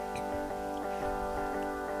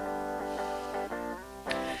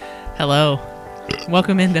Hello.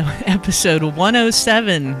 Welcome into episode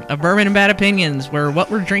 107 of Bourbon and Bad Opinions, where what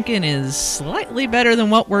we're drinking is slightly better than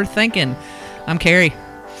what we're thinking. I'm Carrie.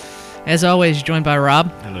 As always, joined by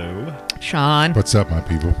Rob. Hello. Sean. What's up, my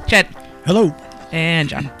people? Chet. Hello. And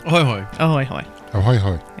John. Ahoy, hoy. Ahoy, hoy. Ahoy,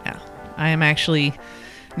 hoy. Yeah. I am actually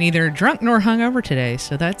neither drunk nor hungover today,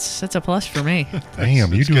 so that's a plus for me.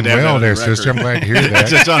 Damn, you doing good to have well that there, on the sister. I'm glad to hear that.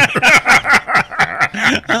 Just on,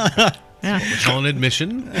 Yeah. It's on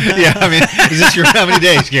admission. yeah, I mean, is this your how many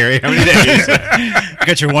days, Gary? How many days? You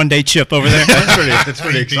got your one-day chip over there. That's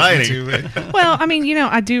pretty exciting. Well, I mean,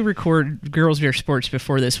 I do record Girls Beer Sports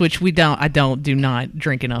before this, which I do not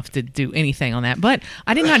drink enough to do anything on that. But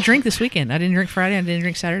I did not drink this weekend. I didn't drink Friday. I didn't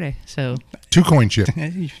drink Saturday. So 2 coin chip.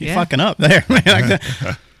 You're Yeah. fucking up there, man.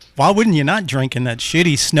 Why wouldn't you not drink in that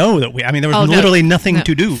shitty snow that we? I mean, there was literally nothing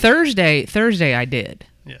to do. Thursday I did.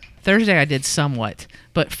 Yeah. Thursday I did somewhat,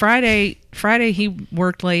 but Friday he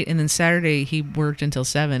worked late, and then Saturday he worked until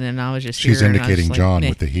 7, and I was just She's here, and I was indicating just like, John meh.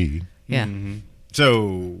 with the he. Yeah.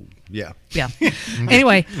 So, yeah. Yeah.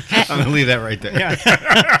 Anyway, I'm going to leave that right there.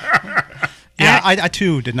 Yeah, I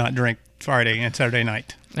too did not drink Friday and Saturday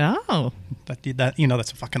night. oh,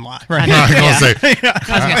 That's a fucking lie, I right? know. I was Yeah. gonna say, I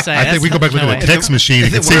was gonna say I think we go back no to way. the text machine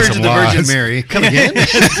and The can see words some of the Virgin lies. Mary. Come again?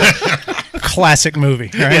 Classic movie,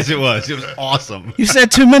 right? Yes, it was. It was awesome. You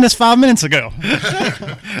said 2 minutes 5 minutes ago.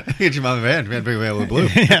 Get your mom man. Big whale with blue.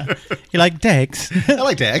 Yeah. You like dags? I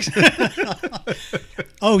like tags.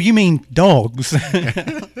 Oh, you mean dogs?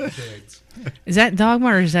 Is that Dogma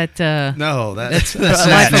or is that No, that's that's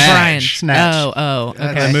Life of Snatch. Brian? Snatch. Oh,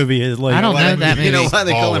 okay. That movie is like I don't know that You know movie. why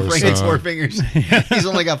they call him Baller, Frank's son. 4 fingers? He's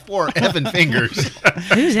only got 4 effing fingers.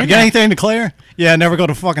 Who's in You got that? anything to clear? Yeah, never go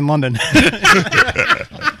to fucking London.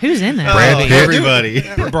 Who's in that? Brad Oh, Pitt.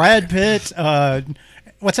 everybody. Brad Pitt.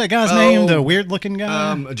 What's that guy's name? The weird-looking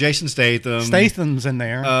guy. Jason Statham. Statham's in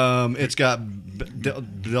there. It's got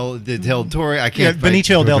Del Toro. I yeah, can't.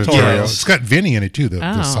 Benicio del Toro. Yes. It's got Vinny in it too. The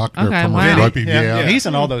Oh, soccer okay, from wow. rugby. Yeah, Yeah. he's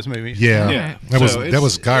in all those movies. Yeah. Yeah. That So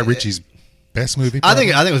was Guy Ritchie's best movie. I probably.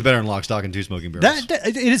 think it was better than Lock, Stock, and 2 Smoking Barrels. That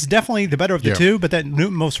it is definitely the better of the Yeah. two, but that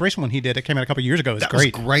most recent one he did, it came out a couple years ago, is that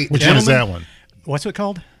great. was great. Which The one is that Gentleman? one? What's it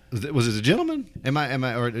called? Was it The Gentleman? Am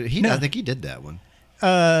I? Or he? No. I think he did that one.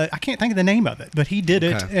 I can't think of the name of it, but he did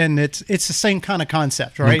it, Okay. and it's the same kind of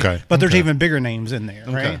concept, right? Okay. But there's Okay. even bigger names in there,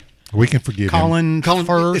 right? We can forgive him. Colin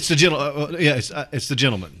Firth. It's the gentleman. Yeah, it's the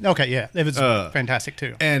Gentleman. Okay, yeah, it was fantastic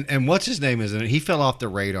too. And what's his name is in it? He fell off the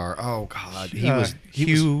radar. Oh God, he was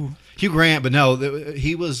Hugh Grant, but no,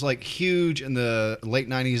 he was like huge in the late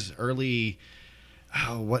 '90s, early.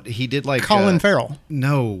 Oh, what he did like Colin Farrell.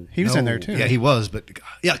 No, He was in there, too. Yeah, he was, but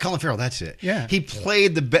yeah, Colin Farrell. That's it. Yeah. he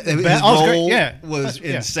played his oh, it was great. role Yeah. was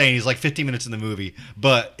Yeah. insane. He's like 15 minutes in the movie,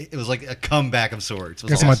 but it was like a comeback of sorts. It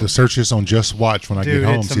was Guess I'm going to search this on Just Watch when I Dude, get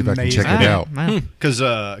home, it's see if I can check amazing. it out. Wow.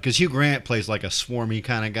 because Hugh Grant plays like a swarmy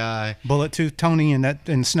kind of guy. Bullet Tooth Tony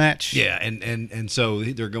and Snatch. Yeah, and so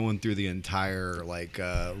they're going through the entire like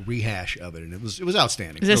rehash of it, and it was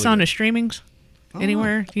outstanding. Is this Really on good. the streamings?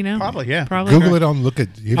 Anywhere? Do you know? Probably, yeah. Probably. Google it on, look at.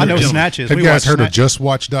 I know have Snatch is. Have We you guys watched heard of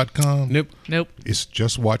Snatch. JustWatch.com? Nope. Nope. It's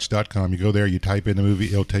JustWatch.com. You go there, you type in the movie,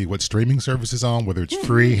 it'll tell you what streaming service is on, whether it's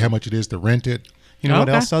free, how much it is to rent it. You know what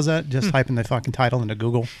Okay. else does that? Just type in the fucking title into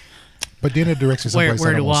Google. But then it directs you Where someplace I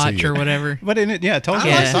to don't want watch see or it. whatever. But in it, yeah, it tells I you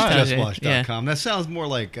Yeah, on like the side. tells you. JustWatch.com. That sounds more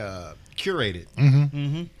like curated.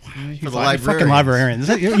 You the fucking librarians. librarians.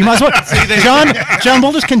 You might as well. John,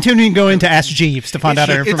 we'll just continue to go into Ask Jeeves to find out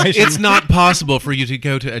our information. It's not possible for you to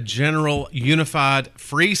go to a general, unified,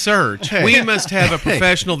 free search. We must have a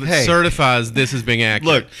professional that Hey. certifies this as being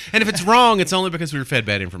accurate. Look. And if it's wrong, it's only because we were fed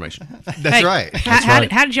bad information. That's Hey, right.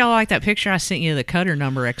 How did y'all like that picture I sent you, the Cutter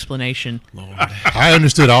number explanation? I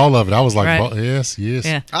understood all of it. I was like, Right. yes.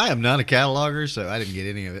 Yeah. I am not a cataloger, so I didn't get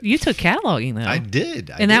any of it. You took cataloging, though. I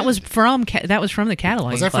did. And that was from the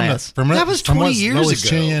cataloging Was that class. That was 20 years Lois ago.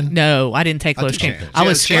 Chan? No, I didn't take Lois took Chan. Chan. I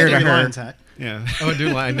was She had scared of her. Yeah. Oh, I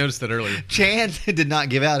do. I noticed that earlier. Chan did not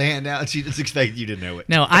give out handouts. She just expected you to know it.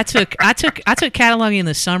 No, I took cataloging in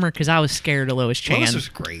the summer because I was scared of Lois Chan. Lois was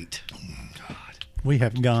great. We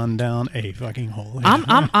have gone down a fucking hole.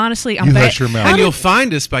 I'm honestly, I'm You bad. hush your mouth. And you'll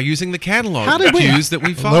find us by using the catalog How did we- cues that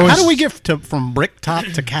we follow. Lois- How do we get from bricktop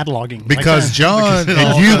to cataloging? Because Like, John Because it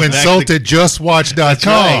all and you goes back insulted JustWatch.com. That's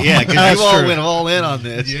right. Yeah, because That's you all true. went all in on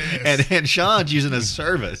this. Yes. And Sean's using a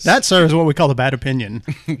service. that serves what we call the bad opinion.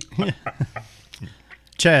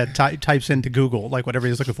 Chad types into Google like whatever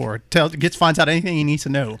he's looking for. Finds out anything he needs to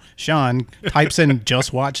know. Sean types in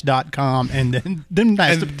justwatch.com and then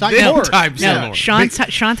has to type then more. types in more. Sean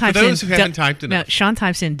types in. those who haven't typed enough. No, Sean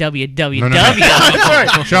types in www. No.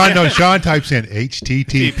 That's right. Sean types in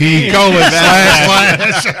http :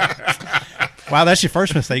 / Wow, that's your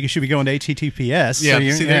first mistake. You should be going to HTTPS. Yeah,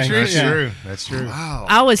 see, that's true. That's Yeah. true. That's true. Wow.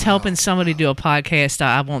 I was helping somebody do a podcast.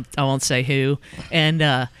 I won't say who,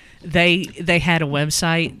 and they had a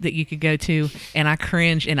website that you could go to, and I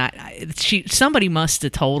cringed. And somebody must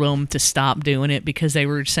have told them to stop doing it because they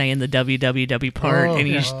were saying the www part, Oh, and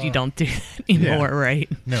you don't do that anymore, right?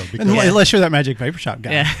 No, because Unless you're that Magic Vapor Shop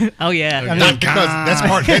guy. Yeah. Oh yeah. I mean, because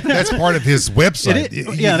that's part of his website.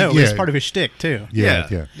 It's part of his shtick too. Yeah.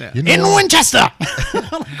 Yeah. You know In what? Winchester,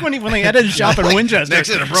 when they had his shop in Winchester, Next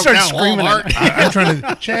to the broke started down screaming at Walmart. I'm trying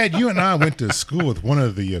to. Chad, you and I went to school with one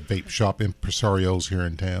of the vape shop impresarios here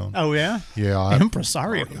in town. Oh yeah, Yeah.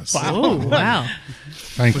 impresario. Wow. Oh wow.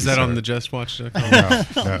 Thank Was you, that sir. on the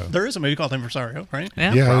JustWatch.com? No. There is a movie called Impresario, right?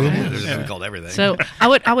 Yeah. Yeah. Probably. it is. There's a movie called Everything. So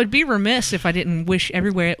I would be remiss if I didn't wish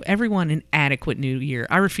everyone an adequate New Year.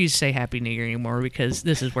 I refuse to say Happy New Year anymore because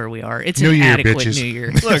this is where we are. It's New an Year, adequate bitches. New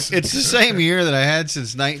Year. Look, it's the same year that I had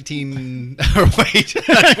since 2019.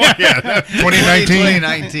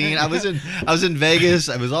 I was in Vegas.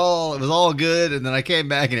 It was all good, and then I came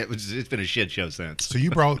back, and it's been a shit show since. So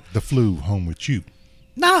you brought the flu home with you.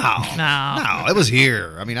 No, it was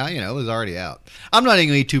here. I mean, it was already out. I'm not even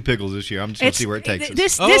gonna eat 2 pickles this year. I'm just gonna see where it takes us.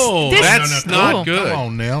 This, that's not cool. good. Come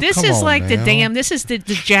on now. This come is on like now. this is the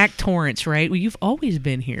Jack Torrance, right? Well, you've always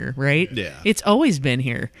been here, right? Yeah. It's always been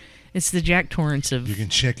here. It's the Jack Torrance of You can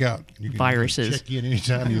check out. You can Viruses. Check in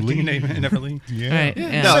anytime you You leave. name it, never leave. Yeah. right.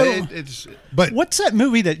 Yeah. No, So- it's But What's that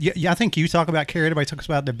movie that I think you talk about, Carrie? Everybody talks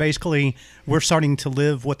about that. Basically, we're starting to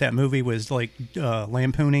live what that movie was like,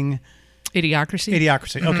 lampooning. Idiocracy.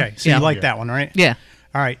 Idiocracy. Okay, so Yeah. you like that one, right? Yeah.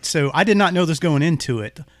 All right. So I did not know this going into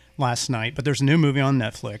it last night, but there's a new movie on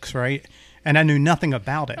Netflix, right? And I knew nothing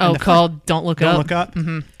about it. Oh, And called Don't Look Don't Up. Look Up.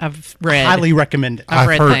 Mm-hmm. I've read. Highly recommend it. I've I've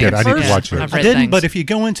read heard things. that. I need to Yeah. watch it. I've I read didn't, things. but if you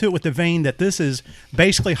go into it with the vein that this is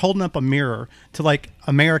basically holding up a mirror to like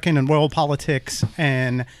American and world politics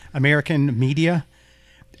and American media,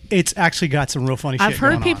 it's actually got some real funny shit I've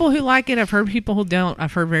heard going people on. who like it. I've heard people who don't.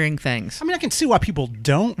 I've heard varying things. I mean, I can see why people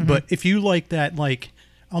don't, but if you like that, like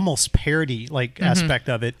almost parody like aspect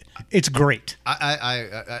of it, it's great.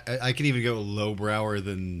 I can even go lowbrower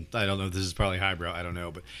than, I don't know, this is probably highbrow, I don't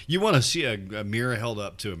know, but you want to see a mirror held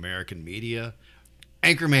up to American media?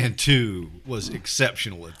 Anchorman 2 was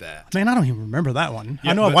exceptional at that. Man, I don't even remember that one. I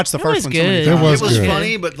Yeah, know I but- watched the It first was one. so many good. It times. was It was good.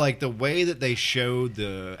 funny, but like the way that they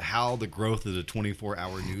showed how the growth of the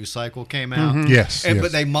 24-hour news cycle came out. Yes, yes.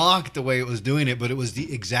 But they mocked the way it was doing it, but it was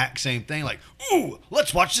the exact same thing. Like, ooh,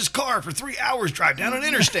 let's watch this car for 3 hours drive down an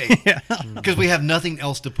interstate. Because we have nothing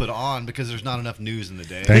else to put on because there's not enough news in the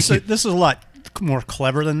day. Thank you. This is a lot more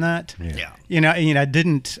clever than that. Yeah. I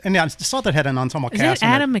didn't, and I saw that had an ensemble Is cast. that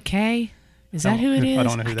in it. Adam McKay? Is that who it is? I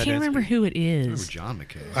don't know who that can't is. remember who it Remember is. John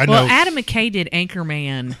McKay. I know. Well, Adam McKay did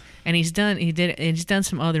Anchorman, and he's done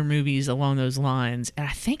some other movies along those lines, and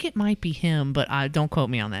I think it might be him, but don't quote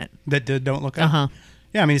me on that. That did Don't Look Up. Uh-huh.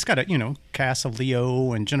 Yeah, I mean, it's got a cast of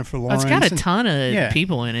Leo and Jennifer Oh, Lawrence. it's got a and- ton of yeah.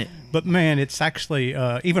 people in it. But man, it's actually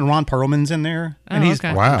even Ron Perlman's in there, and Oh, he's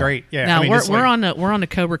okay. Wow. great. Yeah, Now I mean, we're it's like- on the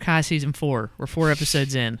Cobra Kai season 4. We're 4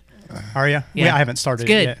 episodes in. Are you? Yeah. I haven't started It's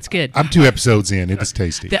good. it yet. It's good. I'm 2 episodes in. It is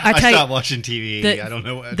tasty. I I tell you, stopped watching TV. the- I don't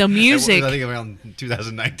know. the music- I think around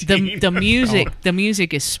 2019. the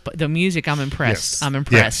music is the music. I'm impressed. Yes. I'm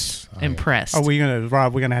impressed. Yes. I am. Impressed. Are we gonna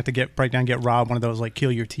Rob? We're gonna have to get Rob one of those like kill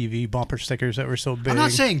your TV bumper stickers that were so big. I'm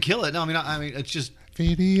not saying kill it. No, I mean it's just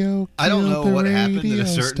Video. I don't know killed the what happened at radio a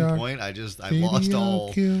certain star. point. I lost Video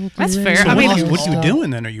all. killed the That's fair. radio So I mean, what are you star.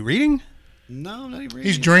 doing then? Are you reading? No, not even.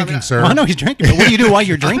 He's reading. drinking, I mean, sir. Well, I know he's drinking, but what do you do while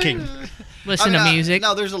you're drinking? Listen to music.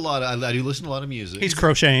 No, there's a lot. I do listen to a lot of music. He's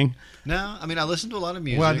crocheting. No, I mean I listen to a lot of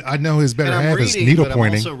music. Well, I know his better and I'm half is reading, needle but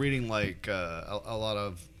pointing. I'm also reading like a lot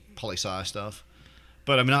of poli sci stuff.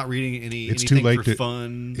 But I'm not reading It's anything too late for to.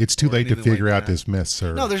 fun. It's too or late to anything figure like out that. this mess,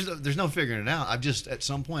 sir. No, there's no figuring it out. At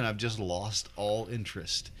some point I've just lost all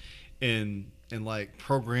interest in like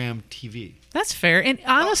program TV. That's fair. And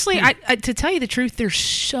honestly, I to tell you the truth, there's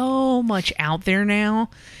so much out there now,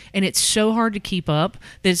 and it's so hard to keep up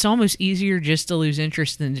that it's almost easier just to lose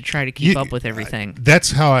interest than to try to keep up with everything.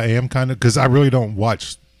 That's how I am, kind of, because I really don't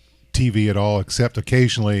watch TV at all, except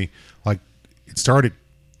occasionally. Like it started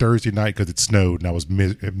Thursday night because it snowed and I was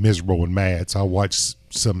miserable and mad, so I watched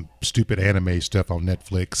some stupid anime stuff on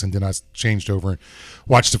Netflix, and then I changed over and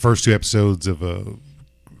watched the first 2 episodes of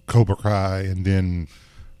Cobra Kai, and then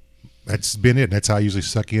that's been it. That's how I usually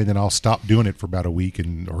suck in, and I'll stop doing it for about a week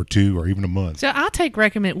or two or even a month. So we'll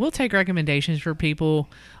take recommendations for people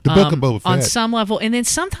The Book of Boba on Fett. some level, and then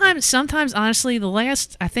sometimes honestly, the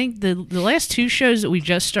last 2 shows that we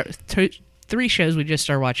just start 3 shows we just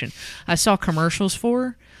started watching, I saw commercials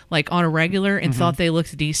for like on a regular and thought they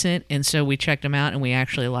looked decent, and so we checked them out and we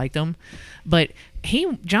actually liked them. But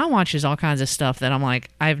John watches all kinds of stuff that I'm like,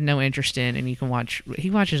 I have no interest in, and you can watch. He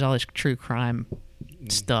watches all this true crime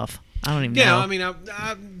stuff. I don't even know. Yeah, I mean,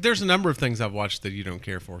 there's a number of things I've watched that you don't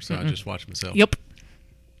care for, so I just watch myself. Yep.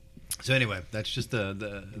 So anyway, that's just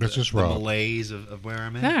the Rob. malaise of where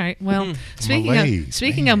I'm at. All right. Well, Malaise,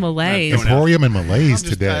 speaking of malaise, Emporium and Malaise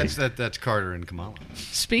Just- today. That's Carter and Kamala.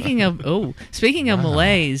 speaking of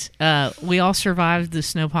malaise, we all survived the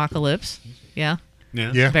snowpocalypse. Yeah,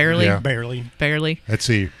 Yeah, Barely. Yeah. barely. Let's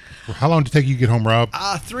see. How long did it take you to get home, Rob?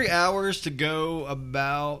 3 hours to go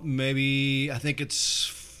about maybe, I think it's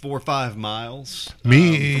 4 or 5 miles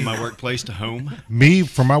from my workplace to home. Me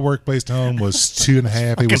from my workplace to home was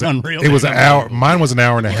 2.5. It was unreal. It was an hour. Mine was an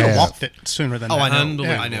hour and a You could have half. walked it sooner than Oh, that. I know.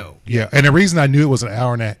 Unbelievable. I know. Yeah, and the reason I knew it was an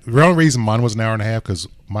hour and a half, the only reason mine was an hour and a half, because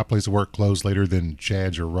my place of work closed later than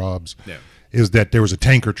Chad's or Rob's, Yeah. is that there was a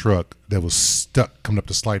tanker truck that was stuck coming up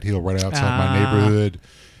the slight hill right outside my neighborhood.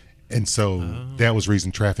 And so that was the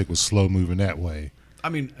reason traffic was slow moving that way. I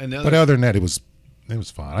mean, But other than that, it was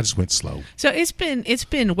fine. I just went slow. So it's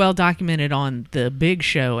been well documented on the Big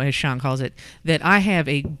Show, as Sean calls it, that I have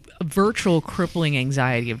a virtual crippling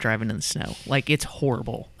anxiety of driving in the snow. Like, it's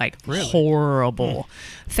horrible. Like, horrible.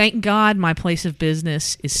 Thank God my place of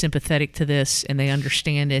business is sympathetic to this, and they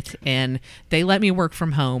understand it, and they let me work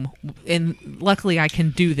from home. And luckily, I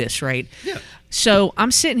can do this, right? Yeah. So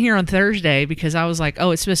I'm sitting here on Thursday because I was like,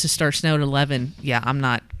 oh, it's supposed to start snowing at 11. Yeah, I'm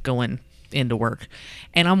not going into work.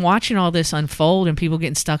 And I'm watching all this unfold and people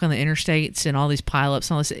getting stuck on the interstates and all these pileups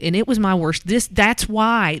and all this. And it was my worst. That's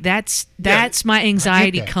why. That's my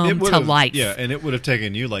anxiety that. come It to would've- life. Yeah, and it would have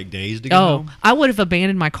taken you like days to get Oh, home. I would have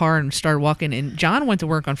abandoned my car and started walking. And John went to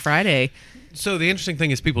work on Friday. So the interesting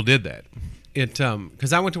thing is people did that.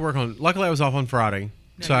 Because I went to work on. Luckily, I was off on Friday.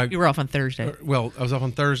 So You were off on Thursday. Well, I was off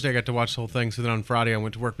on Thursday. I got to watch the whole thing. So then on Friday, I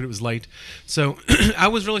went to work, but it was late. So I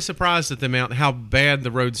was really surprised at the amount, how bad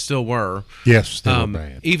the roads still were. Yes, they were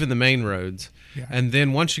bad. Even the main roads. Yeah. And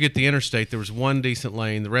then once you get the interstate, there was one decent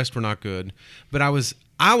lane. The rest were not good. But I was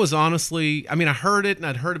honestly, I mean, I heard it, and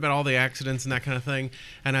I'd heard about all the accidents and that kind of thing,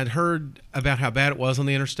 and I'd heard about how bad it was on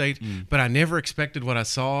the interstate, but I never expected what I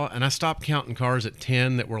saw, and I stopped counting cars at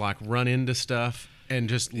 10 that were like run into stuff and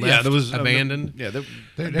just left abandoned. There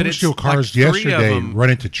But were it's still like cars 3 of yesterday them-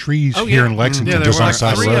 running into trees Oh, here yeah. in Lexington, Yeah, there just were on like the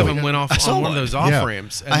side of the 3 of road. them went off I saw on one of one. those off Yeah.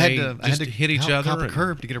 ramps, and I had they to just hit each other. hop a and-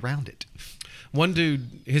 curb to get around it. One dude,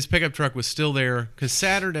 his pickup truck was still there because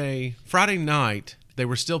Friday night, they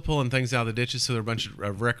were still pulling things out of the ditches, so there were a bunch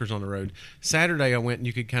of wreckers on the road. Saturday, I went and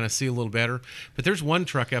you could kind of see a little better. But there's one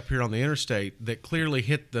truck up here on the interstate that clearly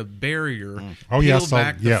hit the barrier, Oh, yeah, I peeled saw-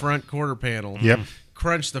 back the yep. front quarter panel, Yep.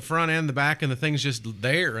 crunched the front and the back, and the thing's just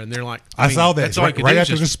there. And they're like, I mean, saw that. That's It's all right, you can right do is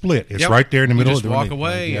after the just- split. It's Yep. right there in the You middle just of the walk road.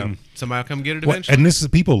 away, Yeah. and somebody will come get it Well, eventually. and this is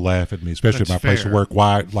people laugh at me, especially at my That's place of fair. work.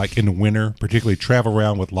 Why, like in the winter, particularly travel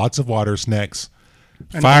around with lots of water snacks,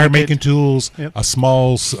 fire making tools, Yep. a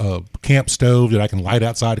small camp stove that I can light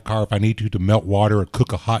outside the car if I need to melt water or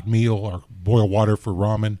cook a hot meal or boil water for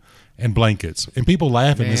ramen, and blankets. And people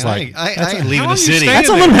laugh and it's like, I ain't leaving How the long you city. staying That's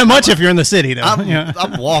a little bit much if you're in the city, though.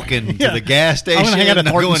 I'm walking to the gas station. I'm gonna hang out at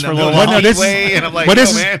I'm Hortons going for a to little the while. Well, no, this is- Speedway, and I'm like, but yo, this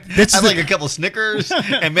is- man, this I'd is like the- a couple Snickers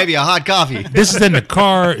and maybe a hot coffee. this is in the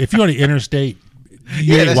car. If you're on the interstate,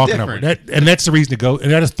 you Yeah, ain't that's walking different. over. And that's the reason to go.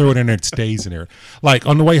 And I just throw it in there and it stays in there. Like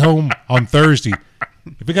on the way home on Thursday,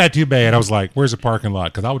 if it got too bad, I was like, "Where's the parking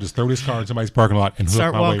lot?" Because I would just throw this car in somebody's parking lot and hook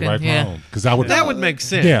Start my walking, way right yeah. home. Because I would. That would make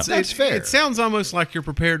sense. Yeah. That's fair. It sounds almost like you're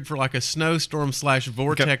prepared for like a snowstorm /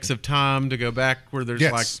 vortex of time to go back where there's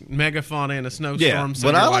Yes. like megafauna in a snowstorm. Yeah, so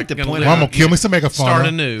but you're I like to gonna point live Well, I'm out- gonna kill me some megafauna Start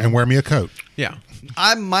anew. and wear me a coat. Yeah.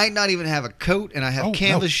 I might not even have a coat, and I have Oh,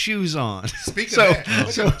 canvas no. shoes on. Speaking So- of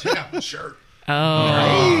that, so- check out the shirt. Oh,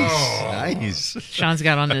 nice. Sean's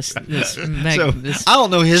got on this So this. I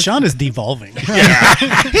don't know his Sean is devolving.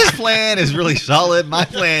 his plan is really solid. My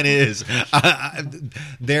plan is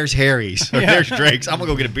there's Harry's or there's Drake's. I'm gonna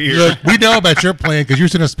go get a beer. Look, we know about your plan because you're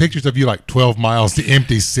sending us pictures of you like 12 miles to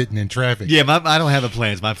empty, sitting in traffic. Yeah, I don't have a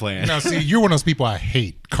plan. It's my plan. Now, see, you're one of those people I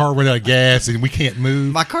hate car run out of gas and we can't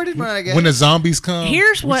move. My car didn't run out of gas. When the zombies come,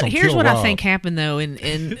 Here's we're what gonna here's kill what I Rob. think happened though,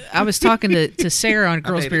 and I was talking to Sarah on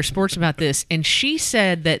Girls made Beer it. Sports about this, and she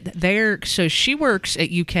said that so she works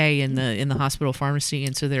at UK in the hospital pharmacy,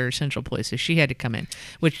 and so they're essential places. She had to come in,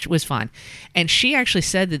 which was fine, and she actually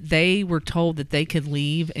said that they were told that they could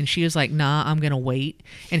leave, and she was like, "Nah, I'm gonna wait."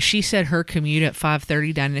 And she said her commute at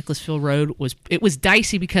 5:30 down Nicholasville Road was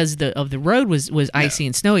dicey because of the road was icy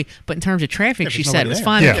and snowy, but in terms of traffic, she there's said it nobody was there.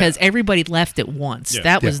 fine Yeah. because everybody left at once.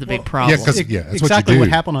 That was the big problem. Yeah, 'cause that's what you exactly what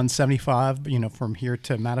do. happened on 75. From here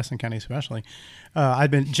to Madison County, especially.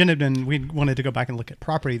 Jen had been. We wanted to go back and look at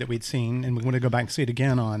property that we'd seen, and we wanted to go back and see it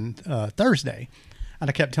again on Thursday. And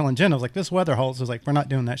I kept telling Jen, I was like, "This weather holds." I was like, "We're not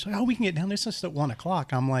doing that." She's like, "Oh, we can get down there. It's just at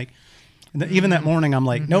 1:00." I'm like. Even that morning, I'm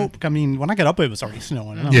like, nope. I mean, when I got up, it was already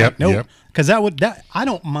snowing. And I'm Yep, like, nope. yep. Because I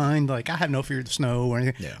don't mind. Like, I have no fear of the snow or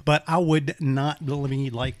anything. Yeah. But I would not really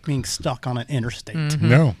like being stuck on an interstate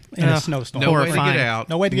No. in a snowstorm. No way to Horrifying. get out.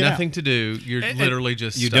 No way to get Nothing out. to do. You're literally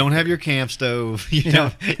just You stuck don't have there. your camp stove. You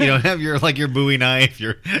don't have your Bowie knife,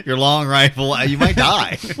 your long rifle. You might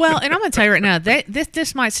die. Well, and I'm going to tell you right now that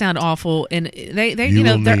this might sound awful, and they You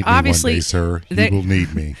will they're need me obviously one day, sir. You they- will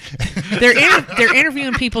need me. they're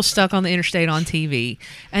interviewing people stuck on the interstate on TV,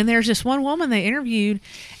 and there's this one woman they interviewed,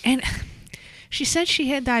 and she said she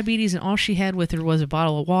had diabetes and all she had with her was a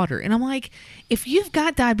bottle of water, and I'm like, if you've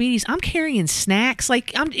got diabetes, I'm carrying snacks.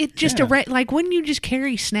 Like like wouldn't you just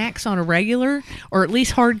carry snacks on a regular, or at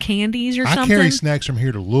least hard candies or I something? carry snacks from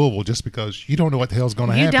here to Louisville just because you don't know what the hell's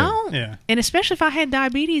going to You happen. don't, Yeah. and especially if I had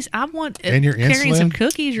diabetes, I want And your carrying some insulin?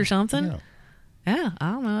 cookies or something. Yeah. Yeah,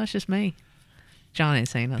 I don't know. That's just me. John ain't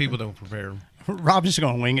saying nothing. People don't prepare. Rob's just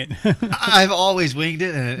going to wing it. I've always winged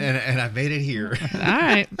it, and I've made it here. All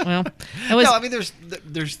right. Well, it was. No, I mean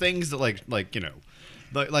there's things that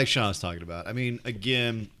like Sean's talking about. I mean,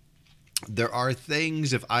 again, there are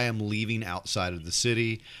things if I am leaving outside of the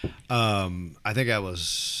city. I think there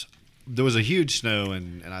was a huge snow,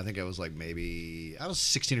 and I think I was like maybe I was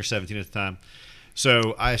 16 or 17 at the time.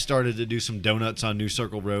 So I started to do some donuts on New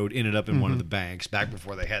Circle Road. Ended up in one of the banks back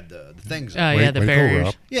before they had the things. Oh up. yeah, the way to go, barriers.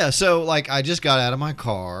 Rob. Yeah, so like I just got out of my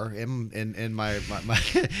car in my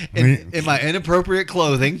in my inappropriate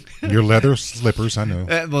clothing. Your leather slippers, I know.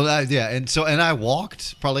 Yeah, and I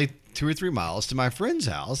walked probably 2 or 3 miles to my friend's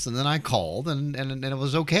house, and then I called, and it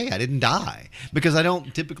was okay. I didn't die because I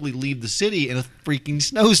don't typically leave the city in a freaking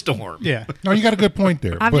snowstorm. Yeah. No, you got a good point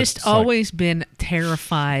there. I've but just it's like- always been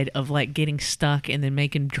terrified of like getting stuck and then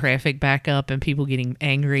making traffic back up and people getting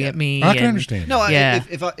angry at me. I can and- understand. No, Yeah.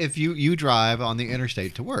 if you drive on the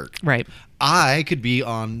interstate to work, Right. I could be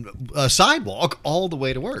on a sidewalk all the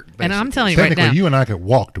way to work. And I'm basically. telling you right Technically, now, you and I could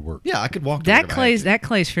walk to work. Yeah, I could walk. to that work if I had to.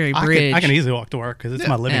 Clay's Ferry I Bridge. can easily walk to work because it's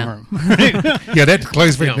my living Yeah. room. Yeah, that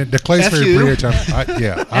Claysbury, Yeah. the Claysbury F you. Bridge.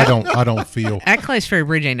 I don't feel. That Clay's Ferry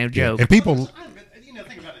Bridge ain't no joke. And people, The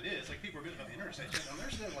thing about it is, like, people are good about the interstate shutdown.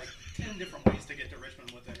 There's like 10 different ways to get to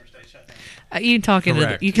Richmond with the interstate shutdown. You can talk into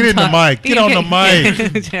Correct. you Get can in the talk- mic. you Get on can-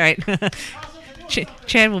 the mic. All right.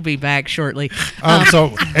 Chad will be back shortly.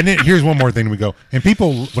 and then here's one more thing we go. And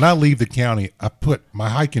people, when I leave the county, I put my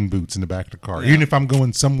hiking boots in the back of the car. Even if I'm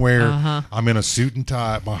going somewhere, I'm in a suit and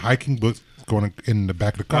tie, my hiking boots going in the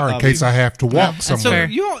back of the car in case I have to walk That's So somewhere.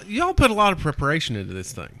 fair. y'all put a lot of preparation into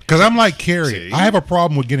this thing. Because I'm like Carrie. See? I have a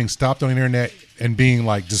problem with getting stopped on the internet and being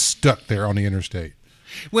like just stuck there on the interstate.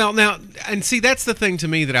 Well, now, and see, that's the thing to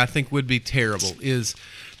me that I think would be terrible is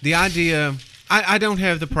the idea. I don't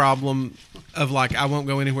have the problem of like I won't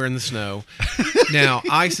go anywhere in the snow. Now,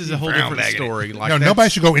 ice is a whole different story. Like No, that's- nobody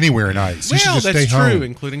should go anywhere in ice. You should Well, just that's stay true, home.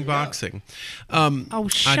 including boxing. Oh,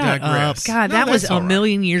 shut I up. digress. God, No, that was that's a all right.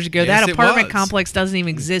 million years ago. Yes, that it apartment was. complex doesn't even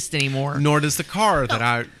exist anymore. Nor does the car that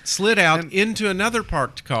I slid out into another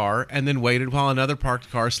parked car and then waited while another parked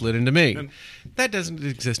car slid into me. That doesn't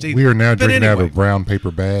exist either. We are now But drinking out of a anyway, brown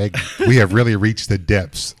paper bag. We have really reached the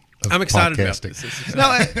depths of I'm excited about podcasting. this. This is-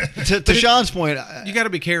 No, to Sean's point, you got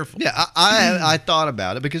to be careful. yeah, I thought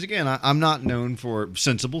about it because again, I'm not known for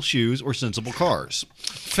sensible shoes or sensible cars.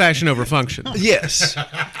 Fashion over function. Yes,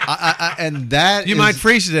 and that You is- might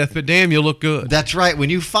freeze to death, but damn, you'll look good. That's right. When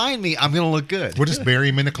you find me, I'm going to look good. We'll just bury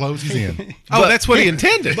him in the clothes he's in. Oh, that's what he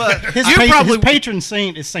intended. But His, You his probably patron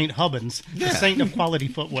saint is Saint Hubbins, the saint of quality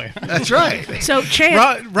footwear. that's right. So,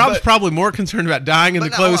 Chad, Rob's probably more concerned about dying in the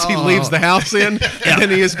But no, clothes he leaves the house in than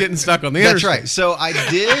he is getting getting stuck on the That's interstate. right. So I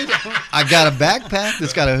did. I got a backpack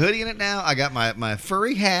that's got a hoodie in it now. I got my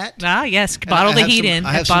furry hat. Ah, yes. And Bottle I the have heat some- in.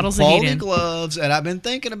 I have Bottles some the heat quality in. gloves, and I've been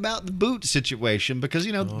thinking about the boot situation because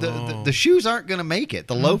the shoes aren't going to make it.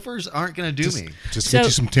 The loafers aren't going to do me. Just So, get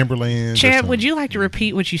you some Timberlands. or Chad, something. would you like to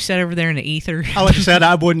repeat what you said over there in the ether? Like I said,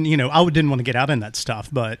 I wouldn't, didn't want to get out in that stuff,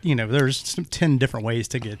 but there's 10 different ways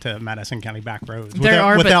to get to Madison County back roads There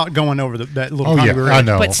are, but- without going over that little Oh, county yeah, bridge. I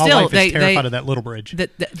know. But My still, wife is terrified of that little bridge.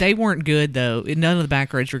 They weren't good though. None of the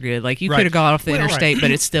back roads were good. Like you Right. could have got off the Well, right. interstate,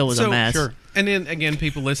 but it still was a So, mess. sure. And then again,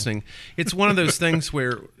 people listening, it's one of those things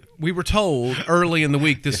where we were told early in the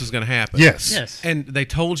week this was going to happen. Yes. Yes. And they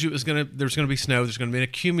told you there's going to be snow. There's going to be an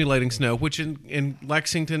accumulating snow, which in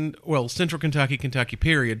Lexington, well, Central Kentucky,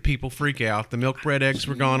 period, people freak out. The milk bread eggs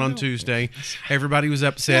were gone on Tuesday. Everybody was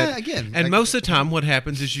upset. Yeah, again, and like- most of the time, what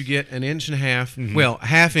happens is you get an inch and a half, well, a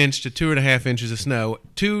half inch to 2.5 inches of snow,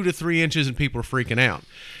 2 to 3 inches, and people are freaking out.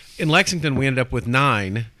 In Lexington, we ended up with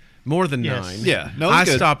 9, more than Yes. 9. Yeah. No, it was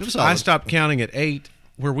good. It was solid. I stopped counting at 8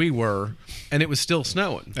 where we were, and it was still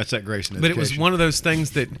snowing. That's that Grayson. But it was one of those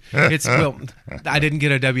things that it's I didn't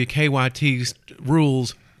get a WKYT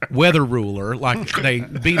rules weather ruler like they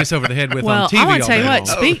beat us over the head with Well, on TV. I want to all tell you day what.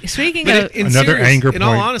 long. Speaking But of, in Another anger in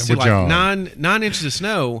all point honesty, with like John. 9 inches of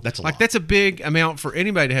snow, That's a like lot. that's a big amount for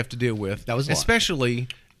anybody to have to deal with. That was a lot. especially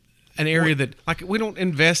an area that like we don't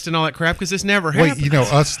invest in all that crap because this never Wait, happens.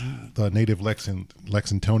 us, the native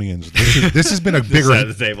Lexingtonians, this has been a bigger side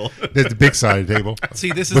of the table. the big side of the table.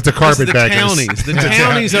 See, this is with the this is the carpetbaggers. townies, the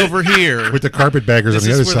townies over here. with the carpetbaggers on This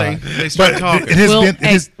the is other where side. they start but talking. it has been. It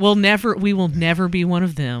has, we will never be one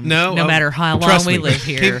of them. No, no matter how long trust we me. live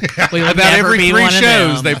here. We will About never every be 3 one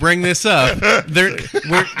shows of they them. bring this up.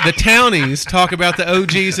 The townies talk about the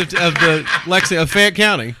OGs of the of Fayette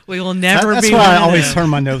County. We will never That's be why one I of always them. turn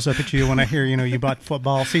my nose up at you when I hear, you bought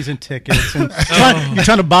football season tickets and you're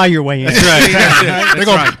trying to buy your way in. they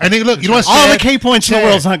go, and they look. You know what? All the Chad? K points in the Chad.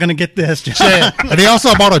 world's not going to get this. Chad. And they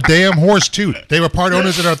also bought a damn horse too. They were part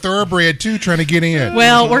owners of our thoroughbred too, trying to get in.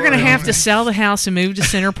 Well, we're gonna have to sell the house and move to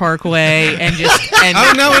Center Parkway and just and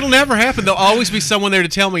Oh no, it'll never happen. There'll always be someone there to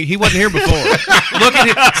tell me he wasn't here before. Look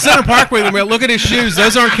at his, Center Parkway. Look at his shoes.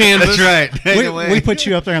 Those aren't canvas. That's right. We put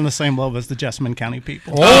you up there on the same level as the Jessamine County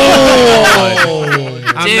people. I'm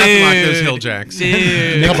nothing like those hill jacks.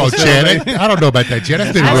 dude, Come on, Chad. I don't know about that, Chad.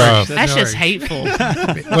 That's been rough. that's just hateful.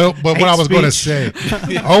 Well, but what I was going to say,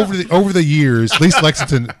 over the years, at least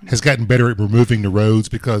Lexington has gotten better at removing the roads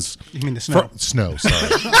because You mean the snow? snow, sorry,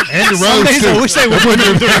 and the roads days too. I wish they would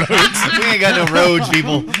remove the roads. We ain't got no roads,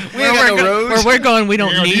 people. We ain't got no roads. Where we're going, we don't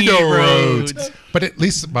You don't need no roads. But at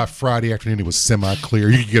least by Friday afternoon, it was semi-clear.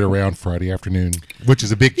 You could get around Friday afternoon, which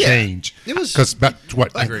is a big change. It was- because about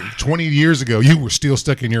 20 years ago, you were still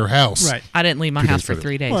stuck in your house. Right. I didn't leave my 2 days house for further.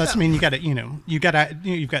 3 days. Well, that's, you got to,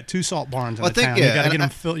 you've got 2 salt barns in Well, the town. You got to get them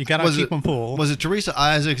filled. You got to keep them full. Was it Teresa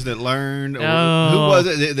Isaacs that learned? Or No. Who was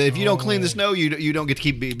it? That if you don't clean the snow, you don't get to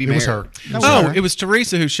keep be mayor. It was her. Oh, it was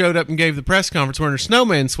Teresa who showed up and gave the press conference wearing her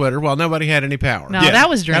snowman sweater while nobody had any power. No, Yeah. that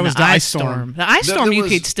was during That was the the ice ice storm. storm. The ice There- storm, there you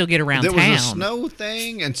was- could still get around There town. was a snow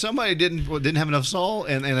thing, and somebody didn't have enough salt,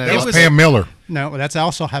 and It was was- Pam Miller. No, that's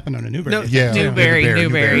also happened on a Newberry. No, Yeah, Newberry. you,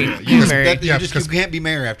 Yeah, you because- can't be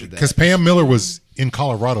mayor after that. Because Pam Miller was in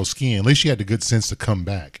Colorado skiing. At least she had the good sense to come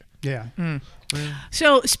back. Yeah.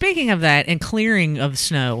 So, speaking of that and clearing of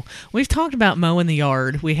snow, we've talked about mowing the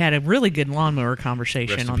yard. We had a really good lawnmower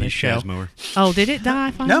conversation Rest in on this peace, show. Chaz Mower. Oh, did it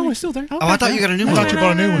die finally? No, it's still there. Okay. Oh, I thought you got a new I one. thought you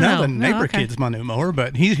bought a new one. Now the No, neighbor okay. kid's my new mower,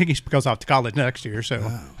 but he goes off to college next year. So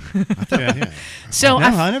So No,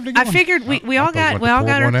 I never did get I one. figured we all thought got you we all wanted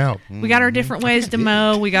to got pour one our out. we got our different ways to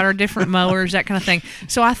mow. We got our different mowers, that kind of thing.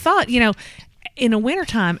 So I thought, in the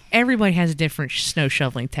wintertime, everybody has a different snow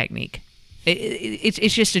shoveling technique.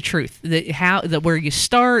 It's just the truth. Where you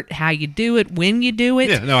start, how you do it, when you do it.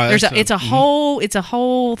 Yeah, no, it's that's, a whole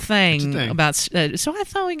thing, thing. about. So I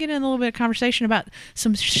thought we'd get in a little bit of conversation about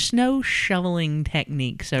some snow shoveling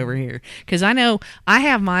techniques over here, because I know I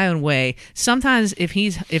have my own way. Sometimes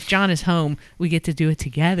if John is home, we get to do it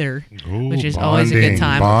together, which is always a good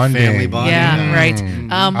time. Bonding. Family bonding. Yeah, right.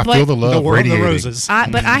 I But feel the love the world of the radiating. roses.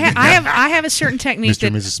 I have a certain technique Mr.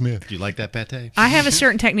 and that Mrs. Smith. Do you like that pate? I have a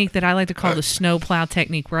certain technique that I like to call the snow plow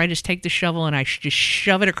technique, where I just take the shovel and I just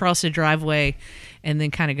shove it across the driveway, and then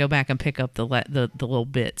kind of go back and pick up the little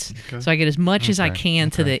bits. So I get as much as I can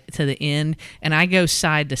to the end, and I go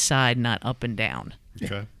side to side, not up and down.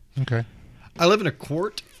 Okay. Okay. I live in a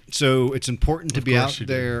court, so it's important to be course out you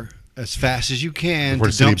do. there as fast as you can Before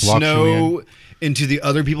to the city dump blocks you snow into the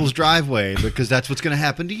other people's driveway, because that's what's going to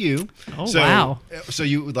happen to you. Oh, wow. So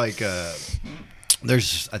you like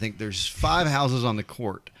I think there's 5 houses on the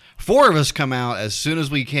court. 4 of us come out as soon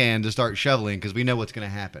as we can to start shoveling because we know what's going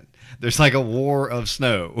to happen. There's like a war of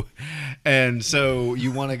snow. And so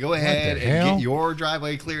you want to go ahead and get your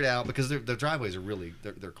driveway cleared out because the driveways are really,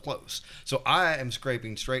 they're close. So I am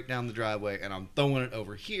scraping straight down the driveway and I'm throwing it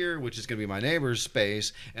over here, which is going to be my neighbor's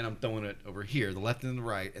space, and I'm throwing it over here, the left and the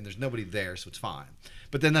right, and there's nobody there, so it's fine.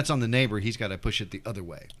 But then that's on the neighbor. He's got to push it the other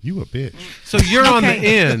way. You a bitch. So you're on the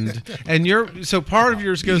end, and so part of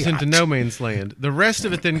yours goes into no man's land. The rest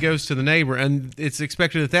of it then goes to the neighbor, and it's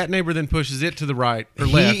expected that neighbor then pushes it to the right or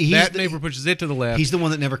left. That neighbor pushes it to the left. He's the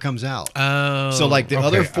one that never comes out. Oh. So like the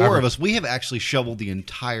other 4 of us, we have actually shoveled the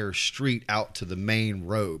entire street out to the main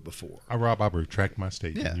road before. I retract my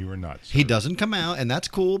statement. Yeah. You were not. Sir. He doesn't come out, and that's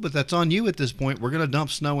cool, but that's on you at this point. We're going to dump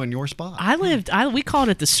snow in your spot. We called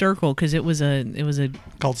it the circle because it was a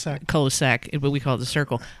cul-de-sac, but we call it the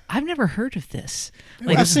circle. I've never heard of this.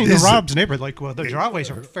 Like, I've seen Rob's neighborhood. Like, well, the driveways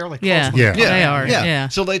are fairly close. Yeah, Yeah. they are. Yeah.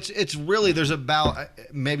 So it's really, there's about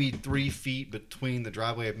maybe 3 feet between the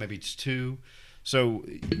driveway. Maybe it's 2. So,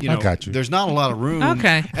 I got you. There's not a lot of room.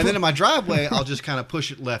 Okay. And then in my driveway, I'll just kind of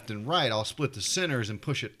push it left and right. I'll split the centers and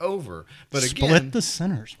push it over. But again, Split the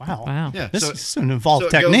centers. Wow. Yeah. This So- is an involved so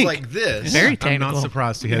it technique. goes like this. Very I'm technical. not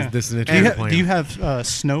surprised he has this in a do, you plan. do you have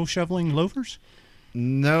snow shoveling loafers?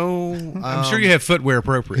 No. I'm sure you have footwear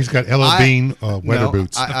appropriate. He's got Ella Bean weather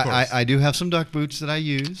boots. I do have some duck boots that I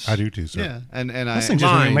use. I do too, sir. Yeah. And This I thing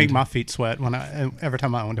just Mind. make my feet sweat every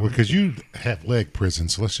time I own it. Because you have leg prison,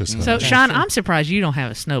 so let's just. So, Sean, I'm surprised you don't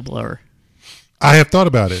have a snowblower. I have thought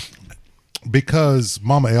about it because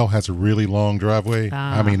Mama L has a really long driveway.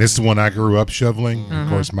 I mean, this is the one I grew up shoveling. Of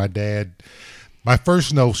course, my first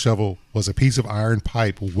snow shovel was a piece of iron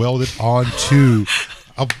pipe welded onto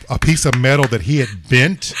a piece of metal that he had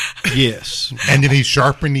bent, Yes. and then he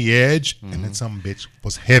sharpened the edge, and then some bitch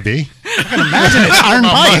was heavy. Imagine it's iron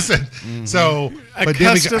pipe. So, but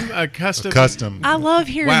then a custom. custom. I love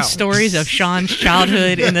hearing Wow. stories of Sean's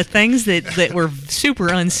childhood and the things that were super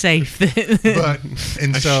unsafe. But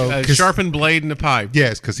and so A 'cause- sharpened blade and a pipe.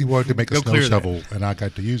 yes, because he wanted to make a Go snow clear that. shovel, and I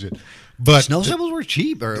got to use it. But Snow shovels were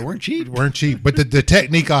cheap, or weren't cheap. weren't cheap. But the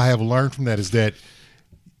technique I have learned from that is that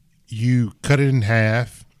you cut it in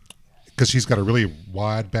half because she's got a really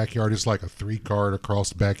wide backyard. It's like a 3-car across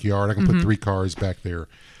the backyard. I can put 3 cars back there.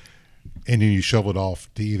 And then you shovel it off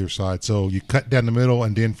to either side. So you cut down the middle,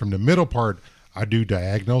 and then from the middle part, I do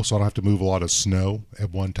diagonal, so I don't have to move a lot of snow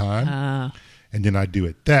at one time. And then I do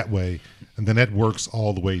it that way, and then that works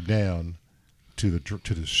all the way down to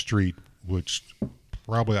the street, which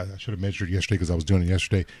probably I should have measured yesterday because I was doing it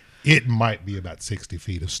yesterday. It might be about 60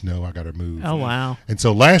 feet of snow I got to move. Oh, wow. And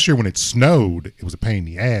so last year when it snowed, it was a pain in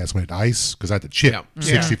the ass when it iced because I had to chip Yeah.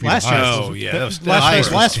 60 feet Last of year ice. Oh, yeah. That was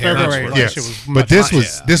last February. terrible. Yes, Last year was but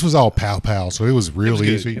much this was all pow, so it was It real was good.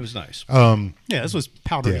 easy. It was nice. Yeah, this was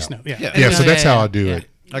powdery snow. Yeah. Yeah, so that's Yeah, how I do yeah. it.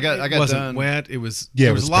 I got It wasn't done. wet. It was Yeah,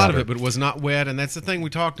 there it was was a lot of powder. it, but it was not wet, and that's the thing we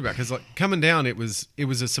talked about because like coming down, it was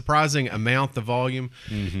a surprising amount, the volume.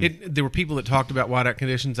 There were people that talked about whiteout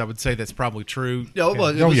conditions. I would say that's probably true. No, well,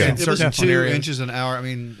 it Oh, was, yeah. it was Certain 2 areas. inches an hour. I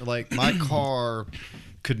mean, like my car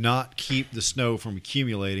could not keep the snow from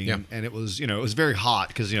accumulating, Yeah. and it was very hot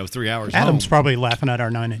because 3 hours. Adam's home. probably laughing at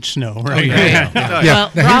our 9-inch snow right now. Yeah. Yeah.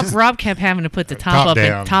 Well, Rob kept having to put the top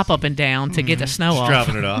Top up and down to get the snow off.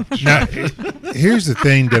 dropping it off. Now, here's the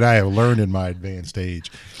thing that I have learned in my advanced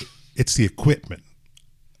age. It's the equipment.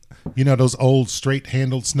 You know those old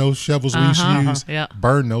straight-handled snow shovels we used to use? yeah.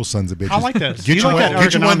 Burn those sons of bitches. I like those. Get You you like one. that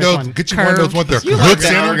Get you one of ergonomic those. one. Get you one of those. What they're You like hooks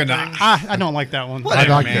that in. ergonomic. I don't like that one. I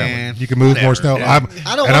like man. that one. You can move more snow. I don't and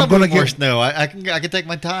want I'm to gonna move more get. snow. I can take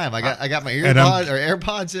my time. I got my And I'm-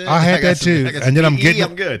 AirPods in. I had got that some- too, I got and then some I'm getting.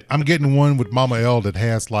 I'm good. I'm getting one with Mama L that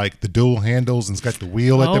has like the dual handles and it's got the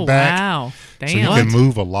wheel at the back. Wow. Damn. So you can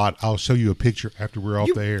move a lot. I'll show you a picture after we're off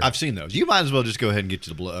the air. I've seen those. You might as well just go ahead and get to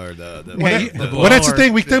the blower. Well, that's the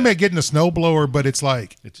thing. We think about getting a snow blower, but it's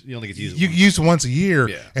like You only get to use it you once. use it once a year,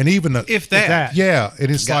 Yeah. and even If that. yeah,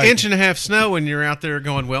 and it's like Inch and a half snow, and you're out there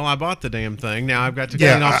going, "Well, I bought the damn thing. Now I've got to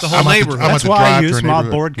Yeah, clean off the I'm whole about to- neighborhood." I'm That's to why I drive to use a my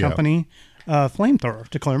neighborhood. board Yeah. company flamethrower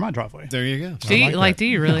to clear my driveway. There you go. Do you like that. do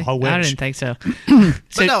you really? I wish. I didn't think so.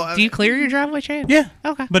 So no, I do you mean- clear your driveway, Chad? Yeah.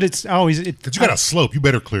 Okay. But it's always Because you got a slope, you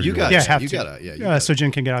better clear You your got way. yeah, have you to. gotta- yeah, you gotta. So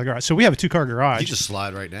Jen can get out of the garage. So we have a 2-car garage. You just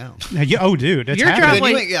slide right down. Yeah, oh, dude, it's Your happening.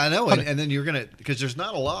 driveway- Then I know. And then you're gonna because there's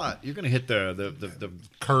not a lot. You're gonna hit the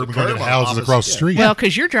Curb and curb go to the on houses opposite- across the yeah. street. Well,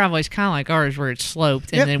 because your driveway's kind of like ours, where it's sloped,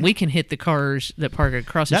 and Yep. then we can hit the cars that park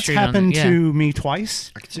across the That's street. happened yeah. to me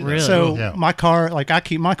twice. I can see that. Really? So Yeah. my car, like I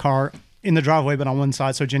keep my car in the driveway, but on one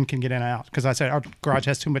side so Jen can get in and out. Because I said our garage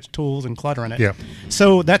has too much tools and clutter in it. Yeah.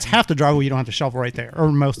 So that's half the driveway you don't have to shovel right there,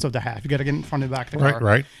 or most of the half. You got to get in front and back of the car.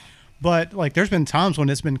 Right. But like, there's been times when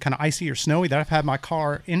it's been kind of icy or snowy that I've had my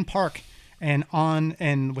car in park and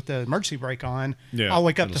with the emergency brake on. Yeah, I'll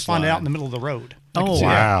wake up it'll to find it slide. out in the middle of the road. Oh,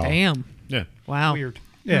 Wow. Damn. Yeah. Wow. Weird.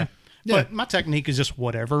 Yeah. Yeah. But my technique is just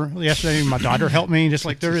whatever. Yesterday, my daughter helped me. Just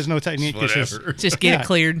like, there is no technique. It's just, Whatever. Just get Yeah. it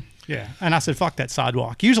cleared. yeah. And I said, fuck that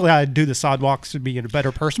sidewalk. Usually I do the sidewalks to be a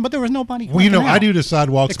better person, but there was nobody. Well, you know, helping I out. do the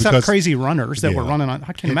sidewalks Except because crazy runners that were Yeah. running on.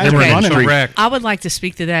 I can't They imagine were in running. street. Correct. I would like to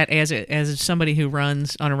speak to that as somebody who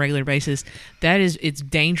runs on a regular basis. It's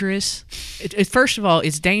dangerous. First of all,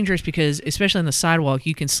 it's dangerous because, especially on the sidewalk,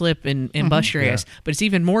 you can slip and bust your ass. But it's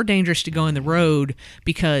even more dangerous to go in the road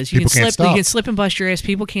because you People can can't slip. You stop. can slip and bust your ass.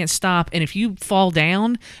 People can't stop, and if you fall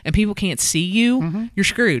down and people can't see you, you're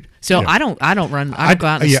screwed. So Yeah. I don't run. I don't go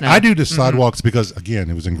out in the snow. I do the sidewalks because, again,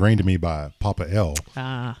 it was ingrained to me by Papa L.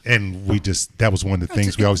 Ah. And that was one of the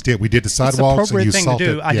things we always did. We did the It's the sidewalks and appropriate you thing to salted.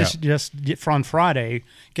 do. I yeah. just get on Friday,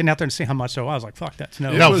 getting out there and see how much. So I was like, fuck that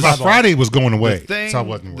snow. No, was- Friday was going away. The thing, so I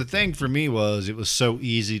wasn't the thing for me was it was so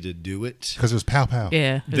easy to do it. because it was pow pow.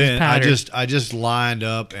 Yeah. it was Then powder. I just lined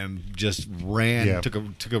up and just ran, Yeah. took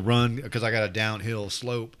a run because I got a downhill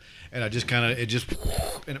slope, and I just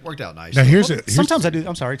and it worked out nice. Now here's Sometimes I do.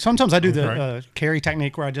 I'm sorry. Sometimes I do the right. carry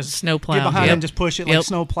technique where I just Snowplow. get behind Yep. and just push it Yep. like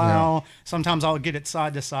snow plow. Sometimes I'll get it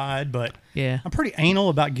side to side, but Yeah. I'm pretty anal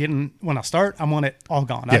about when I start. I want it all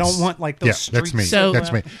gone. I don't want like those yeah, streaks. that's me. So-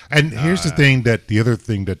 That's me. And here's the other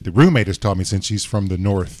thing that the roommate has taught me since she's from the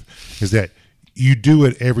north is that you do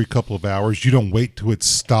it every couple of hours. You don't wait till it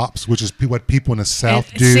stops, which is what people in the south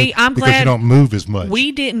And do. see, I'm because glad you don't move as much.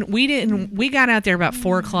 We got out there about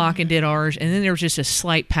 4:00 and did ours, and then there was just a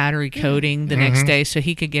slight powdery coating the next day, so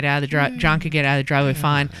he could get out of the drive. John could get out of the driveway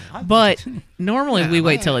fine. But normally we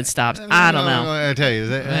wait till it stops. I don't know. I tell you,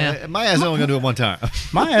 Yeah. my ass is only gonna do it one time.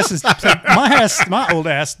 My old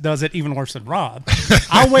ass does it even worse than Rob.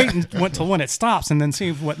 I'll wait until when it stops and then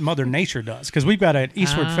see what Mother Nature does because we've got an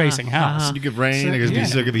eastward facing house. You could rain.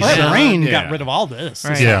 There could be Well, that sun. rain Yeah. got rid of all this.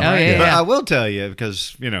 Right. Yeah. Oh, yeah. But yeah. I will tell you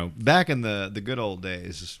because back in the good old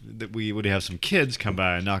days that we would have some kids come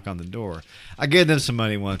by and knock on the door. I gave them some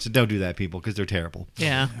money once. And don't do that, people, because they're terrible.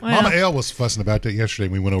 Yeah. Well, Mama L was fussing about that yesterday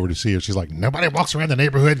when we went over to see her. She's like, nobody walks around the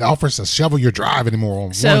neighborhood and offers to shovel your drive anymore.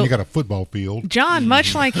 On So- one, you got a football field. John,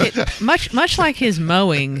 much like his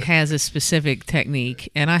mowing has a specific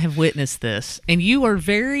technique, and I have witnessed this. And you are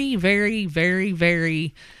very, very, very,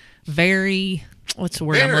 very, very. What's the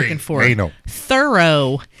word I'm Very looking for? anal.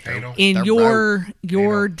 Thorough Anal. in Thorough.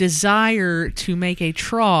 your Anal. desire to make a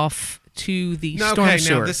trough to the No, storm okay,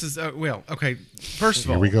 sewer. now this is okay. First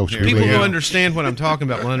of all, Here we go. people we who go. understand what I'm talking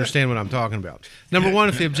about will understand what I'm talking about. Number one,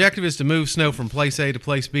 if the objective is to move snow from place A to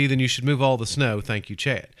place B, then you should move all the snow. Thank you,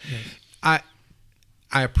 Chad.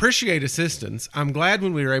 I appreciate assistance. I'm glad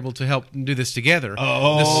when we were able to help do this together.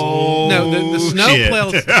 The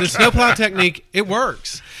snowplow technique, it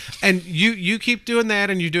works. And you keep doing that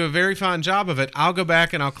and you do a very fine job of it. I'll go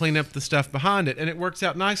back and I'll clean up the stuff behind it, and it works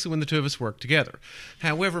out nicely when the two of us work together.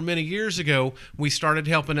 However, many years ago, we started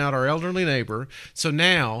helping out our elderly neighbor, so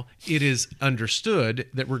now it is understood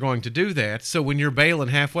that we're going to do that. So when you're bailing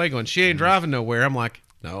halfway going, she ain't driving nowhere, I'm like,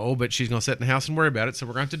 no, but she's going to sit in the house and worry about it, so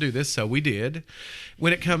we're going to do this. So we did.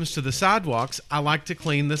 When it comes to the sidewalks, I like to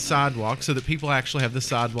clean the sidewalk so that people actually have the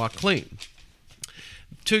sidewalk clean.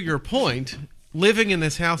 To your point, living in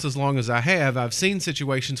this house as long as I have, I've seen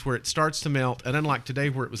situations where it starts to melt, and unlike today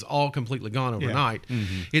where it was all completely gone overnight,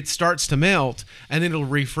 it starts to melt, and then it'll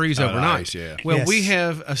refreeze overnight. nice, yeah. Well, Yes. we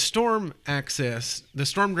have a storm access. The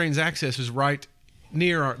storm drain's access is right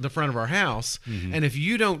near the front of our house, and if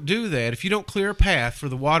you don't do that, if you don't clear a path for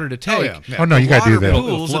the water to take, yeah. Oh, no, you the got to do water that.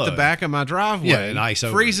 pools It'll at the flood. back of my driveway, Yeah, and ice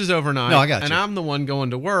over freezes overnight, No, I got and you. I'm the one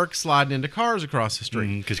going to work, sliding into cars across the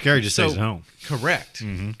street. Because Carrie just stays at home. Correct.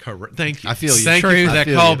 Correct. Thank you. I feel you. Thank you Truth. for I that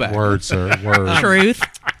feel you. callback. Word, sir. Word. Truth.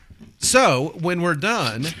 So when we're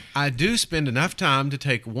done, I do spend enough time to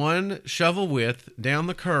take one shovel width down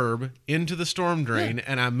the curb into the storm drain,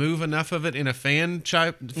 and I move enough of it in a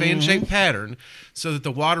fan-shaped pattern so that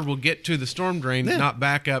the water will get to the storm drain, not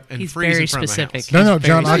back up and He's freeze very in front specific. of the No, house. no, He's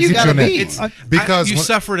John, very I'll you get you gotta on that. be. It's because you when-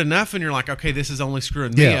 suffered enough, and you're like, okay, this is only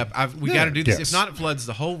screwing me Yeah. up. We got to do this. Yes. If not, it floods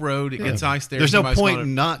the whole road. It gets ice there. There's no Somebody's point gonna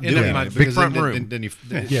in not end up doing in my it big because front then, room. then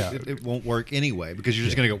Yeah. it won't work anyway because you're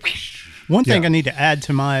just going to go. One thing Yeah. I need to add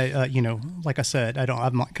to my, like I said, I'm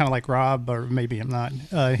kind of like Rob, or maybe I'm not.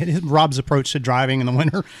 Rob's approach to driving in the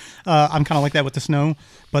winter, I'm kind of like that with the snow.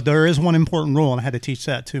 But there is one important rule, and I had to teach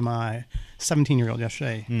that to my 17-year-old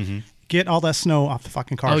yesterday. get all that snow off the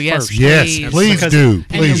fucking car Oh, yes. first. Yes, please Because- do. And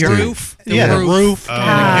Please the do. roof. Yeah, the roof. Oh,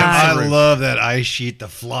 God. I love that ice sheet. The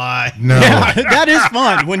fly. No. Yeah, that is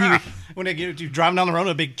fun when you're driving down the road and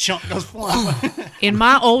a big chunk goes flying. In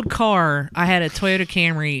my old car, I had a Toyota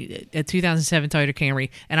Camry, a 2007 Toyota Camry,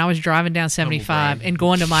 and I was driving down 75 and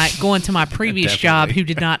going to my previous job, who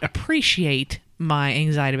did not appreciate my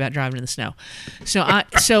anxiety about driving in the snow. So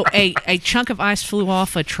a chunk of ice flew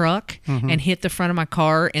off a truck and hit the front of my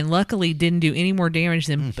car, and luckily didn't do any more damage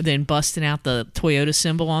than busting out the Toyota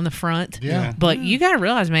symbol on the front. Yeah. But you got to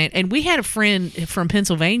realize, man, and we had a friend from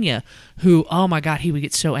Pennsylvania who, oh my God, he would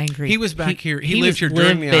get so angry. He was back here. He was lived here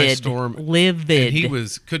during the ice livid, storm. Livid. And he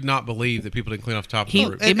could not believe that people didn't clean off the top of the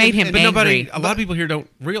roof. It made him But angry. a lot of people here don't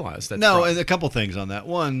realize that. No, and a couple things on that.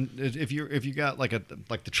 One, if you got like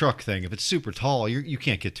the truck thing, if it's super tall, you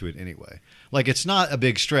can't get to it anyway. Like, it's not a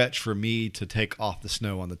big stretch for me to take off the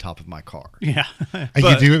snow on the top of my car. Yeah. And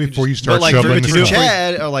you do it before you start But like shoveling for the snow.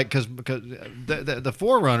 Chad, or like because the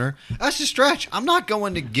Forerunner, that's a stretch. I'm not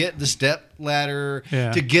going to get the step ladder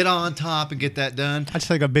Yeah. to get on top and get that done. I just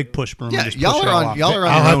take a big push broom. Yeah, and just y'all push it are all on off. y'all are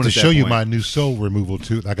on I'll your have own to at that show you point. my new sole removal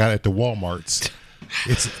tool. I got it at the Walmart's.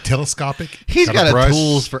 It's telescopic. He's got a brush.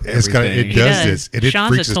 tools for It's got it everything. He does this. And it Sean's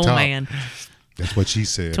freaks a the tool top. man. That's what she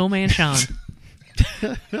said. Tool man Sean.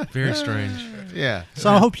 Very strange. Yeah. So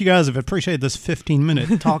I hope you guys have appreciated this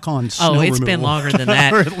 15-minute talk on snow Oh, it's been removal. longer than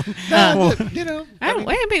that. You know.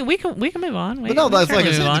 I mean, we can move on. But no, that's like I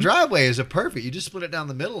move said, the on. driveway is a perfect. You just split it down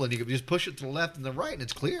the middle, and you can just push it to the left and the right, and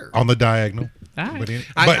it's clear. On the diagonal. All right.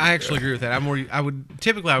 I actually agree with that. I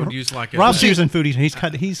would use like a Rob's using foodie. He's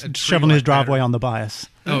tree shoveling his like driveway that. on the bias.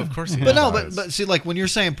 Oh, of course. He But does. no, but see, like when you're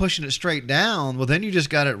saying pushing it straight down, well, then you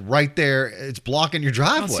just got it right there. It's blocking your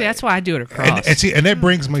driveway. Well, see, that's why I do it across. And that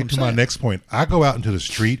brings me to my next point. I go out into the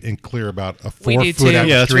street and clear about a 4 We do foot too. out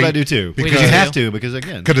yeah, the that's street. what I do too. We Because do you too. have to. Because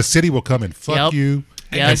again, Because the city will come and fuck Yep. you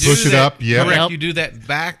Yes. and push it up. Yeah. Correct. Yep. You do that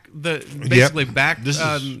basically back this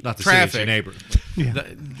is not the traffic. city, it's your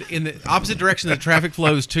neighbor. In the opposite direction that traffic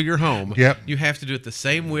flows to your home. Yep. You have to do it the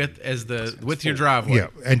same width as the width of your driveway. Yeah.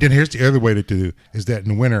 And then here's the other way to do is that in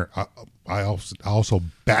the winter, I also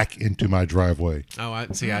back into my driveway. Oh, I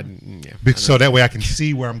see. Yeah. So that way I can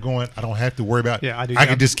see where I'm going. I don't have to worry about. Yeah, I do. I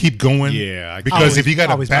can just keep going. Yeah, because if you got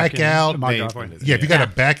to Always back in out, my They- driveway. yeah, if you got to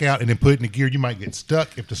back out and then put it in the gear, you might get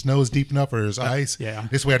stuck if the snow is deep enough or there's ice. Yeah.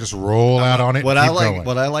 This way I just roll out on it. What and I keep like, going.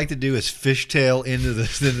 what I like to do is fishtail into the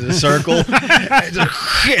circle,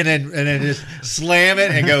 and then just slam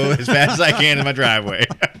it and go as fast as I can in my driveway.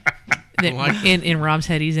 In Rob's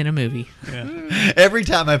head, he's in a movie. Every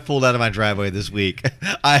time I pulled out of my driveway this week,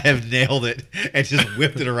 I have nailed it and just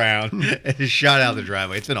whipped it around and just shot out the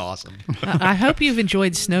driveway. It's been awesome. I hope you've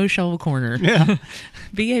enjoyed Snow Shovel Corner. Yeah.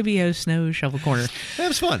 BABO Snow Shovel Corner. It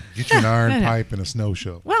was fun. Get you an iron pipe and a snow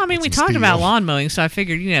shovel. Well, I mean, Get we some talked steel. about lawn mowing, so I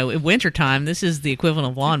figured, in wintertime, this is the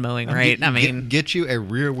equivalent of lawn mowing, right? I mean, get you a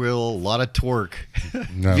rear wheel, a lot of torque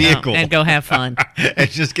No. vehicle, and go have fun. and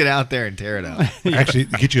just get out there and tear it out. Actually,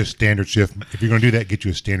 get you a standard shift. If you're going to do that, get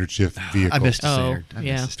you a standard shift vehicle. I missed the Oh, standard. I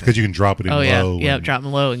yeah. missed the standard. because you can drop it in Oh, yeah. low. Yeah, and drop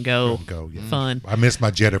them low and go. yeah. Fun. I missed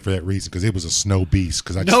my Jetta for that reason because it was a snow beast.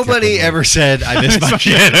 Because Nobody ever said I missed my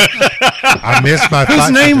Jetta. I missed my.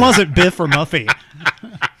 Whose name was it, Biff or Muffy?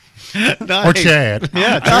 or Chad.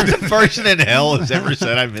 Yeah. Not the person in hell has ever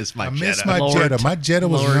said I missed my I Jetta. missed my Lord. Jetta. My Jetta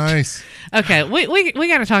was Lord. nice. Okay, we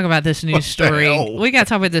got to talk about this news What the story. hell? We got to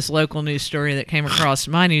talk about this local news story that came across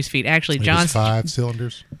my news feed. Actually, It was John's 5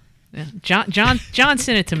 cylinders. John sent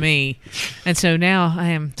it to me, and so now I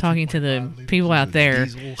am talking to the people out there.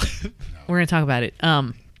 We're going to talk about it.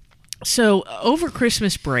 So over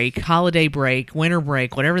Christmas break, holiday break, winter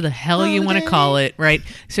break, whatever the hell you want to call it, right?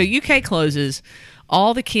 So UK closes.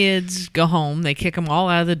 All the kids go home. They kick them all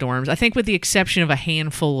out of the dorms. I think with the exception of a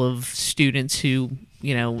handful of students who,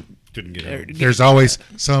 Didn't get it. There's always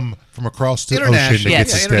some from across the ocean that International.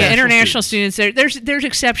 gets to Yeah, stay. Yeah, international International students. There's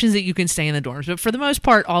exceptions that you can stay in the dorms, but for the most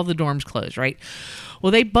part, all the dorms close, right?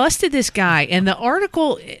 Well, they busted this guy, and the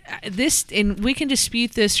article, and we can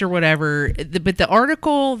dispute this or whatever, but the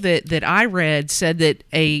article that I read said that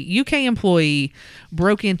a UK employee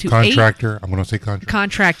broke into Contractor. I'm going to say contractor.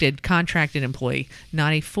 contracted employee,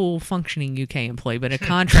 not a full functioning UK employee, but a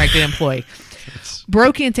contracted employee,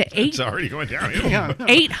 broke into It's already going downhill.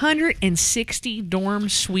 860 dorm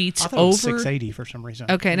suites I thought it was over 680 for some reason.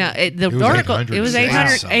 Okay, now the was article 800. it was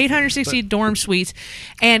Wow. 860 dorm suites,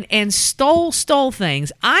 and stole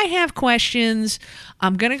things. I have questions.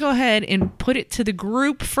 I'm gonna go ahead and put it to the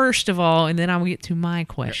group first of all, and then I will get to my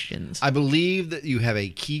questions. I believe that you have a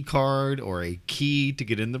key card or a key to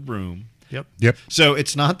get in the room. Yep. So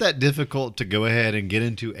it's not that difficult to go ahead and get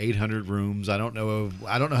into 800 rooms. I don't know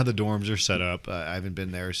how the dorms are set up. I haven't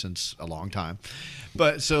been there since a long time.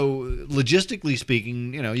 But so logistically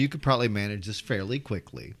speaking, you could probably manage this fairly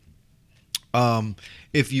quickly.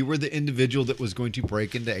 If you were the individual that was going to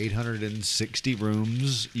break into 860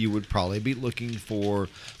 rooms, you would probably be looking for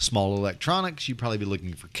small electronics. You'd probably be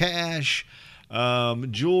looking for cash,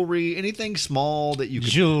 jewelry, anything small that you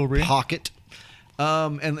could pocket.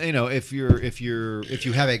 And if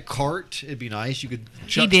you have a cart, it'd be nice. You could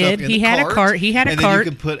chuck stuff in He the had cart, a cart. He had a and cart. then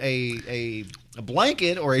you could put a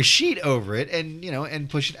blanket or a sheet over it, and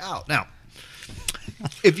push it out. Now,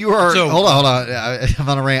 if you are hold on, I'm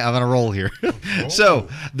on a roll here. So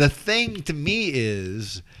the thing to me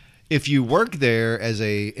is, if you work there as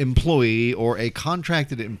a employee or a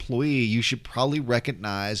contracted employee, you should probably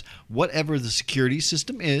recognize whatever the security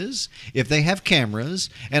system is, if they have cameras,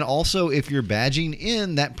 and also if you're badging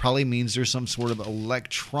in, that probably means there's some sort of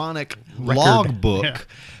electronic logbook. Yeah.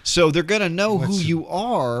 So they're going to know who you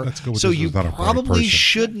are. So you probably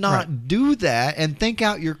should not do that and think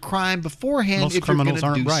out your crime beforehand. Most if you're going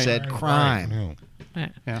criminals to do aren't said crime.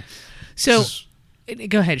 Right. Yeah. So,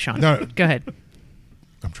 go ahead, Sean. No. Go ahead.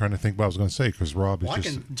 I'm trying to think what I was going to say because Rob is Well, I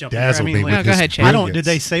just can jump dazzled in there. I me mean, with No, his go ahead, Chad. brilliance. Did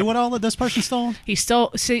they say what all that this person stole? He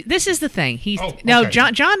stole. See, this is the thing. Okay.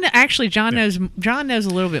 John knows a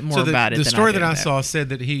little bit more about it. The than story I that I saw said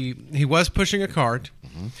that he was pushing a cart.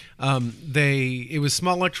 It was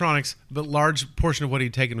small electronics, but large portion of what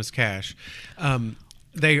he'd taken was cash.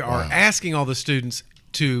 They are asking all the students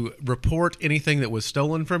to report anything that was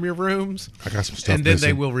stolen from your rooms. I got some stuff and then they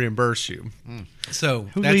missing. will reimburse you. So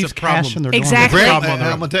Who that's leaves a problem. cash in their Exactly. dorm?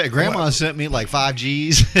 I'm going to tell you, Grandma sent me like 5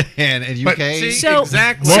 G's and UK. See, So-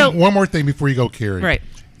 exactly. One more thing before you go, Carrie. Right.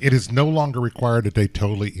 It is no longer required that they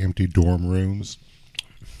totally empty dorm rooms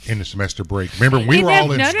in the semester break. Remember, we were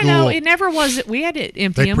all in school. No. It never was. We had to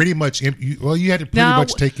empty They them. pretty much you had to pretty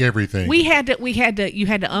much take everything. You had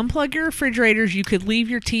to unplug your refrigerators. You could leave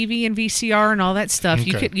your TV and VCR and all that stuff. Okay.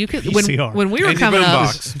 You could VCR. when we were And your coming up.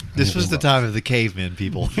 boombox. This was the time of the cavemen,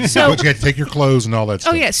 people. So but you had to take your clothes and all that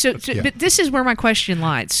stuff. Oh yeah, so but this is where my question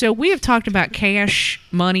lies. So we have talked about cash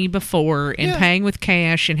money before and paying with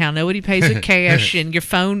cash and how nobody pays with cash and your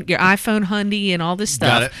iPhone Hundy and all this stuff.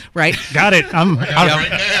 Got it. Right? Got it. I'm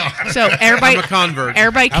So everybody, I'm a convert.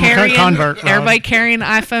 Everybody I'm a carrying, convert, Rob. everybody carrying an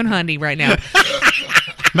iPhone Hundy right now.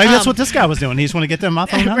 Maybe that's what this guy was doing. He just want to get them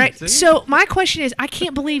off on Right. So my question is, I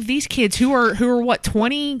can't believe these kids who are what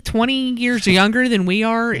 20 years younger than we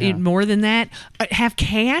are, more than that, have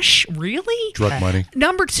cash. Really? Drug money.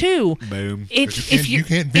 Number two, Boom. You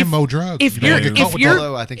can't Venmo drugs. If You you're don't get caught with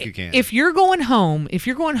Although I think you can. If you're going home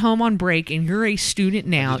on break and you're a student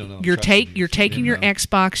now, don't know. you're Trust me. taking your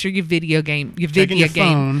Xbox or your video game, Taking your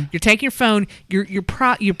phone. You're taking your phone. You're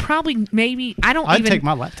probably maybe I don't I'd even take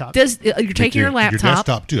my laptop. You're taking your your laptop,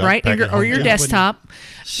 desktop, too. I'd right? pack it Or home. your Yeah, desktop.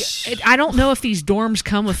 I don't know if these dorms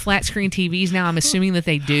come with flat screen TVs now. I'm assuming that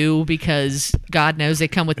they do because God knows they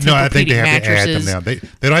come with No, I think they Tempur-Pedic have to add them mattresses. now.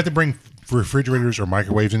 They don't have to bring refrigerators or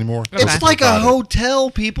microwaves anymore. It's like a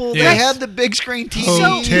hotel, people. Yes. They have the big screen TVs.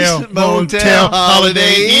 Hotel, Motel,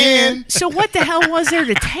 Holiday Inn. So what the hell was there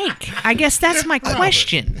to take? I guess that's my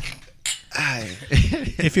question.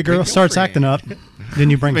 If your girl starts acting up, then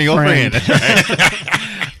you bring Big a old friend.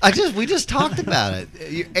 We just talked about it.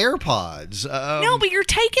 Your AirPods. No, but you're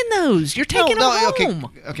taking those. You're taking them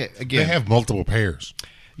home. Okay. They Again, have multiple pairs.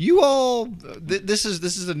 you all. This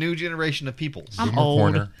is a new generation of people. I'm Boomer old.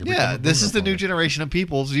 corner. Yeah, this is the new generation of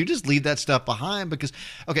people. So you just leave that stuff behind because,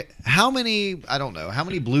 okay, how many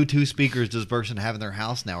Bluetooth speakers does a person have in their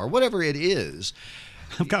house now, or whatever it is?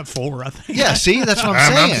 I've got 4, I think. Yeah, see, that's what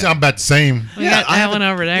I'm saying. I'm about the same. We got I that have one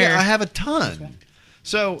over there. Yeah, I have a ton.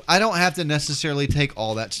 So I don't have to necessarily take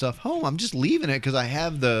all that stuff home. I'm just leaving it because I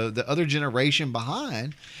have the other generation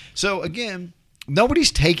behind. So again,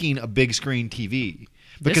 nobody's taking a big screen TV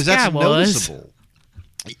because This guy that's was. noticeable.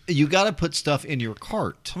 You got to put stuff in your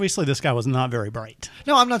cart. Obviously, this guy was not very bright.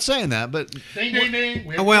 No, I'm not saying that, but Ding, ding, ding.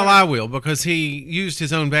 Well, I will because he used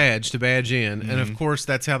his own badge to badge in, and of course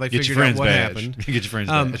that's how they get your figured out friend's what badge. happened. Get your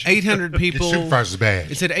friend's badge. 800 people. Your supervisor's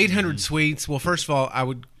badge. It said 800 suites. Well, first of all,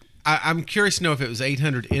 I'm curious to know if it was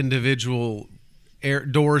 800 individual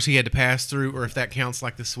doors he had to pass through, or if that counts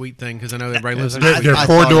like the suite thing. Because I know everybody lives in. There I are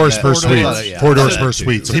 4 thought doors that. per 4 suite. doors, yeah. 4 doors So per that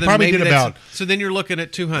suite. So So he then probably maybe did that's- about. So then you're looking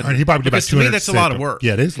at 200. He probably did about Because to me 200. that's a lot of work.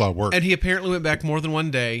 Yeah, it is a lot of work. And he apparently went back more than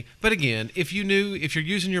one day. But again, if you're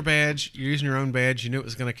using your badge, you're using your own badge, you knew it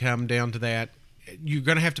was going to come down to that. you're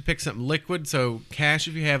going to have to pick something liquid. So cash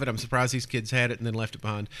if you have it. I'm surprised these kids had it and then left it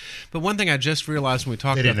behind. But one thing I just realized when we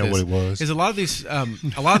talked They about didn't know this what it was. is a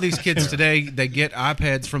lot of these kids today, they get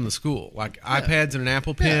iPads from the school, like iPads and an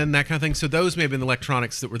Apple Pen, that kind of thing. So those may have been the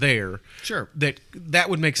electronics that were there. Sure. That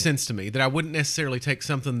would make sense to me. That I wouldn't necessarily take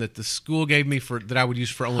something that the school gave me that I would use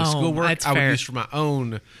for only Home, schoolwork. that's I would fair. use for my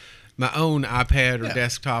own iPad or Yeah.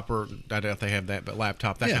 desktop, or I doubt they have that, but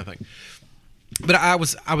laptop, that Yeah. kind of thing. But I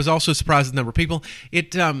was also surprised at the number of people.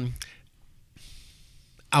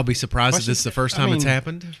 I'll be surprised if this is the first time it's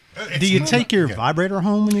happened. Do you take your vibrator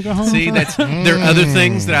home when you go home? See, there are other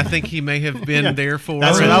things that I think he may have been there for.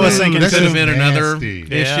 That's what I was thinking. Could That's have been another nasty.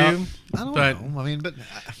 issue. I don't But know. I mean, but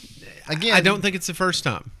again, I don't think it's the first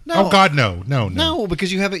time. No, Oh God, no. No,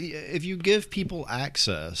 because you have if you give people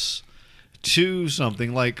access to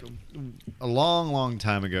something like a long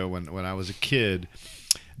time ago when I was a kid,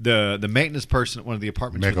 the maintenance person at one of the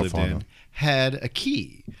apartments we lived in had a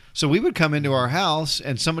key. So we would come into our house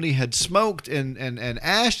and somebody had smoked and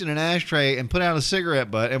ashed in an ashtray and put out a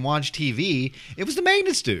cigarette butt and watched TV. It was the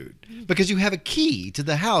maintenance dude, because you have a key to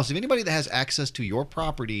the house. If anybody that has access to your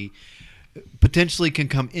property potentially can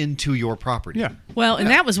come into your property. Yeah. Well, and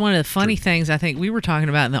that was one of the funny things I think we were talking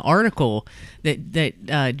about in the article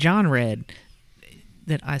that John read,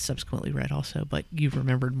 that I subsequently read also, but you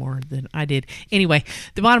remembered more than I did. Anyway,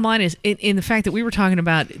 the bottom line is in the fact that they were talking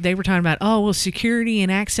about, oh, well, security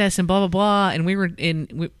and access and blah, blah, blah, and we were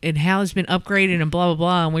and how it's been upgraded and blah, blah,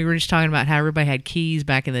 blah, and we were just talking about how everybody had keys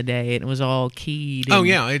back in the day, and it was all keyed. Oh and-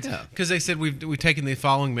 yeah, because they said we've taken the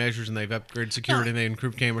following measures and they've upgraded security and they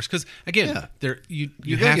improved cameras. Because again, you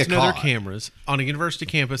You're gonna have get to know their caught. cameras on a university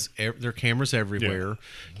campus. There are cameras everywhere.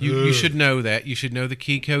 You should know that. You should know the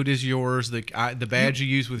key code is yours. The badge you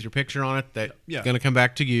use with your picture on it, that's going to come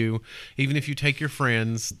back to you. Even if you take your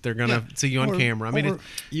friends, they're going to see you on camera. I mean,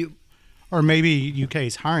 Or maybe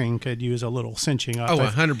UK's hiring could use a little cinching up. Oh,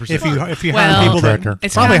 100%. If you Well, hire people Contractor. that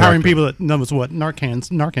It's probably not- hiring people that knows what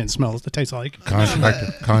Narcan smells to taste like.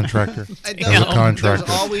 Contractor. I That's a know. contractor. There's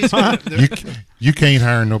always You can't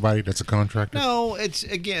hire nobody that's a contractor. no. It's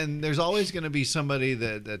again. There's always going to be somebody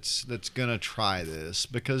that's going to try this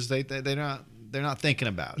because they're not thinking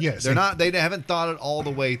about it. Yes, they're and- not. They haven't thought it all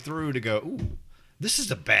the way through to go. Ooh, this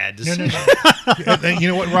is a bad decision. And you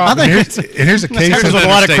know what, Rob? And here's a case. Happens with a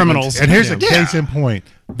lot of criminals. And here's a case in point.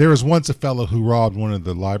 There was once a fellow who robbed one of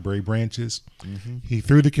the library branches. He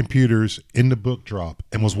threw the computers in the book drop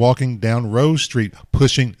and was walking down Rose Street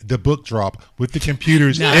pushing the book drop with the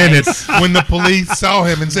computers in it when the police saw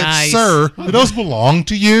him and said, Nice. "Sir, do those belong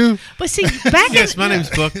to you?" But see, back yes, my name's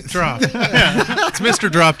Book Drop. It's Mr.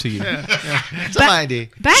 Drop to you. It's an idea.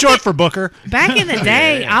 Short for Booker. Back in the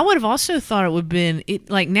day, I would have also thought it would have been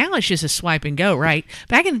like now it's just a swipe and go, right?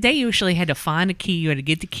 Back in the day, you actually had to find a key. You had to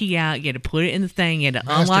get the key out. You had to put it in the thing. You had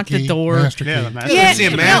to unlock the door. Master Yeah, key. the master. Yeah, See a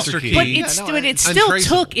no, master key. but Yeah, it no, still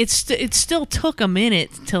untraceable. took it still took a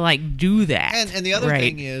minute to like do that. And the other right?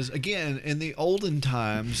 thing is, again, in the olden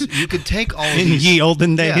times, you could take all of In these. ye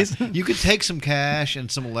olden days. Yeah, you could take some cash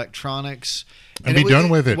and some electronics And be done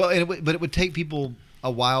with it. Well, but it would take people a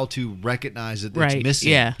while to recognize that Right, it's missing.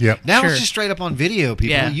 yeah. Yep. Now Sure. it's just straight up on video, people.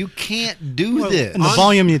 Yeah. You can't do this. And the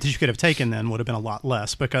volume that you could have taken then would have been a lot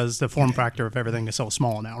less because the form factor of everything is so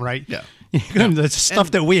small now, right? Yeah. The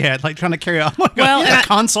stuff that we had, like trying to carry out like Well, a and I-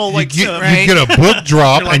 console, like You Right. get a book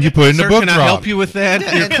drop and you put in the Sir, book can drop. I help you with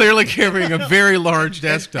that? You're clearly carrying a very large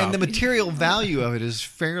desktop. And the material value of it is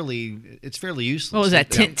fairly useless. What was that?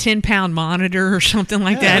 10-pound monitor or something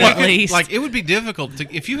like that Like, at least. like it would be difficult to,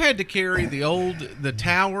 if you had to carry the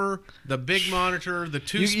tower, the big monitor, the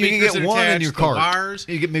two You speakers can that get one attach, in your the cart. wires.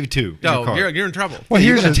 You get maybe two. in No, your cart. you're in trouble. Well,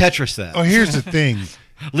 You're here's going to the- Tetris that. Oh, here's the thing.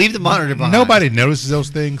 Leave the monitor behind. Nobody notices those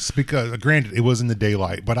things because, granted, it was in the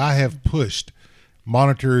daylight, but I have pushed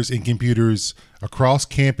monitors and computers across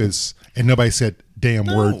campus and nobody said damn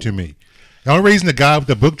word to me. The only reason the guy with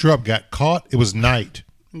the book drop got caught, it was night.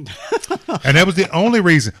 And that was the only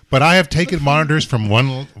reason. But I have taken monitors from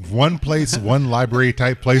one place, one library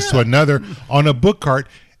type place to another on a book cart,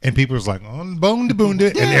 and people was like, on bone to boonda,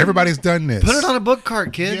 and everybody's done this. Put it on a book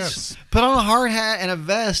cart, kids. Yes. Put on a hard hat and a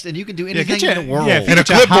vest, and you can do anything get in the world. And a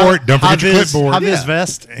clipboard. Don't forget your clipboard. High-vis Yeah.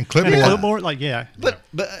 vest And clipboard. And a clipboard, like yeah. But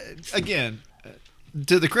again,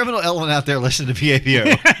 to the criminal element out there listening to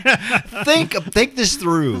PAPO, think this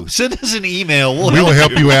through. Send us an email. We will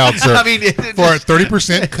help you out, sir. I mean, for a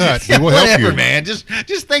 30% cut, we will help whatever, you. man. Just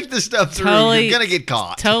think this stuff through. Totally- You're gonna get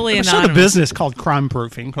caught. totally Let's start a anonymous. business called crime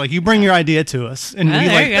proofing. Like you bring your idea to us, and Oh, we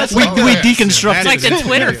there like you go. we That's deconstruct It's like it. the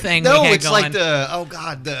Twitter thing. No, we had it's going. like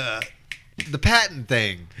the the patent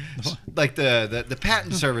thing, like the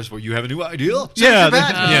patent service where you have a new idea. Send Yeah, us your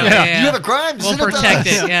patent. yeah. You have a crime. We'll send it to protect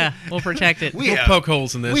us. it. Yeah, we'll protect it. We We'll have, poke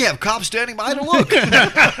holes in this. we have cops standing by to look.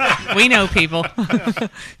 We know people.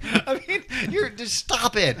 I mean, you're just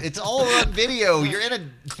stop it. It's all on video. You're in a.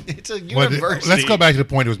 It's a Well, university. let's go back to the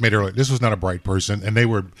point that was made earlier. This was not a bright person, and they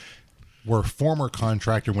were a former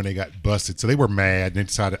contractor when they got busted, so they were mad and they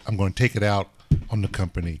decided, I'm going to take it out on the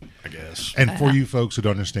company. I guess. And for you folks who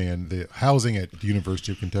don't understand, the housing at the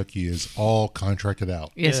University of Kentucky is all contracted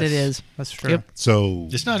out. Yes, it is. That's true. Yep. So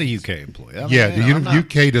It's not a UK employee. I mean, yeah, you know, the I'm not-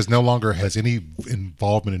 UK does no longer has any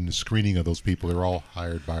involvement in the screening of those people. They're all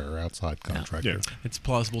hired by our outside contractor. It's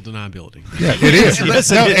plausible deniability. Yeah, it is. Yes,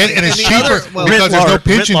 No, it is. and it's And the cheaper other- well, because there's no writ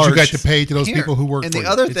pensions you got large. to pay to those Here, people who work and for the you.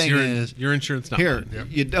 other It's thing is your insurance not here mine.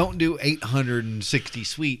 you don't do 860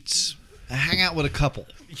 suites. Hang out with a couple.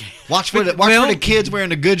 Watch where the kids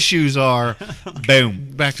wearing the good shoes are.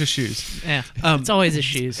 Boom. Back to shoes. Yeah. It's always the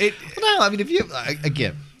shoes. No, I mean if you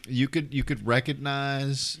again, you could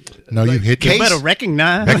recognize. No, you hit the- case, Better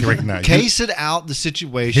recognize. Recognize. case it out the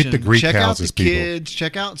situation. Hit the Greek check houses, out the people. kids.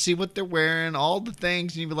 Check out, see what they're wearing, all the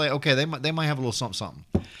things, and you be like, okay, they might have a little something.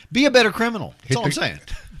 Be a better criminal. That's all I'm saying.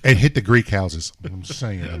 And hit the Greek houses. I'm just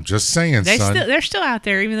saying, son. They're still out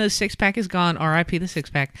there, even though the six pack is gone. R.I.P. the six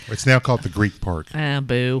pack. It's now called the Greek Park.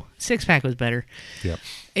 Boo. Six pack was better. Yep.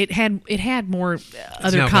 It had more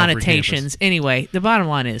other now called connotations. Anyway, the bottom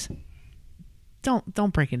line is,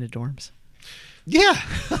 don't break into dorms. Yeah,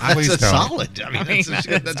 Please that's don't. solid. I mean, that's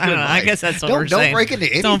good. That's I don't good know. I advice. guess that's what don't, we're don't saying. break into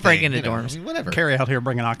anything. Don't break into you know, dorms. I mean, whatever. Carrie out here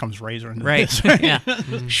bringing Occam's razor into Right. this. Yeah.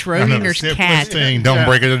 Schrodinger's Simplest cat. thing, don't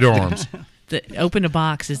break into dorms. Open a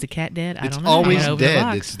box. Is the cat dead? I It's don't know. always I gotta open the dead.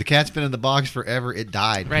 box. It's the cat's been in the box forever. It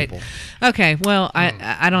died. Right. People. Okay. Well,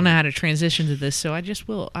 I don't know how to transition to this, so I just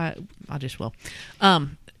will. I just will.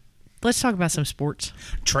 Let's talk about some sports.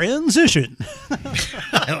 Transition.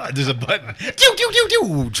 There's a button.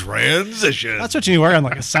 Transition. That's what you wear on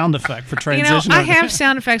like a sound effect for You know, transition. I have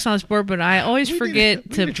sound effects on sport, but I always forget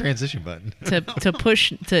We need a to transition button. to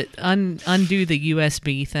push to undo the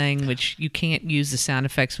USB thing, which you can't use the sound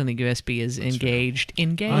effects when the USB is engaged. Oh,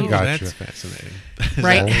 Engaged, Gotcha. that's fascinating.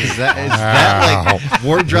 right? Is that like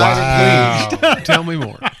word driving, please? Tell me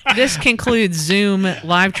more. This concludes Zoom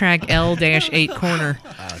Live Track L-8 corner.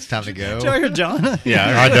 It's time to go. Did you hear John?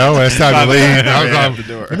 Yeah, I know. It's time to leave. out the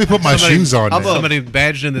door. Let me put my shoes on. now. Somebody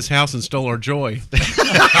badged in this house and stole our joy.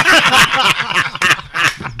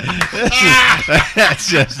 That's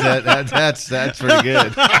just that's pretty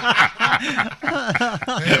good.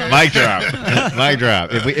 Mic drop. Mic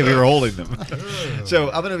drop. If we were holding them. So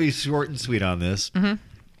I'm going to be short and sweet on this.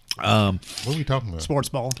 What are we talking about? Sports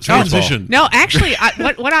ball. Transition. No, actually,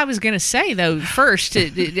 what I was going to say though, first,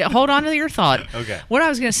 hold on to your thought. Okay. What I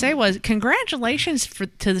was going to say was, congratulations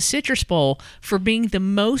to the Citrus Bowl for being the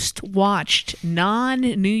most watched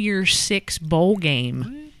non-New Year's Six bowl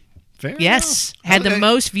game. Fair Yes, enough. had the Okay.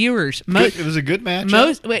 most viewers. Good. It was a good match.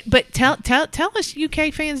 But tell us,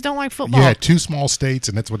 UK fans don't like football. You had two small states,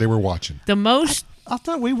 and that's what they were watching. The most. I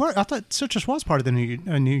thought Citrus was part of the New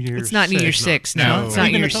Year's. It's not New Year's Six. No, No. it's not New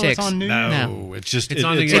Even Year's though it's Six. on New No, No. it's just It's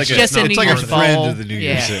on New it's Year's like It's just a it's New like Year's a friend bowl. of the New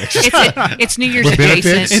Yeah. Year's Six. It's New Year's With adjacent.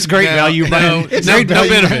 benefits? It's great No. value No, brand. it's great no value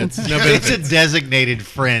benefits. brand. No It's benefits. a designated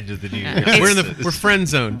friend of the New Year's. We're friend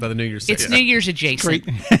zoned by the New Year's Six. It's New Year's adjacent.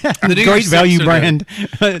 The New Great Year's value Six are brand.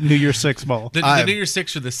 New Year's Six ball. The New Year's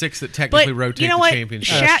Six are the six that technically But rotate you know the what?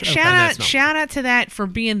 championship. Shout out to that for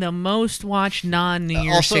being the most watched non-New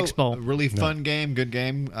Year's Also, Six bowl. a really fun game, good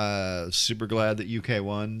game. Super glad that UK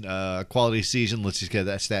won. Quality season. Let's just get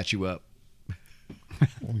that statue up.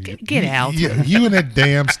 Get out. You and that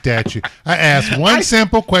damn statue. I asked one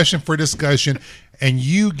simple question for discussion, and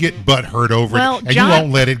you get butthurt over Well, it, and John- you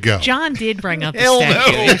won't let it go. John did bring up the Hell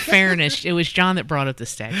statue. no. In fairness, it was John that brought up the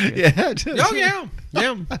statue. Yeah. Oh yeah,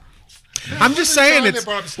 yeah. I'm just saying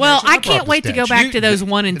it's. Well, I can't wait to go back to those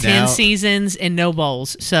 1 and 10 Now- seasons and no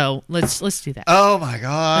bowls. So let's do that. Oh my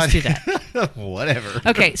God. Let's do that. Whatever.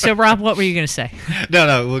 Okay, so Rob, what were you going to say?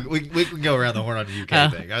 No. We can go around the horn on the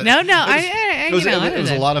UK thing. No, It was, I it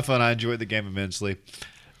was know. a lot of fun. I enjoyed the game immensely.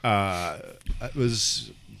 It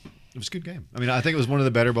was a good game. I mean, I think it was one of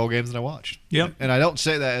the better bowl games that I watched. Yep. And I don't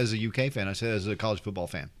say that as a UK fan. I say that as a college football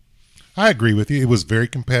fan. I agree with you. It was very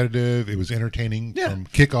competitive. It was entertaining from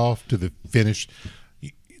kickoff to the finish.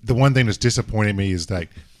 The one thing that's disappointing me is that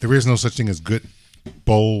there is no such thing as good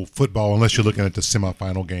bowl football unless you're looking at the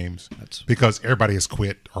semifinal games because everybody has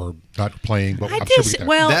quit or not playing. But I'm sure we can-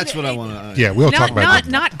 That's what I want to. yeah, we'll talk about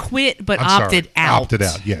that. not quit, but I'm sorry. opted out. Opted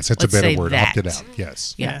out. Yes, that's Let's a better say word. that. Opted out.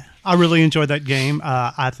 Yes. Yeah. I really enjoyed that game.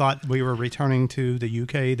 I thought we were returning to the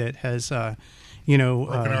UK that has, Broken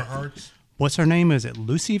our hearts. what's her name? Is it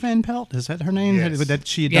Lucy Van Pelt? Is that her name? Yes. That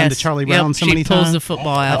she had done to Charlie Brown so she many pulls times. the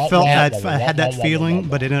football out. I felt that I had that feeling,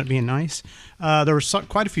 but it ended up being nice. There were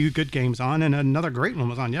quite a few good games on, and another great one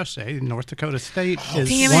was on yesterday. North Dakota State is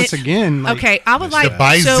Damn once it. again. Like, Okay, I would like the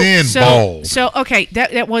Bison Bowl. So okay,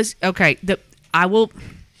 that was okay. I will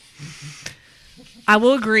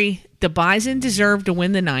agree. The Bison deserved to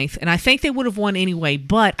win the ninth, and I think they would have won anyway.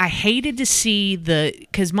 But I hated to see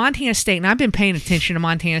because Montana State, and I've been paying attention to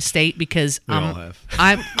Montana State because We all have.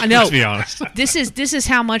 I know. Let's be honest. This is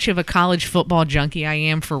how much of a college football junkie I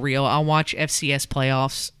am for real. I'll watch FCS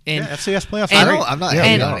playoffs and FCS playoffs. and- are great. I'm not Yeah,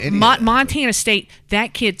 hating yeah. on any of that. Montana State,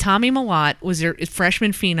 that kid Tommy Mellott was their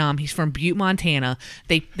freshman phenom. He's from Butte, Montana.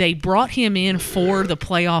 They brought him in for the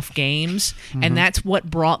playoff games, and that's what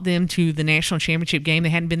brought them to the national championship game. They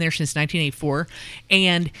hadn't been there since 1984,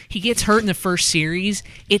 and he gets hurt in the first series.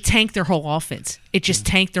 It tanked their whole offense. It just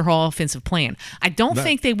tanked their whole offensive plan. I don't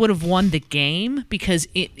think they would have won the game because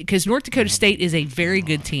North Dakota State is a very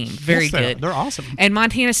good team, very Yes, good. they're awesome. And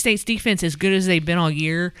Montana State's defense, as good as they've been all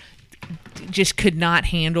year, just could not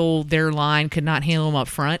handle their line, could not handle them up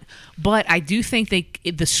front. But I do think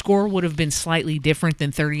the score would have been slightly different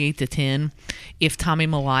than 38-10 if Tommy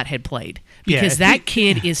Mellott had played, because Yeah, that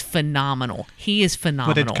kid is phenomenal. He is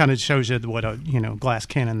phenomenal. But it kind of shows you what a glass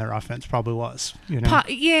cannon their offense probably was.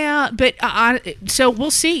 Yeah, but so we'll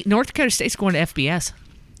see. North Dakota State's going to FBS.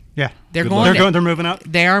 Yeah, They're Good going. luck. To, They're moving up.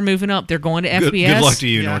 they are moving up. They're going to Good, FBS. good luck to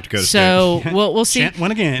you, Yeah. North Dakota State. So we'll see. Chant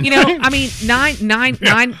one again. You know, I mean,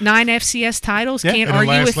 nine FCS titles. Yeah. Can't In the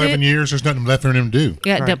argue last with 11 it. years, there's nothing left for them to do.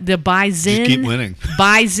 Yeah, Right. the Bison. Just keep winning.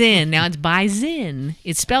 Bison. Now it's Bison.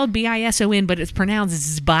 It's spelled Bison, but it's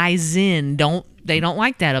pronounced Bison. They don't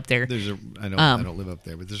like that up there. I don't live up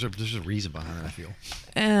there, but there's a reason behind it, I feel.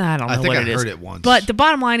 I don't know I think what I it is. heard it once. But the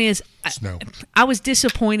bottom line is, Snow. I was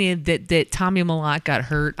disappointed that Tommy Mellott got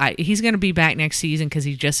hurt. He's going to be back next season because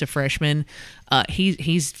he's just a freshman.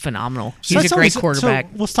 He's phenomenal. He's a great quarterback.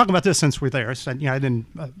 So let's talk about this since we're there. So, I didn't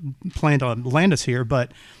plan to land us here,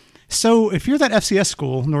 but so if you're that FCS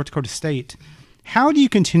school, North Dakota State, how do you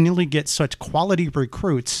continually get such quality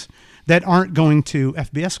recruits that aren't going to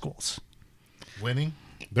FBS schools? Winning.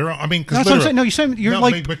 Because That's what I'm saying. No, you're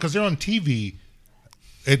saying because they're on TV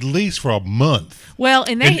at least for a month. Well,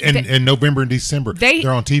 and in November and December,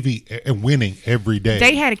 they're on TV and winning every day.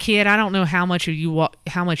 They had a kid. I don't know how much you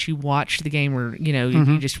watched the game, or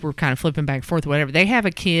you just were kind of flipping back and forth, or whatever. They have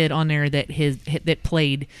a kid on there that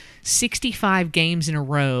played 65 games in a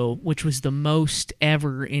row, which was the most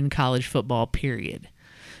ever in college football. Period.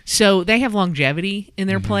 So they have longevity in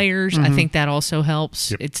their players. I think that also helps.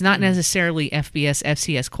 Yep. It's not necessarily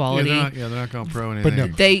FCS quality. Yeah, they're not going pro in But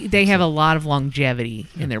anything. no. They have a lot of longevity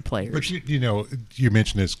in their players. But you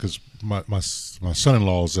mentioned this because my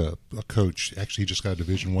son-in-law is a coach. Actually, he just got a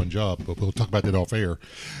Division I job, but we'll talk about that off air.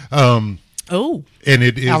 Oh, And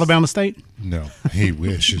it is Alabama State. No, he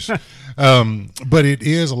wishes. But it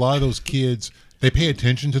is a lot of those kids. They pay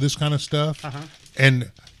attention to this kind of stuff,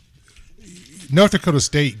 and North Dakota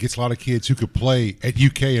State gets a lot of kids who could play at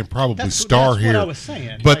UK and probably star that's here. what I was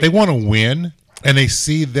saying. But they want to win, and they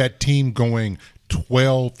see that team going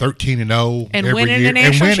 12, 13 and 0 And every winning year, a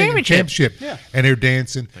national and winning a championship. Yeah. and they're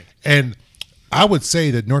dancing. And I would say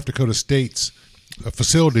that North Dakota State's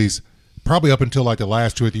facilities, probably up until like the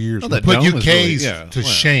last 2 or 3 years, Well, would that put dome is UKs really- to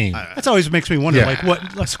shame. That's always makes me wonder, Yeah. like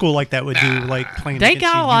what a school like that would do, like playing. they against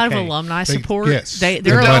got the a lot of UK. alumni They- support. yes. Their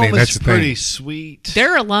They're money, Dome that's is the thing. pretty sweet.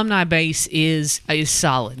 their alumni base is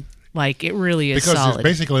solid. Like it really is Because solid. there's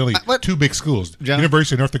basically only What? two big schools, John?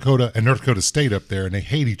 University of North Dakota and North Dakota State up there, and they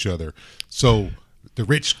hate each other. So the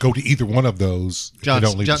rich go to either one of those. If they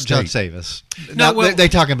don't leave the state. John, save us. No, No, well- they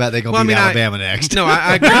talking about they're going to beat Alabama next. No,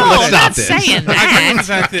 I agree. no, with I'm that. not saying that. The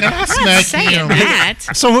fact that I'm not Smack saying him. that.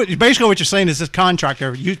 So basically, what you're saying is this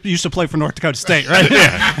contractor used to play for North Dakota State, right?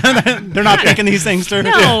 They're not thinking these things through.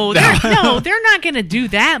 No, they're not going to do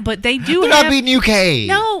that. But they do They're have not beating UK.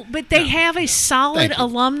 No, but they have a solid Thank you.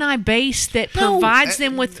 alumni base that provides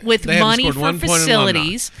them with They haven't money scored for 1 point in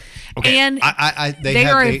facilities. Okay, And they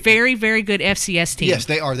are have a very, very good FCS team. Yes,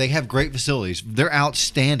 they are. They have great facilities. They're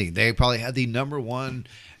outstanding. They probably have the #1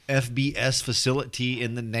 FBS facility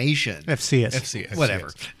in the nation. FCS.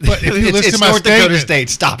 Whatever. But if you it's, listen it's to my North Dakota statement- State.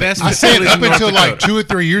 Stop it. Best I said facilities up in North until like Dakota. 2 or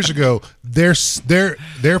 3 years ago,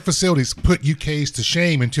 their facilities put UKs to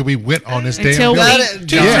shame until we went on this Until damn we, bill.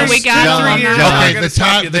 until Yes. we got John, alumni. John, John, Okay, gotta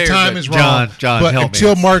stop you the there, time but is wrong. John, but help me.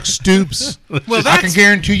 until Mark Stoops, I can that's-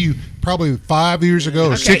 guarantee you probably 5 years ago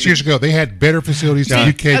or 6 years ago, they had better facilities than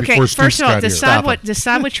UK Okay, before first Stoops of all, got here.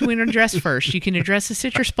 decide what you want to address first. You can address the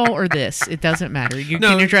Citrus Bowl or this. It doesn't matter. You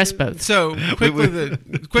can address both. So quickly,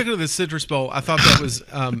 the Citrus Bowl. I thought that was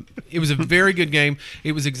it was a very good game.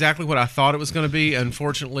 It was exactly what I thought it was going to be.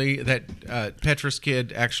 Unfortunately, that Petrus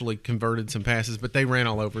kid actually converted some passes, but they ran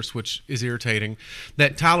all over us, which is irritating.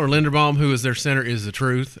 That Tyler Linderbaum, who is their center, is the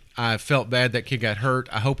truth. I felt bad that kid got hurt.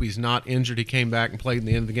 I hope he's not injured. He came back and played in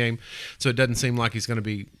the end of the game, so it doesn't seem like he's going to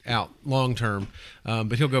be out long term.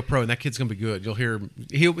 But he'll go pro, and that kid's going to be good. You'll hear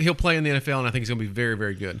he'll play in the NFL, and I think he's going to be very,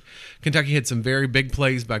 very good. Kentucky had some very big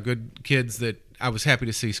plays by good kids that I was happy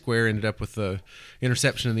to see. Square ended up with the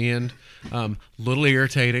interception in the end. Little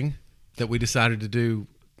irritating that we decided to do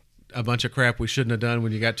a bunch of crap we shouldn't have done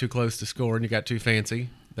when you got too close to score and you got too fancy.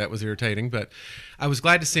 That was irritating, but I was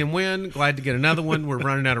glad to see him win. Glad to get another one. We're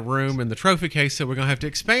running out of room in the trophy case, so we're going to have to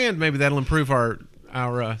expand. Maybe that'll improve our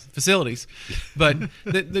facilities. But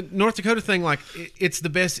the North Dakota thing, like, it's the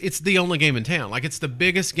best. It's the only game in town. Like, it's the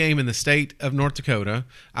biggest game in the state of North Dakota.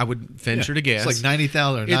 I would venture to guess. It's like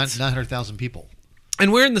 90,000 or 900,000 people.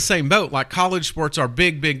 And we're in the same boat. Like, college sports are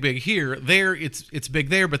big, big, big here. There, it's big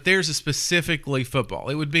there, but theirs is specifically football.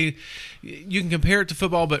 It would be, you can compare it to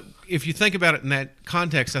football, but if you think about it in that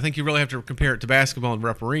context, I think you really have to compare it to basketball and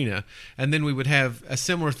Rupp Arena. And then we would have a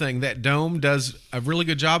similar thing. That dome does a really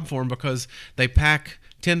good job for them because they pack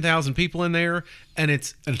 10,000 people in there, and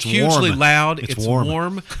it's hugely warm. loud. It's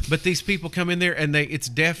warm. But these people come in there, and it's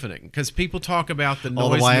deafening because people talk about the All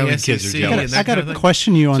the noise Wyoming in the kids are SEC. jealous. And that I got kind of to thing.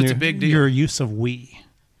 question you So on it's a big deal. your use of "we."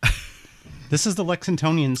 This is the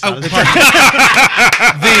Lexingtonian side of the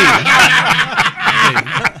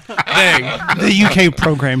the UK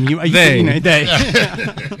program. They.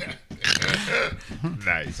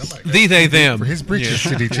 Nice. They, them. For his breeches,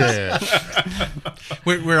 City Chad.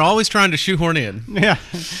 We're always trying to shoehorn in. Yeah,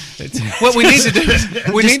 What we need to do is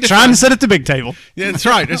we need to trying to sit at the big table. Yeah, that's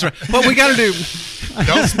right. That's right. What we got to do.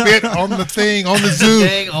 Don't spit on the thing on the Zoom.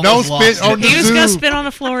 Dang, Don't almost spit lost on it. the He was Zoom. going to spit on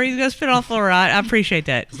the floor. He's going to spit on the floor. I appreciate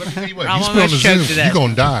that. Let me tell you what, I'm you spit on the almost choked Zoom, to death. you're going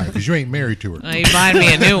to die because you ain't married to her. You find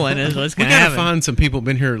me a new one is what's We going to got to happen. find some people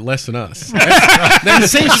been here less than us. That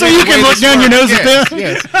seems to So be you the can way look this down your works. nose at them.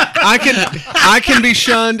 Yes. I can be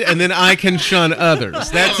shunned, and then I can shun others.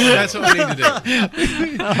 That's what we need to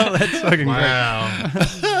do. Oh, that's fucking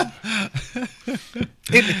Wow.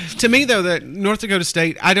 To me, though, that North Dakota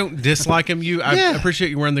State, I don't dislike them. I appreciate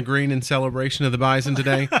you wearing the green in celebration of the Bison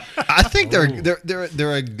today. I think they're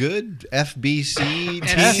a good FBC team.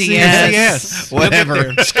 FCS.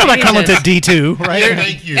 Whatever. great. Still not coming to D2, right?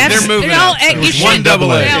 Thank you. They're moving No, up. you It's should- one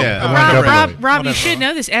double A. Now, Yeah. Rob, you should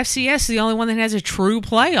know this. FCS is the only one that has a true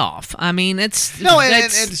playoff. I mean, it's No, and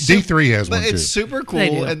that's- it's D3 has but one, too. it's super They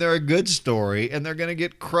do. cool, and they're a good story, and they're going to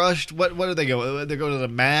get crushed. What do they go? They go to the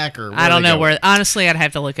MAC or I don't do they know go? where. Honestly, I'd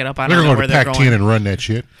have to look it up. I They're don't know going where to they're Pac-10 going. and run that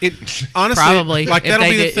shit. It honestly, Probably, like if that'll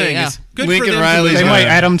they be the did, thing. yeah. It's good Lincoln for them. Riley's They Yeah. might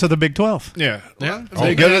add them to the Big 12. Yeah, Yeah.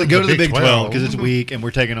 So go to the Big 12 because 12. it's weak, and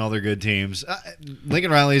we're taking all their good teams.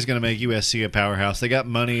 Lincoln Riley is going to make USC a powerhouse. They got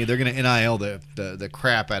money. They're going to NIL the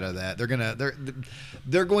crap out of that.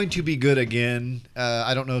 They're going to be good again.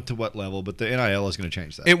 I don't know to what level, but the NIL is going to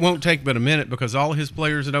change that. It won't take but a minute because all his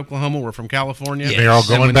players at Oklahoma were from California. They're all And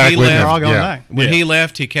going when back he with left- them. They're all going Yeah. back. When he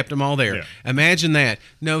left, he kept them all there. Yeah. Imagine that.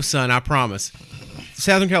 No, son, I promise.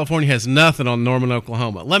 Southern California has nothing on Norman,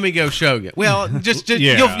 Oklahoma. Let me go show you. Well, just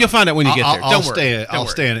Yeah. you'll find out when you get there. I'll Don't worry. I'll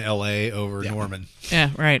stay in LA over Norman. Yeah,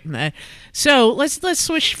 right. So let's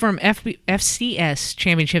switch from FCS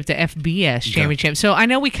championship to FBS championship. So I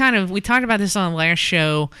know we talked about this on the last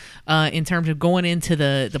show in terms of going into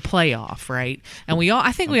the playoff, right? And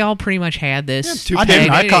I think we all pretty much had this. two I didn't.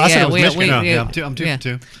 I said it was Michigan. No, yeah, I'm two for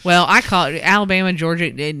two. Well, I call it Alabama, Georgia,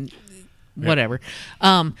 and whatever.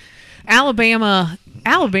 Alabama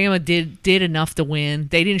did enough to win.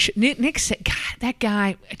 They didn't. Nick said, "God, that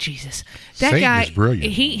guy, Jesus, that Satan guy, is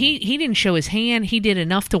brilliant. He didn't show his hand. He did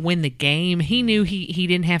enough to win the game. He knew he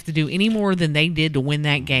didn't have to do any more than they did to win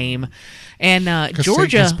that game. And Georgia,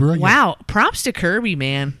 Satan's brilliant. wow, props to Kirby,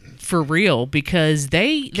 man, for real, because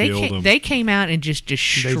they Killed 'em. they came out and just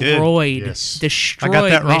destroyed Yes. destroyed I got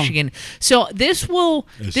that wrong. Michigan. So this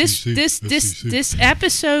SEC. this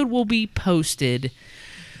episode will be posted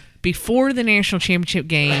before the national championship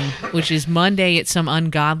game, which is Monday at some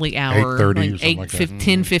ungodly hour, 8:30 or like something like that.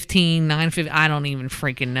 10:15, 9:15. I don't even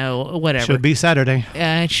freaking know. Whatever. Should be Saturday.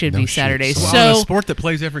 It should No be shit, Saturday. son. Well, on a So sport that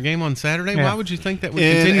plays every game on Saturday, Yeah. why would you think that would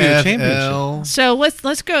continue the championship? NFL. so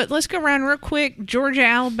let's go around real quick. Georgia,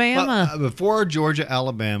 Alabama. Well, before Georgia,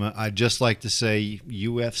 Alabama, I'd just like to say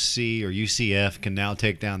UFC or UCF can now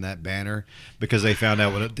take down that banner because they found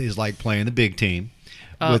out what it is like playing the big team.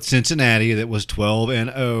 with Cincinnati that was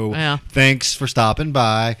 12-0. Yeah. Thanks for stopping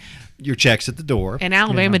by. Your check's at the door. And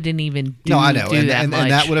Alabama didn't even do, no, I know, do and, that and, much.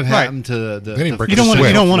 and that would have Right. happened to the. They didn't break You the don't want sweat.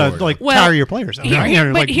 you don't want to Florida. like Well, tire your players out. here- right? here-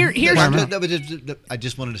 Or, but like, here's wear 'em the- out. No, but I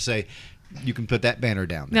just wanted to say, you can put that banner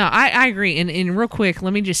down there. No, I agree. And real quick,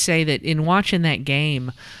 let me just say that in watching that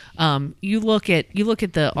game, you look at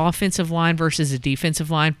the offensive line versus the defensive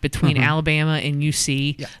line between Alabama and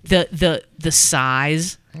UC. Yeah. The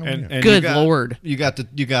size. And Good you got, Lord. You got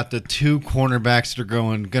the two cornerbacks that are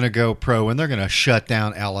gonna go pro, and they're gonna shut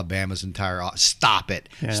down Alabama's entire. Stop it!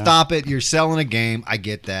 Yeah. Stop it! You're selling a game. I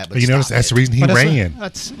get that, but You stop notice that's the it. reason he But ran.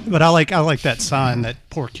 but I like that sign. That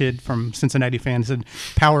poor kid from Cincinnati fan said,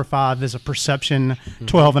 "Power 5 is a perception.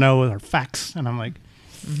 12-0 are facts." And I'm like,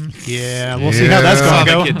 yeah, we'll see how that's Yeah. going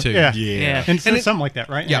to Saw go. that kid too. Yeah, Yeah. and, so And it- something like that,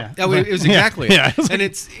 right? Yeah, oh, it was Yeah. exactly it. Yeah. And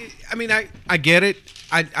I mean, I get it.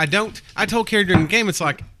 I don't. I told Carrie during the game, it's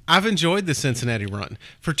like I've enjoyed the Cincinnati run.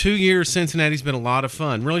 For 2 years, Cincinnati's been a lot of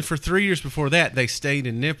fun. Really, for 3 years before that, they stayed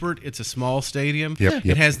in Nippert. It's a small stadium. Yep.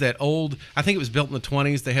 It has that old. I think it was built in the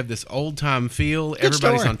 20s. They have this old time feel. Everybody's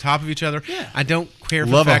story. on top of each other. Yeah. I don't care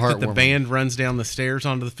for Love the a fact that the heartwarming. band runs down the stairs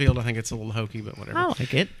onto the field. I think it's a little hokey, but whatever. I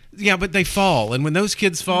like it. Yeah, but they fall, and when those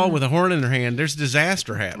kids fall with a horn in their hand, there's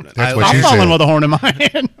disaster happening. That's what I'm you falling said. with a horn in my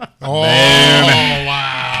hand. Oh,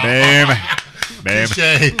 wow. Bam, bam.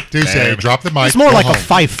 Touche. Drop the mic. It's more Go like a home.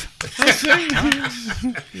 fife.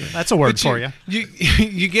 That's a word for you.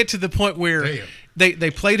 You get to the point where Damn.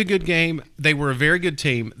 they played a good game. They were a very good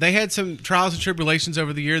team. They had some trials and tribulations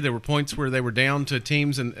over the year. There were points where they were down to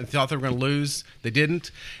teams and thought they were going to lose. They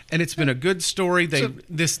didn't, and it's been a good story.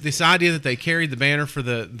 This idea that they carried the banner for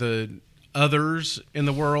the others in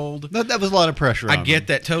the world. That was a lot of pressure. I on get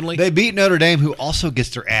them. that totally. They beat Notre Dame, who also gets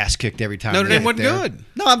their ass kicked every time. Notre they Dame get wasn't there. good.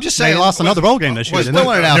 No, I'm just They saying. lost another bowl game this year. was didn't they?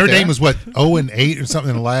 throwing it out Notre there. Dame was what 0-8 or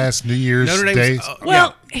something in the last New Year's Notre Dame. days.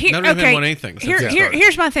 Well, Yeah. here, Notre Dame okay. hadn't won anything since they started.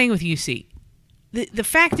 Here's my thing with UC. The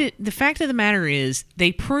fact of the matter is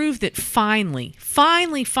they proved that finally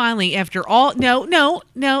after all no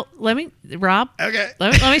let me Rob Okay.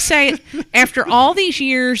 let me say it after all these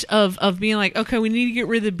years of being like, okay, we need to get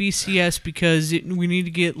rid of the BCS because we need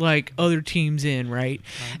to get like other teams in, right?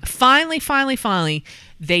 Finally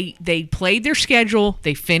they played their schedule,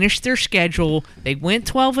 they finished their schedule, they went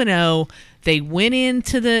 12-0, they went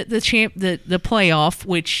into the playoff,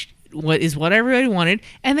 which what everybody wanted,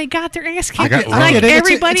 and they got their ass kicked got- like get it.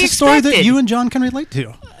 everybody it's a story expected. that you and John can relate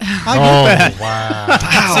to. Oh, wow.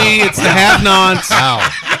 See, it's the have-nots. Wow.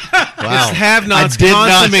 It's the have-nots I did not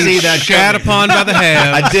constantly see being that shat coming. upon by the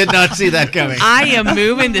haves. I did not see that coming. I am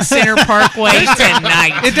moving to Center Parkway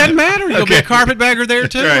tonight. It doesn't matter. You'll be a carpetbagger there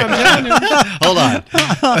too. Right. I'm telling you. Hold on.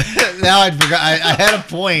 Now I forgot. I had a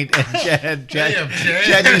point, and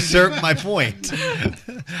Chad usurped my point.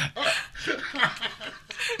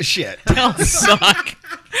 Shit. Y'all suck.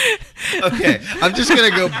 Okay, I'm just gonna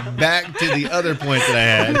go back to the other point that I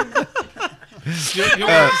had.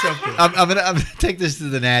 I'm gonna take this to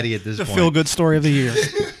the natty at this The point. feel-good story of the year.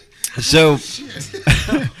 So,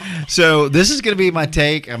 so this is going to be my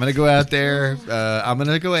take. I'm going to go out there. I'm going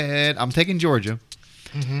to go ahead. I'm taking Georgia.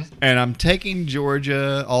 And I'm taking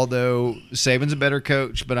Georgia, although Saban's a better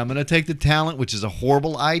coach, but I'm going to take the talent, which is a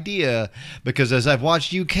horrible idea because as I've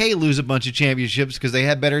watched UK lose a bunch of championships because they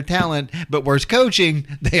had better talent, but worse coaching,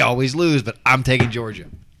 they always lose. But I'm taking Georgia.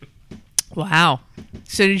 Wow.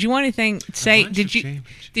 So did you want anything say? bunch Did of you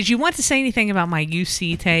championships. did you want to say anything about my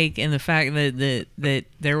UC take and the fact that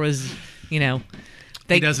there was,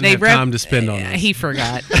 they doesn't have time to spend on this. He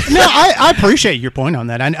forgot. No, I appreciate your point on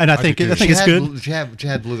that, and I think do too. it's good.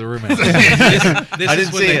 Chad blew the room out. I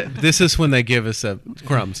didn't see it. This is when they give us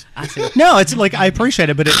crumbs. No, it's like I appreciate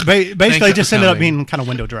it, but it basically you just for ended up coming. being kind of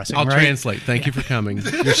window dressing. I'll right? translate. Thank you for coming.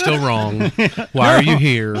 You're still wrong. Why are you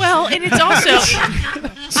here? Well, and it's also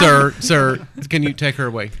Sir, can you take her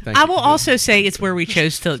away? Thank I you. will also say it's where we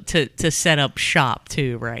chose to set up shop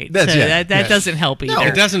too, right? That's- so yeah, that doesn't help either.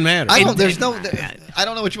 It doesn't matter. I don't. There's no. I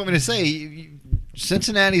don't know what you want me to say.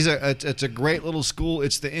 Cincinnati's it's a great little school.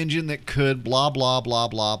 It's the engine that could blah blah blah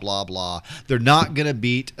blah blah blah. They're not going to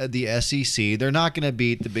beat the SEC. They're not going to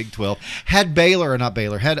beat the Big 12. Had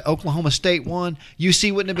Oklahoma State won,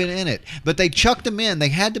 UC wouldn't have been in it. But they chucked them in. They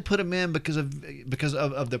had to put them in because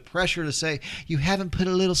of the pressure to say you haven't put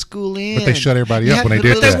a little school in. But they shut everybody You up when haven't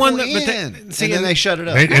they put a did little that. school But they- in. see, and then and- they shut it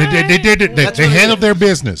up. They did it. That's They what it handled is. their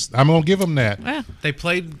business. I'm going to give them that. Yeah. They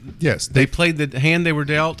played. Yes, They played the hand they were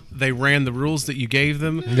dealt. They ran the rules that you gave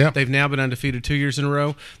them. Yep. They've now been undefeated 2 years in a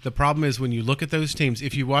row. The problem is when you look at those teams,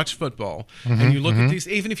 if you watch football and you look at these,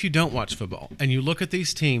 even if you don't watch football, and you look at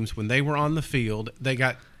these teams when they were on the field, they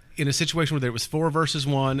got in a situation where there was 4 versus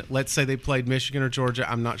 1, let's say they played Michigan or Georgia,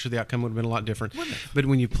 I'm not sure the outcome would have been a lot different. But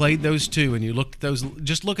when you played those two and you looked at those,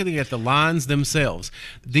 just looking at the lines themselves,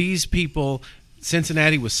 these people,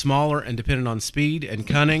 Cincinnati was smaller and dependent on speed and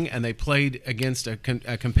cunning, and they played against a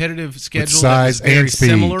competitive schedule that was size very and speed.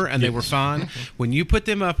 similar, and they were fine. When you put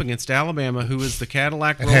them up against Alabama, who is the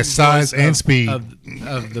Cadillac It has size and speed. of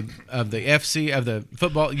the FC of the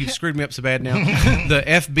football, you've screwed me up so bad now. The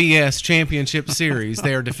FBS Championship Series,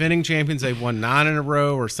 they are defending champions. They've won 9 in a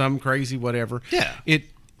row or some crazy whatever. Yeah.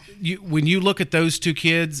 When you look at those two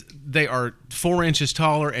kids, they are 4 inches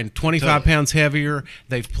taller and 25 pounds heavier.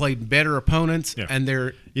 They've played better opponents, and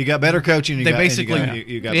they're You got better coaching. You They got, basically-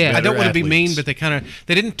 you got Yeah. better I don't want to be mean, athletes. but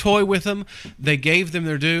they didn't toy with them. They gave them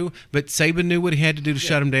their due, but Saban knew what he had to do to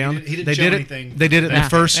shut them down. He didn't they show did anything. it. They did it in Yeah. the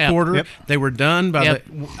first Yeah. quarter. Yep. They were done by Yep.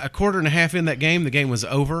 a quarter and a half in that game. The game was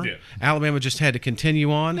over. Yeah. Alabama just had to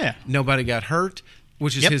continue on. Yeah. Nobody got hurt,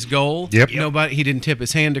 which is Yep. his goal. Yep. Nobody. He didn't tip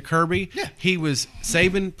his hand to Kirby.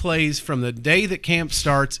 Saban plays from the day that camp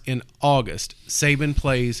starts in August. Saban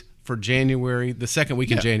plays for January, the second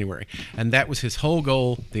week in January, and that was his whole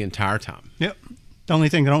goal the entire time. Yep. The only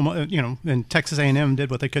thing that and Texas A&M did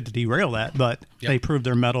what they could to derail that, but they proved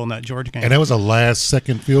their mettle in that Georgia game. And that was a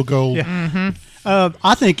last-second field goal. Yeah.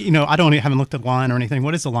 I think haven't looked at the line or anything.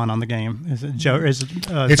 What is the line on the game? Is it Joe? Is it It's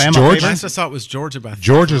Bama Georgia. favored? Last I saw it was Georgia by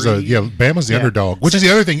Georgia's 3. Bama's the underdog, which is the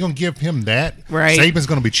other thing. You're going to give him that. Right. Saban's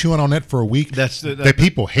going to be chewing on that for a week. that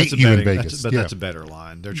people hate that's a you in betting- Vegas. That's a better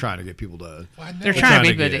line. They're trying to get people to. They're trying to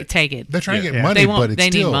be get good. it. Take it. They're trying to get Yeah. money, They but want. it's They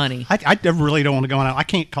need still, money. I really don't want to go on out. I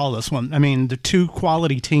can't call this one. I mean, the two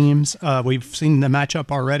quality teams, we've seen the matchup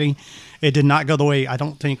already. It did not go the way I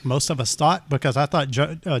don't think most of us thought, because I thought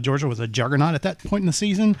Georgia was a juggernaut at that point in the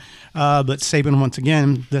season. But Saban once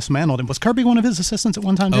again dismantled him. Was Kirby one of his assistants at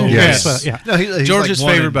one time? Too? Oh, yes. So, yeah. No, he's Georgia's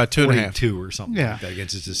like favored by 2.5. 42 or something Yeah. like that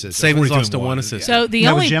against his assistant. Saban's 42 lost to and 1 1. assistant. So the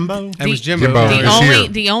That only was Jimbo? That was Jimbo. Jimbo. The this only year.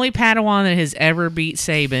 the only Padawan that has ever beat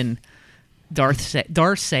Saban, Darth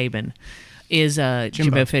Saban, is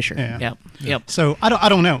Jimbo Fisher. Yeah. Yep. So I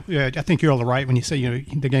don't know. Yeah, I think you're all right when you say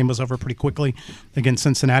the game was over pretty quickly against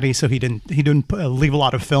Cincinnati. So he didn't leave a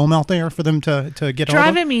lot of film out there for them to get over.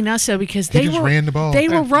 Driving me nuts though, because they just were ran the ball. They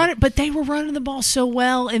were running, but they were running the ball so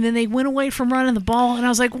well, and then they went away from running the ball, and I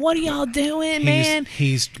was like, "What are y'all doing, man?"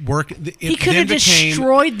 He's working. He could have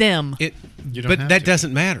destroyed them. But that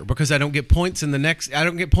doesn't matter, because I don't get points in the next. I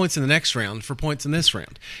don't get points in the next round for points in this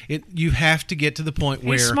round. You have to get to the point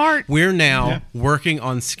where smart. we're now working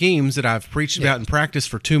on schemes that I've preached about in practice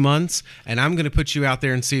for 2 months, and I'm going to put you out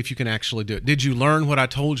there and see if you can actually do it. Did you learn what I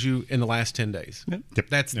told you in the last 10 days? Yep.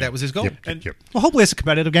 That was his goal. Yep. Well, hopefully it's a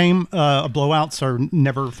competitive game. Blowouts are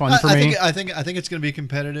never fun for me. I think it's going to be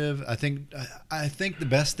competitive. I think the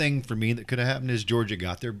best thing for me that could have happened is Georgia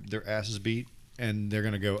got their asses beat, and they're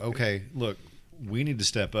going to go, okay, look, we need to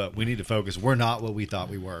step up. We need to focus. We're not what we thought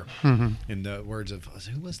we were. In the words of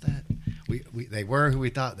who was that? They were who we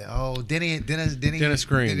thought. Dennis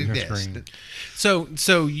Green. Yes.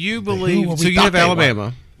 So you who believe? we So you thought have they were.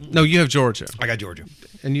 Alabama. No, you have Georgia, I got Georgia.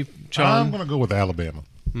 and you, I'm John. going to go with Alabama.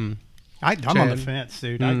 I'm on the fence,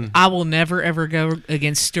 dude. I will never ever go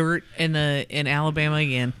against Stewart in Alabama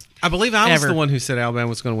again. I believe I was Ever. the one who said Alabama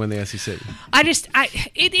was going to win the SEC.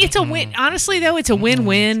 It's a win. Honestly, though, it's a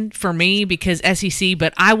win-win for me because SEC.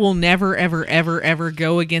 But I will never, ever, ever, ever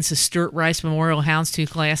go against a Stuart Rice Memorial Houndstooth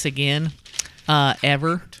class again,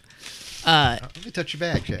 ever. Let me touch your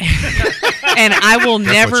bag, Jack. And I will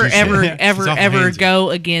never, what you said. ever, Yeah. ever, He's awful ever handsy. go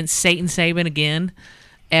against Satan Saban again,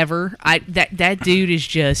 ever. That dude is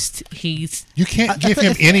just You can't give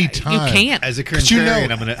him any time. you can't. As a But you know-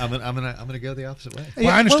 contrarian, I'm gonna go the opposite way. Well,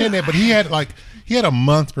 I understand that, but he had a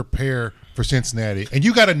month to prepare for Cincinnati, and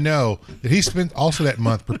you got to know that he spent also that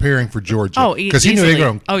month preparing for Georgia. Oh, because he knew they're easily.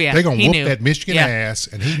 going. Oh, yeah, they're going to he whoop knew. that Michigan Yeah. ass,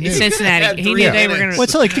 and he knew. Cincinnati. He knew they were going Well,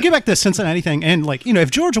 so to get back to the Cincinnati thing, and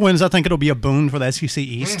if Georgia wins, I think it'll be a boon for the SEC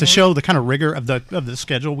East to show the kind of rigor of the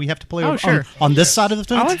schedule we have to play Oh, sure. on this side of the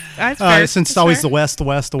fence. that's fair. Since it's That's always fair. the West, the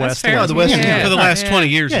West, the That's West, fair. the Oh, the West. West, For the last 20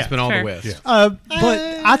 years, Yeah. it's been all Fair. the West. Yeah. But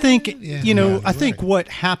I think I think right. what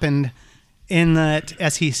happened in that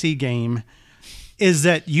SEC game is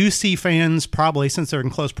that UC fans probably, since they're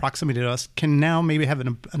in close proximity to us, can now maybe have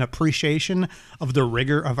an appreciation of the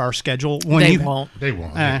rigor of our schedule. When They you won't. They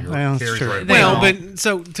won't. well, that's Carrie's true. right. They Well, won't. but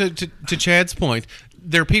so to Chad's point,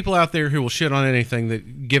 there are people out there who will shit on anything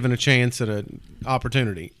that given a chance at an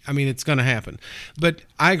opportunity. I mean, it's going to happen. But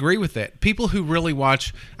I agree with that. People who really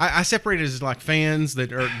watch, I separate it as like fans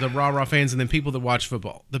that are the rah-rah fans and then people that watch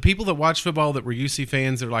football. The people that watch football that were UC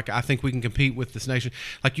fans, they're like, I think we can compete with this nation.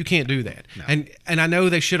 Like, you can't do that. No. And I know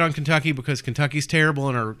they shit on Kentucky because Kentucky's terrible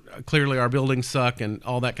and clearly our buildings suck and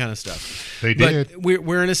all that kind of stuff. They did. But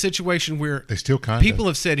we're in a situation where they still kind of. People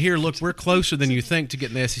have said, here, look, we're closer than you think to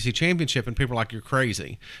getting the SEC championship, and people are like, you're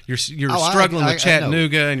crazy. You're struggling with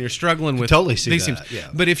Chattanooga and you're struggling with totally see these that, teams. yeah.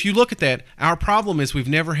 But if you look at that, our problem is we've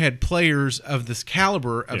never had players of this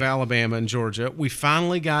caliber of Alabama and Georgia. We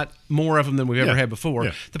finally got more of them than we've ever had before.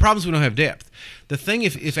 Yeah. The problem is we don't have depth. The thing,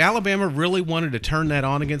 if Alabama really wanted to turn that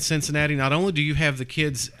on against Cincinnati, not only do you have the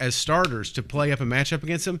kids as starters to play up and match up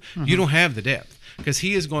against them, you don't have the depth. Because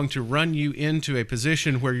he is going to run you into a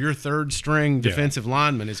position where your third string defensive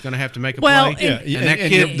lineman is going to have to make a play. And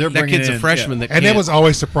that kid's a freshman. And that was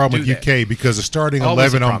always the problem with UK because the starting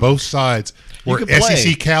 11 on both sides were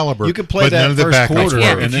SEC caliber. You could play but that none of the first backups quarter.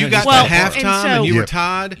 were. If you got to halftime and you were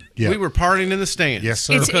tied, we were partying in the stands. Yes,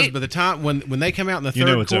 sir. Because by the time when they come out in the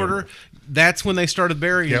third quarter, that's when they started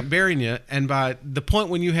burying you. And by the point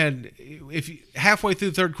when you had, halfway through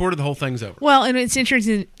the third quarter, the whole thing's over. Well, and it's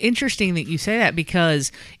interesting that you say that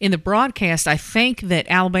because in the broadcast, I think that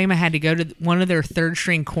Alabama had to go to one of their third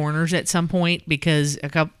string corners at some point because a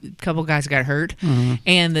couple guys got hurt,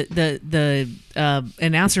 and the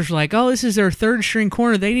announcers were like, "Oh, this is their third string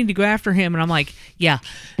corner. They need to go after him." And I'm like, "Yeah,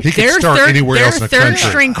 he could start anywhere else in the their country. third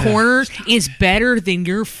string corner is better than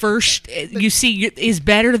your first. Is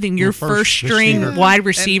better than your first string wide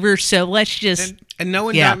receiver. So let's just." And no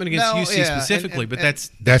indictment against UC specifically, but that's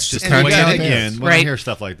just kind of again. When I hear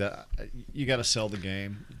stuff like that, you got to sell the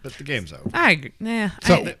game, but the game's over. I agree.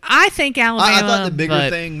 I think Alabama. I thought the bigger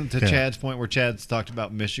thing to Chad's point, where Chad's talked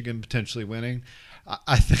about Michigan potentially winning.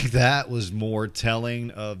 I think that was more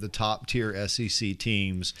telling of the top tier SEC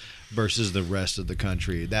teams versus the rest of the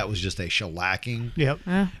country. That was just a shellacking. Yep.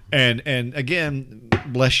 And again,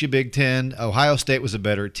 bless you, Big Ten. Ohio State was a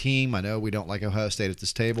better team. I know we don't like Ohio State at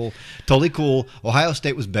this table. Totally cool. Ohio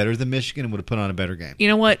State was better than Michigan and would have put on a better game. You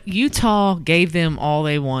know what? Utah gave them all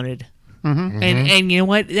they wanted. And you know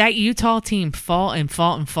what? That Utah team fought in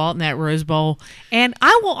that Rose Bowl. And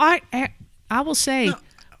I will say,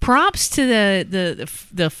 props to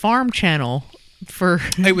the Farm Channel for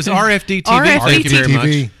it was RFD TV. Thank you very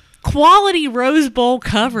much. Quality Rose Bowl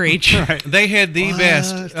coverage. Right. They had the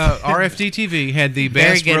best. RFD TV had the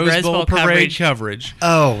best Rose Bowl parade coverage.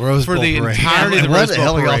 Oh, Rose Bowl for the parade. entirety of the Rose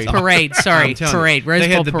Bowl parade. Parade. Rose they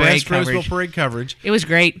Bowl had the parade best coverage. Rose Bowl parade coverage. It was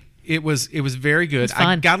great. It was very good. It's fun.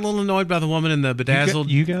 I got a little annoyed by the woman in the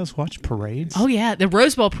bedazzled. You guys watch parades? Oh yeah, the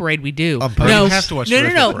Rose Bowl parade we do. You have to watch the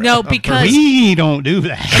Rose Bowl parade. No, because we don't do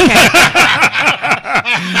that.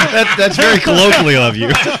 That's very colloquial of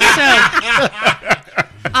you. So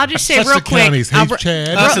I'll just say real quick.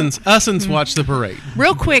 Ussens watch the parade.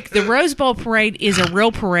 Real quick, the Rose Bowl parade is a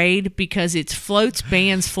real parade because it's floats,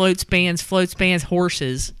 bands, horses.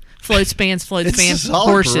 Floats, bands, horses.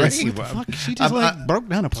 Fuck, she just broke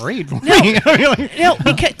down a parade for me. No,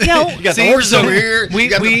 because You got the horses over here. You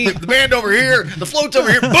got the band over here. The floats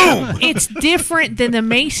over here. Boom. It's different than the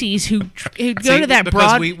Macy's who go to that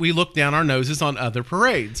because broad. we look down our noses on other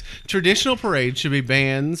parades. Traditional parades should be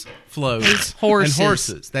bands, floats, horses. and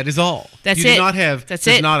horses. That is all. That's you it. Do not have. That's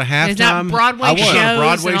there's it. not a halftime. There's not Broadway shows a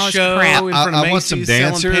Broadway and all this show crap. in front of I Macy's want some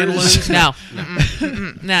selling dancers. pantaloons. No.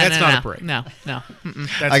 That's not a parade. No.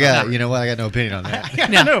 You know what? I got no opinion on that.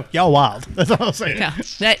 No. Y'all wild. That's all I'm saying.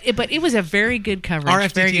 No, but it was a very good coverage.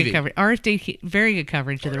 RFD very TV. good coverage. RFD, very good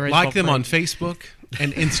coverage of the Rose Bowl Like them parade. on Facebook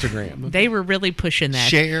and Instagram. They were really pushing that.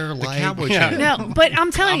 Share, like. Cowboy channel. No, but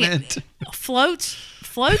I'm telling Comment. you, floats,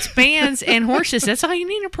 bands, and horses. That's all you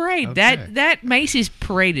need in a parade. Okay. That Macy's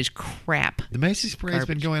parade is crap. The Macy's parade's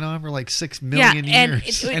been going on for like 6 million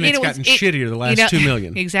years. And it's gotten shittier the last 2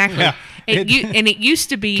 million. Exactly. Yeah. It used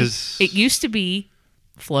to be 'Cause- it used to be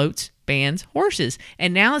floats, bands, horses,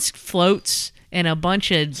 and now it's floats and a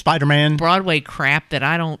bunch of Spider-Man. Broadway crap that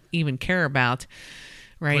I don't even care about.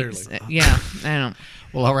 Right? Clearly. Yeah, I don't.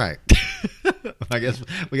 Well, all right. I guess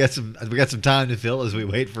we got some time to fill as we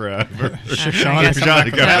wait for Sean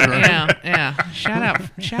to come. Yeah.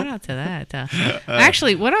 Shout out to that.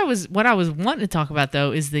 Actually, what I was wanting to talk about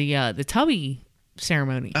though is the Tubby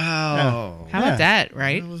ceremony. Oh, How about that?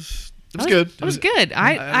 Right? it was good. It was good.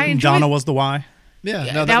 I enjoyed. Donna was the why.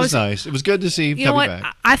 Yeah, no, that was nice. It was good to see You know Tubby what?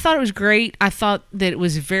 back. I thought it was great. I thought that it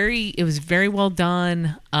was very well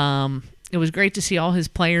done. It was great to see all his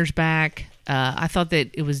players back. I thought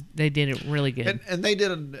that they did it really good. And they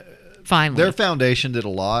did Finally. their foundation did a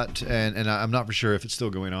lot, and I'm not for sure if it's still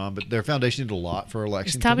going on, but their foundation did a lot for Is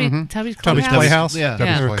Lexington. Tubby's Tubby's Clubhouse? Playhouse, Yeah.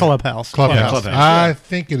 Yeah. or Clubhouse. Clubhouse. Clubhouse, I yeah.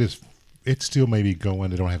 think it is. It's still maybe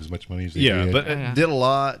going. They don't have as much money as they Yeah, did. but Yeah. it did a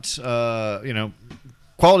lot.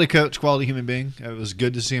 Quality coach, quality human being. It was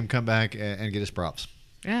good to see him come back and get his props.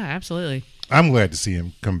 Yeah, absolutely. I'm glad to see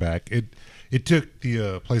him come back. It took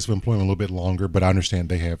the place of employment a little bit longer, but I understand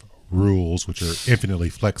they have rules which are infinitely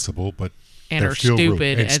flexible, but And they're are still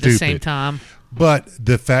stupid and at the same stupid. time. But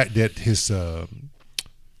the fact that his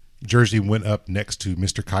jersey went up next to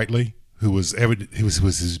Mr. Kitely, who was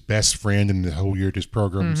his best friend in the whole year of his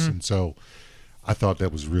programs, and so I thought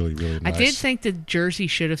that was really, really nice. I did think the jersey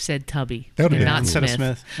should have said Tubby, That would've and been not cool. Instead of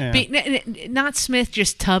Smith. Smith. Not Smith,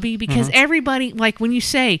 just Tubby, because everybody, like when you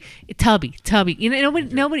say Tubby,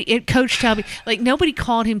 nobody, Coach Tubby, like nobody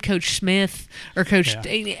called him Coach Smith or Coach.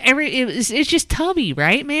 It's just Tubby,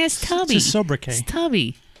 right, man? It's Tubby. It's a sobriquet. It's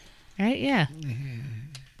Tubby, right? Yeah.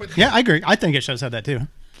 Yeah, I agree. I think it should have said that too.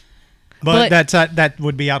 But that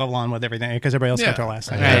would be out of line with everything because everybody else got their last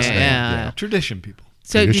name. Right, Yeah. yeah. Tradition, people.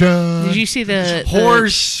 So did Tradition. you see the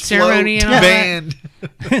Horse ceremony float and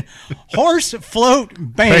all band. Horse float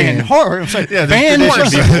band. Horse. Yeah, band. there's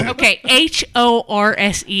tradition, that? people. Okay,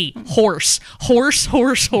 HORSE,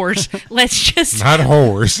 horse. Let's just Not a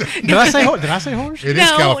horse. Did I say horse? Did I say horse? It is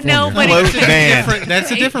no, California. no, but Float band.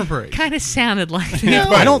 That's a different parade. kind of sounded like that.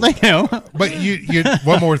 I don't think so. But you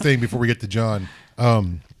one more thing before we get to John.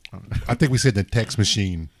 I think we said the text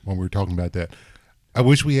machine when we were talking about that. I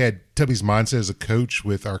wish we had Tubby's mindset as a coach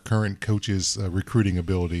with our current coach's recruiting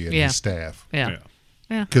ability and Yeah. his staff. Yeah.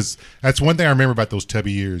 Because that's one thing I remember about those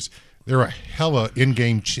Tubby years. There were hella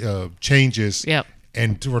in-game changes. Yep.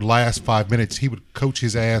 And for the last 5 minutes, he would coach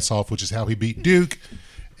his ass off, which is how he beat Duke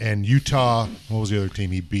and Utah. What was the other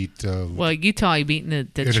team he beat? Well, Utah, you beat in the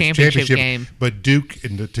in the championship game. But Duke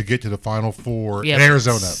to get to the Final Four. Yeah, and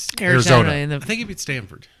Arizona. Arizona in I the think he beat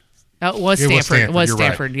Stanford. it was It Stanford. It was you're right.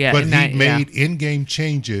 Stanford. Yeah, But and he that- yeah. made in-game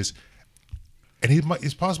changes, and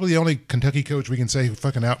he's possibly the only Kentucky coach we can say who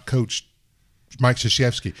fucking out-coached Mike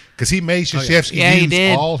Krzyzewski, because he made Krzyzewski Yeah, he use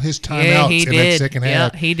did. all his Yeah, timeouts he in that did. second Yeah,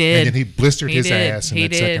 half. he did. And then he blistered He his did. ass in He that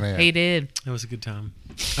did. second half. He did. That was a good time.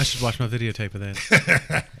 I should watch my videotape of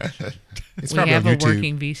that. It's We probably have on a YouTube.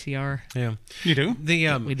 working VCR. Yeah. You do?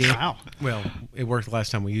 The We do. Wow. Well, it worked the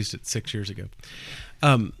last time we used it 6 years ago.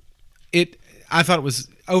 I thought it was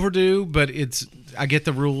overdue, but I get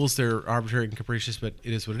the rules. They're arbitrary and capricious, but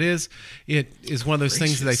it is what it is. It is one of those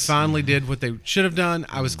things that they finally did what they should have done.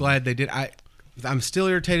 I was glad they did. I'm still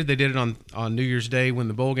irritated they did it on New Year's Day when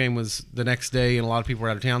the bowl game was the next day and a lot of people were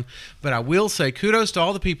out of town. But I will say kudos to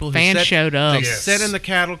all the people who Fans showed up. They Yes. sat in the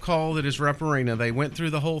cattle call that is Rupp Arena. They went through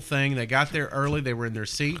the whole thing. They got there early. They were in their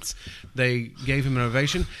seats. They gave him an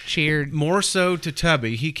ovation. Cheered. More so to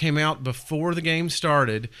Tubby. He came out before the game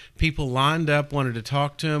started. People lined up, wanted to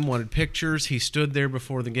talk to him, wanted pictures. He stood there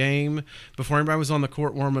before the game. Before everybody was on the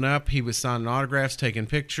court warming up, he was signing autographs, taking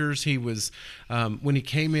pictures. He was, when he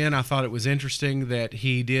came in, I thought it was interesting that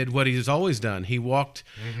he did what he's always done. He walked,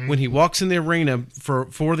 when he walks in the arena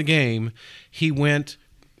for the game, he went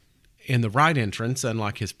in the right entrance,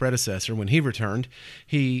 unlike his predecessor when he returned.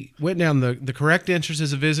 He went down the correct entrance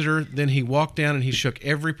as a visitor, then he walked down and he shook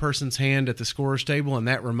every person's hand at the scorer's table, and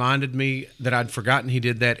that reminded me that I'd forgotten he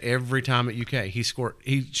did that every time at UK. He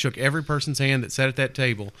shook every person's hand that sat at that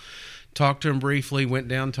table, talked to him briefly, went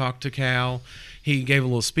down, talked to Cal. He gave a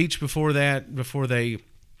little speech before they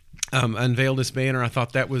unveiled his banner. I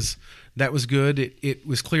thought that was good. It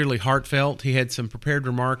was clearly heartfelt. He had some prepared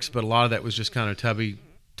remarks, but a lot of that was just kind of Tubby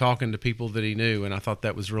talking to people that he knew, and I thought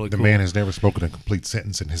that was really The cool. man has never spoken a complete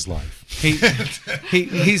sentence in his life.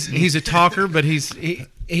 He's a talker, but he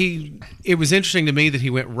it was interesting to me that he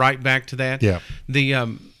went right back to that. Yeah.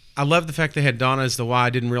 I love the fact they had Donna as the Y. I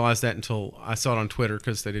didn't realize that until I saw it on Twitter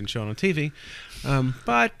because they didn't show it on TV.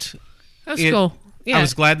 But That's cool. Yeah. I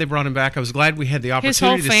was glad they brought him back. I was glad we had the His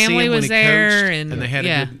whole opportunity to see family him when was he there, coached, and they had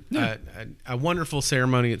yeah. a wonderful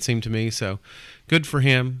ceremony. It seemed to me so good for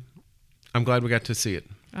him. I'm glad we got to see it.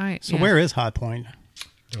 All right. So yeah. where is High Point?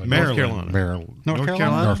 North Carolina. Maryland. North North Carolina?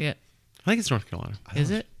 Carolina? Yeah. I think it's North Carolina.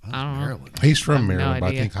 Is it? I don't know. Maryland. He's from I have no Maryland, but I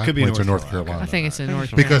idea. think High Could be Point's in North North Carolina. Carolina. I think it's in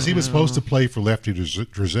North because he was Carolina. supposed to play for Lefty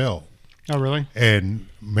Drizel, Oh, really? and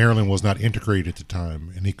Maryland was not integrated at the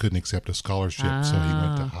time, and he couldn't accept a scholarship, so he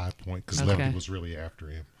went to High Point because Okay. Lefty was really after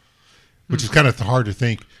him. Which is kind of hard to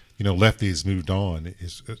think. Lefty has moved on.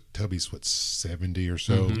 Tubby's 70 or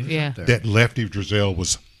so. Yeah. That Lefty Drizel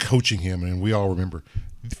was coaching him, and we all remember.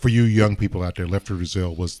 For you young people out there, Lefty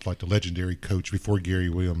Drizel was like the legendary coach before Gary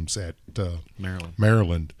Williams at Maryland.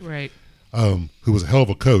 Maryland. Right. who was a hell of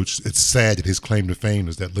a coach. It's sad that his claim to fame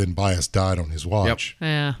is that Len Bias died on his watch.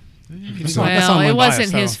 Yeah. That's Well, on it Len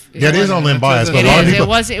wasn't Bias, his. though. Yeah, it is on Len Bias, but It a lot of is. people. It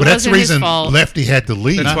wasn't but that's the his reason fault. Lefty had to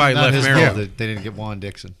leave. That's why he Not left his Maryland. fault that they didn't get Juan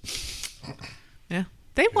Dixon. Yeah.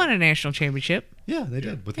 They won a national championship. Yeah, they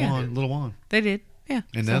did with Yeah. Juan, little Juan. They did. Yeah.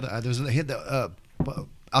 And the other, there was he had the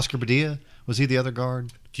Oscar Padilla. Was he the other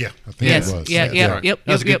guard? Yeah, I think Yes. it was. Yeah. Yeah. Right. Yep.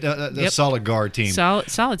 That was Yep. a good, Yep. a Yep. solid guard team.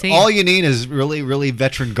 Solid team. All you need is really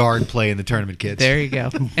veteran guard play in the tournament, kids. There you go.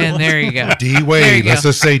 And there you go. D There you Wade. go. Let's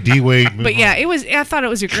just say D Wade. But yeah, it was. I thought it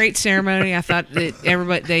was a great ceremony. I thought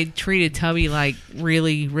that they treated Tubby like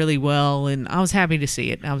really, really well, and I was happy to see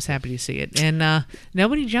it. And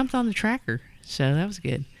nobody jumped on the tracker, so that was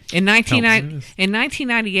good. In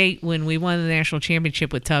 1998, when we won the national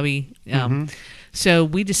championship with Tubby, so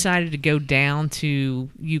we decided to go down to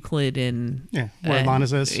Euclid and where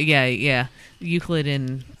Linas is. Yeah, Euclid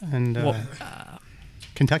and And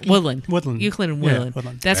Kentucky? Woodland. Woodland. Euclid and Yeah, Woodland.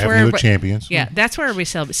 Woodland. That's where Avenue of everybody, Champions. Yeah, that's where everybody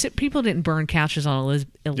celebrated. People didn't burn couches on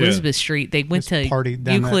Elizabeth Street. They went Just to partied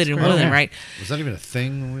down Euclid that and square. Woodland, Yeah. right? Was that even a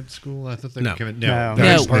thing when we went to school? I thought they No. were coming. No. They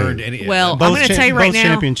No. burned any. Well, Both I'm going to tell you right both now.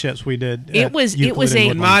 championships we did. It at was Euclid a- and In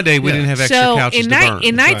Woodland. my day, we didn't have extra So couches in, to ni- burn.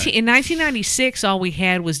 in, 19, right. in 1996, all we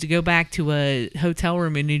had was to go back to a hotel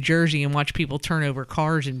room in New Jersey and watch people turn over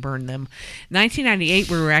cars and burn them.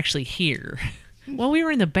 1998, we were actually here. Well, we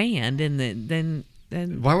were in the band, and then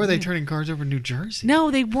Why were they turning cars over in New Jersey?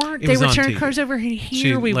 no, they weren't. It They was were on turning TV. cars over She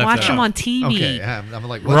here. We left watched that them out. on TV. Okay, I'm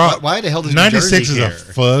like, Rob, why the hell does 96 New is Jersey a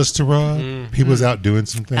care? fuzz to Rob. He was out doing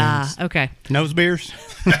some things. Okay. Nose beers.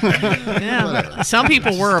 Yeah, Whatever. some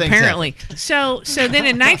people were Things apparently. So then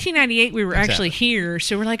in 1998 we were actually here.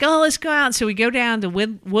 So we're like, oh, let's go out. So we go down to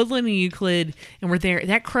Woodland and Euclid, and we're there.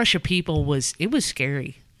 That crush of people was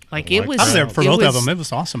scary. Like it was. I was there for it both of was- them. It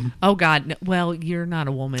was awesome. Oh God! No, well, you're not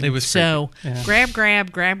a woman. It was so Yeah. grab.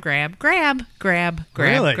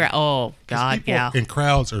 Really? Oh God, People yeah. in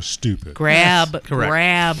crowds are stupid. Grab. Or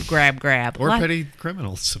Lot- petty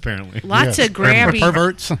criminals, apparently. Lots Yes. of grabby.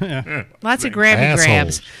 Perverts. Yeah. Lots of grabby Assholes.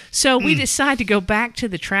 grabs. So we decide to go back to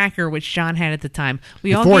the tracker, which John had at the time.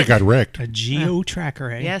 We all Before he get, got wrecked. A geo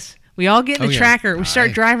tracker, eh? yes. We all get in the Oh, yeah. tracker. We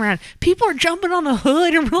start driving around. People are jumping on the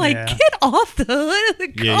hood, and we're like, Yeah. "Get off the hood of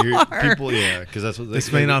the Yeah, car!" people. Yeah, because that's what they,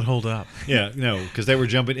 This may not hold up. Yeah, no, because they were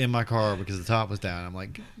jumping in my car because the top was down. I'm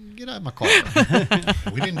like, get out of my car.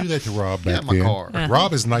 We didn't do that to Rob Get back out my then. car.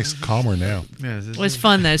 Rob is nice, calmer now. Yeah, It was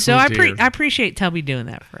fun though. So Oh, I dear. appreciate Tubby doing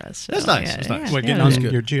that for us. So, That's nice. yeah, That's nice. yeah, What, yeah. getting on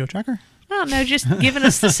good. your geo tracker? Well, no, just giving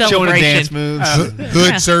us the showing a celebration. dance moves.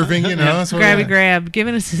 Hood surfing, you know. That's what Grabby grab,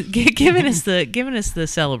 giving us the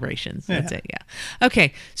celebrations. That's it. Yeah.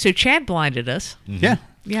 Okay. So Chad blinded us. Yeah.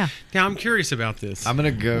 Yeah. Now I'm curious about this. I'm gonna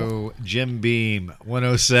go Jim Beam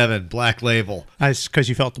 107 Black Label. That's because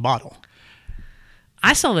you felt the bottle.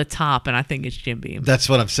 I saw the top, and I think it's Jim Beam. That's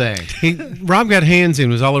what I'm saying. Rob got hands in,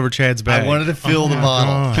 was all over Chad's bag. I wanted to fill the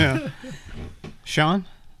bottle. Yeah. Sean?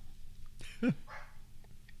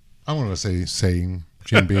 I want to say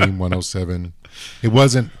Jim Beam 107. It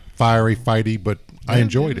wasn't fiery, fighty, but I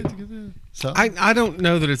enjoyed it. So I don't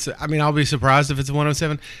know that it's. I mean, I'll be surprised if it's a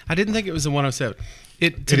 107. I didn't think it was a 107. To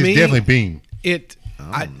It is me, definitely Beam.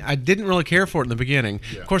 I didn't really care for it in the beginning.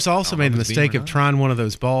 Of course, I also made the if it's mistake Beam or of not. trying one of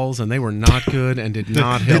those balls, and they were not good and did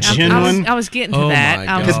not help. the me. genuine- I was getting to Oh that.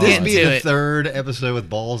 my I was God. could this getting be to the it. third episode with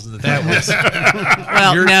balls in the That title? was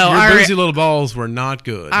Well, your, no, your I boozy already, little balls were not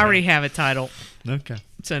good. I already have a title, Okay.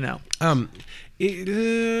 so no.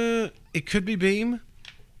 It could be Beam.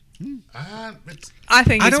 I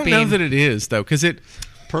think I it's don't Beam. know that it is though, because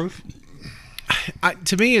Proof?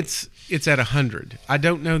 to me it's at 100. I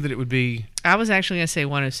don't know that it would be I was actually going to say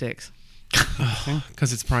 106.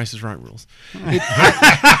 because it's Price is Right rules.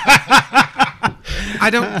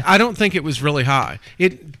 I don't think it was really high.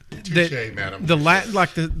 Touche, madam.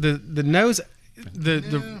 The nose,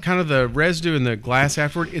 the kind of the residue in the glass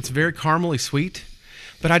afterward. It's very caramely sweet,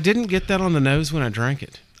 but I didn't get that on the nose when I drank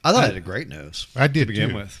it. I thought it had a great nose. I did to begin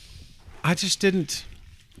too. with. I just didn't.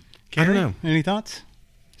 I don't know. Any thoughts?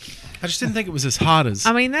 I just didn't think it was as hot as.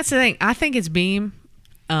 I mean, that's the thing. I think it's Beam.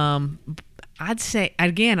 I'd say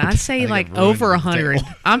like I've over ruined the 100. tale.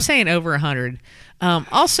 I'm saying over 100.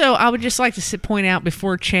 Also, I would just like to point out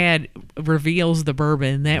before Chad reveals the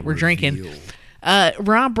bourbon that we're drinking.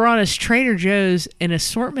 Rob brought us Trader Joe's an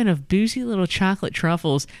assortment of boozy little chocolate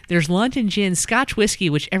truffles. There's London gin, Scotch whiskey,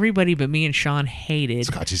 which everybody but me and Sean hated.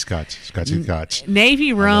 Scotchy Scotch.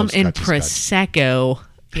 Navy rum love and Scotchy Prosecco.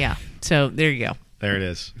 Yeah. So there you go. There it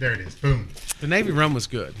is. There it is. Boom. The Navy rum was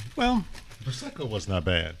good. Well, Prosecco was not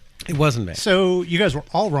bad. It wasn't bad. So you guys were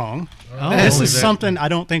all wrong. Oh. This Oh, is is it? something I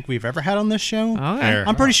don't think we've ever had on this show. Okay. Fair.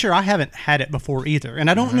 I'm pretty sure I haven't had it before either. And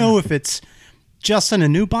I don't know if it's just in a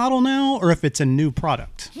new bottle now or if it's a new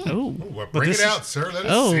product. Oh. Well, bring this it is- out, sir. Let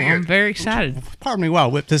us Oh, see I'm it. very excited. Pardon me while I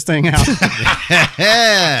whip this thing out.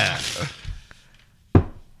 Yeah. Oh.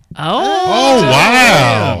 Oh,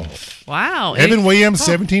 wow. Wow. Evan Williams,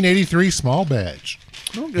 1783 small batch.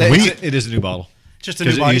 It is a new bottle. Just a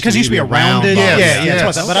 'Cause new it bottle. used Because to it used to be a rounded. bottle. Yeah, Yes,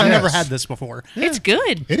 that's what- but I've yes. never had this before. It's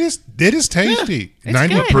good. It is tasty. It's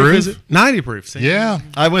 90 good. proof. 90 proof. See? Yeah.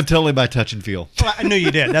 I went totally by touch and feel. Well, I knew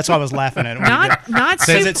you did. That's why I was laughing at it. when you did. Not Because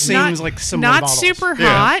super, it seems like similar not bottles. super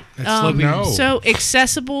Yeah. hot. slow beans. No. So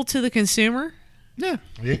accessible to the consumer. Yeah.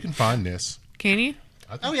 You can find this. Can you?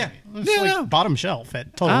 Oh yeah, it's Yeah. like bottom shelf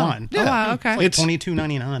at Total Oh. Wine. Oh, wow, okay. Like It's-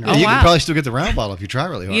 $22.99. Oh, you wow. can probably still get the round bottle if you try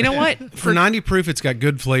really hard. You know what? For 90 proof, it's got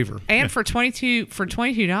good flavor. And for $22,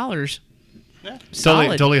 Totally,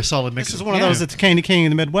 solid. totally a solid mix. This is one of those that the Candy King in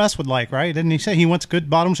the Midwest would like, right? Didn't he say he wants good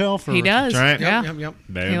bottom shelf? Or He does. That's right. Yeah. Yep.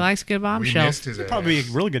 Boom. He likes good bomb We shells. missed his Probably a ass.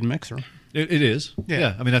 really good mixer. It is. Yeah.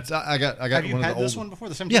 Yeah. I mean, that's I got Have you one had of the this old one before?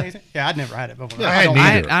 The Yeah. 1780? Yeah, I'd never had it before. I I had don't-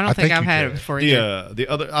 neither. I don't think you I've had it could. before the either. the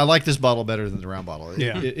other. I like this bottle better than the round bottle.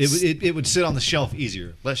 Yeah. It would sit on the shelf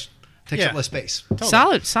easier. Less takes Yeah. up less space.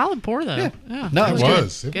 Solid pour though. Yeah. No, It it was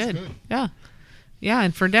was. It was good. good. Yeah. Yeah,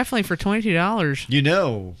 and for definitely for $22. You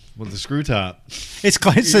know, with the screw top, It's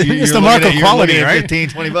you're the mark of you're quality, looking at right? 15,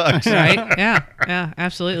 $20. Right? Yeah,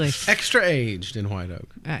 absolutely. Extra aged in White Oak.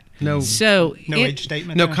 Right. No, So No it- age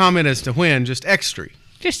statement. no there? comment as to when. Just extra.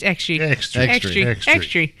 just extra. Extra.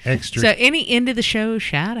 Extra. So any end of the show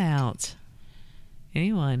shout outs?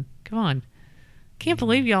 Anyone? Come on. Can't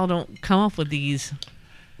believe y'all don't come up with these.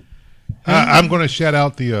 I'm going to shout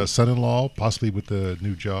out the son-in-law, possibly with the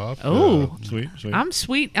new job. Oh, Sweet. I'm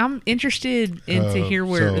sweet. I'm interested in to hear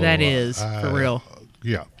where so, that is for real.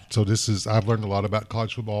 Yeah. So I've learned a lot about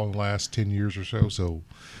college football in the last 10 years or so. So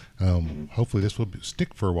hopefully this will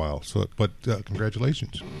stick for a while. So, but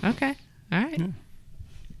congratulations. Okay. All right.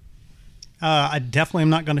 I definitely am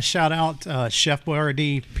not going to shout out Chef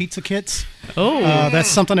Boyardee pizza kits. Oh, That's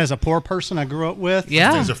something as a poor person I grew up with.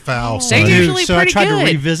 yeah. These are foul. They son. do. Usually so I pretty tried good.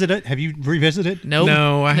 to revisit it. Have you revisited? Nope.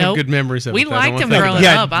 No, I have Nope. good memories of We it. though. I liked don't them wanna think growing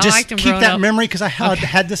about it. up. I just liked them keep growing that up. memory because I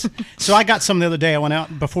had this. So I got some the other day. I went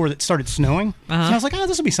out before it started snowing. And I was like, oh,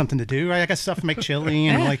 this will be something to do. Right? I got stuff to make chili.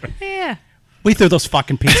 And I'm like, Yeah. we threw those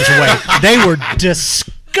fucking pizzas away. They were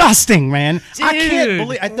disgusting, man. I can't Dude.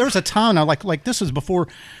 believe. There was a time I like this was before.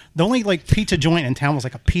 The only pizza joint in town was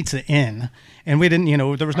like a Pizza Inn, and we didn't,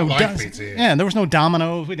 there was no like Pizza Inn. Yeah, there was no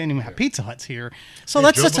Domino's. We didn't even have Pizza Huts here. So Yeah,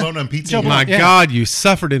 that's Joe just Bologna and Pizza Joe Inn. My Bologna, yeah. God, you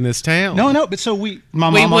suffered in this town. No, but so my We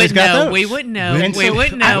mom always wouldn't got know. those. We wouldn't know. And We so-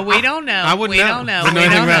 wouldn't know. We don't know. I wouldn't we know. don't know. Wouldn't know We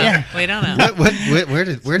anything don't about know. it. We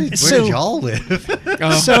don't know. Where did So- y'all live?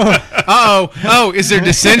 So Oh, is there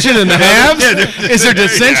dissension in the halves? Is there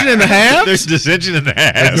dissension in the halves? There's dissension in the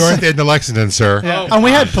You're ass. in the Lexington, sir. and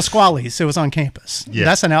we had Pasquale's. It was on campus. Yeah.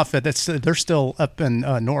 That's an outfit that's they're still up in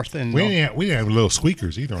north and We didn't have little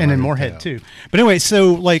squeakers either. and in Moorhead too. But anyway,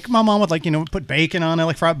 so my mom would put bacon on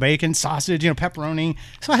it, fried bacon, sausage, pepperoni.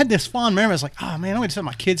 So I had this fond memory. I was like, oh man, I would say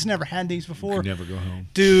my kids never had these before. Could never go home.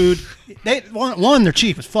 Dude, they're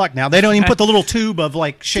cheap as fuck now. They don't even put the little tube of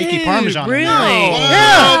shaky Dude, Parmesan really? in there.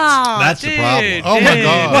 Yeah. That's the problem. Oh, my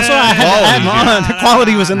God. That's why I had to add Quality, mine. The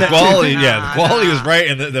quality was in there Quality, too. yeah, the quality was right,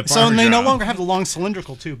 and the So they no Parmesan. longer have the long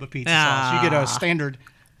cylindrical tube of pizza sauce. You get a standard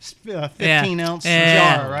 15-ounce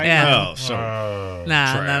Yeah. jar, right? Yeah. Oh, so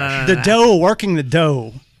No. The dough, working the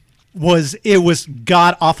dough, was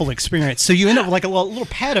god awful experience. So you end up with a little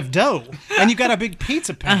pad of dough, and you got a big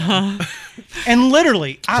pizza pan, and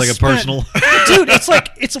literally, I like a spent- personal- dude.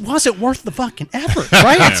 Was it worth the fucking effort?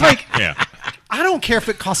 Right? It's like yeah. I don't care if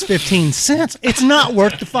it costs 15 cents. It's not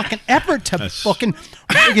worth the fucking effort to fucking.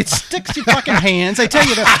 It sticks to your fucking hands. They tell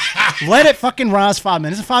you to let it fucking rise 5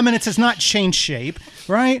 minutes. In 5 minutes, it's not changed shape,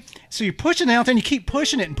 right? So you're pushing it out there, and you keep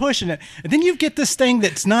pushing it and pushing it, and then you get this thing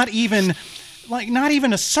that's not even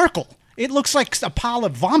a circle. It looks like a pile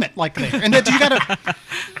of vomit, there, and then you gotta,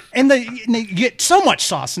 and they get so much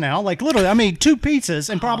sauce now. Literally, I made 2 pizzas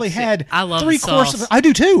and probably had I love 3 the course of sauce. it. I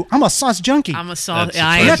do too. I'm a sauce junkie. I'm a sauce. That's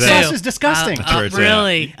I where am it's too. at. That sauce is disgusting. That's where it's at.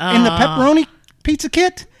 Really? In the pepperoni pizza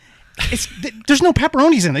kit, there's no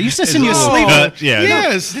pepperonis in there. You used to send you a sleeve.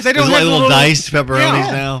 Yes, they don't There's have the little diced pepperonis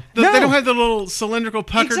Yeah. now. They No. don't have the little cylindrical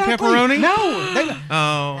puckered Exactly. pepperoni. No,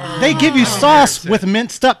 Oh, they give you sauce with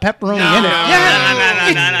minced up pepperoni in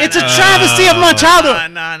it. no, It's a travesty of my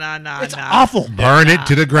childhood. No. It's awful. Burn it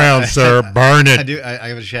to the ground, sir. Burn I it. do. I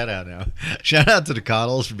have a shout out now. Shout out to the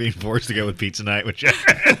Coddles for being forced to go with pizza night, which Yes.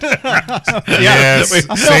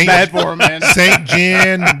 I feel bad for him, man. Saint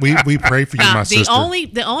Jen, we pray for you, my The sister. only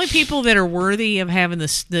people that are worthy of having the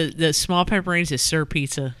small pepperonis is Sir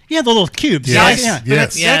Pizza. Yeah, the little cubes. Yes. Yeah.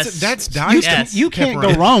 Yes. That's You, diced. Yes. you can't go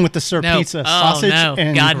pepperoni. wrong with the Sir No. Pizza Oh, sausage. no.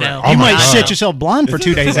 And God, no. Oh You my might God. shit yourself blind for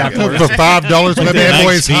 2 days afterwards. For $5, whatever that Nice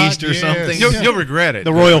boy is hot. feast or something. You'll regret it.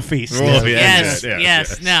 The Royal Feast. Royal Yes, Feast.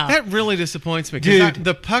 yes, no. That really disappoints me. 'cause Dude.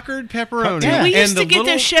 the puckered pepperoni. Yeah. We and used the to get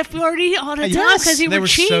little, those Chef Boyardee all the time Yes. because They were were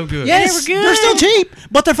cheap. so good. Yes, They were good. they're still cheap,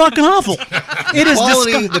 but they're fucking awful. It is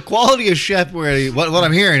The quality of Chef Boyardee. What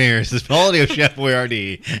I'm hearing here is the quality of Chef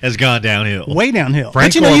Boyardee has gone downhill. way downhill.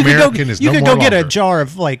 But you know, Franco-American is you no could more go get a longer. jar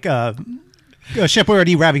of like Chef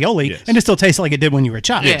Boyardee ravioli, Yes. and it still tastes like it did when you were a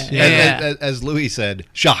child. Yeah. As Louis said,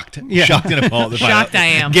 shocked. Yeah. Shocked and appalled. Shocked I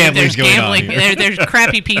am. Gambling's There's going gambling. on here. There's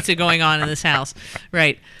crappy pizza going on in this house.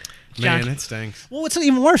 Right. Man, John. it stinks. Well, it's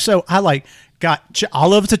even worse. So I got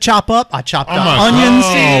olives to chop up. I chopped up my onions.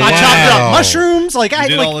 God. I chopped Wow. up mushrooms. Like I You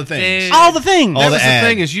did like all the things. Dude. all the things. All That the was the ad.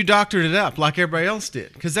 thing is you doctored it up like everybody else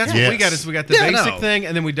did because that's what we got. Is we got the Yeah, basic no. thing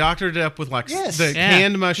and then we doctored it up with like Yes. the Yeah.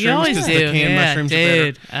 canned You mushrooms always because the do. canned Yeah, mushrooms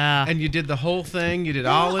dude. are better. And you did the whole thing. You did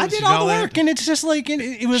I olives. did you all the that. work, and it's just like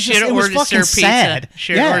it was. Should Just, have it was ordered fucking Sir Pizza. sad.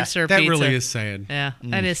 Should have Yeah. ordered Sir That Pizza. really is sad. Yeah,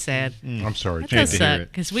 that is sad. I'm sorry. That Hate does to hear suck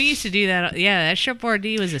it. because we used to do that. Yeah, that Chef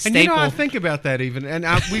Boyardee was a And staple. you know, I think about that even, and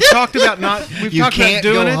we've talked about not. We've You talked about can't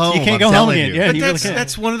doing go it. home. You can't I'm go home telling again. you. Yeah, But you really can't.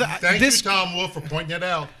 that's one of the. Thank This you, Tom Wolf, for pointing that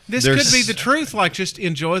out. this There's- could be the truth. Like, just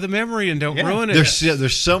enjoy the memory and don't ruin it.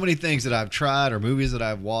 There's so many things that I've tried or movies that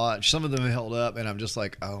I've watched. Some of them have held up, and I'm just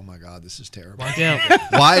like, oh my god, this is terrible. Yeah.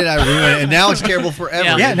 Why did I ruin it? And now it's terrible forever.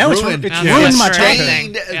 Yeah. Yeah, It now it's ruined, ruined Yeah. my That's childhood. right.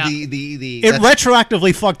 stained Yeah. the It that's-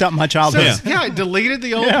 retroactively fucked up my childhood. Yeah, it deleted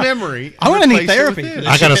the old Yeah. memory. I wanna need replaced it therapy with for this.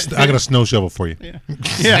 I got a snow shovel for you.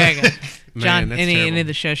 There you go. John, that's any terrible. of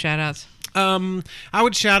the show shout outs? I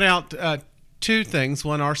would shout out two things.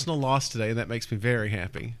 One, Arsenal lost today, and that makes me very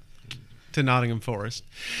happy. To Nottingham Forest.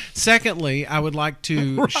 Secondly, I would like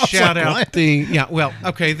to shout like, out what?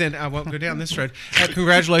 okay, then I won't go down this road.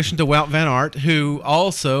 Congratulations to Wout van Aert, who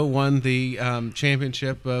also won the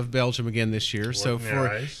championship of Belgium again this year. So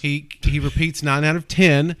Nice. he repeats 9 out of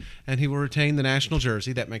 10, and he will retain the national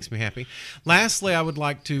jersey. That makes me happy. Lastly, I would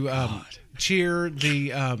like to cheer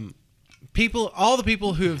the all the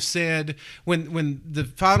people who have said when the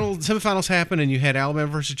semifinals happened and you had Alabama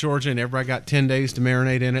versus Georgia and everybody got 10 days to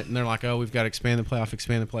marinate in it and they're like, oh, we've got to expand the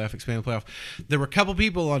playoff. There were a couple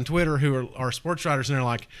people on Twitter who are sports writers and they're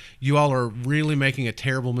like, you all are really making a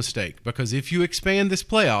terrible mistake because if you expand this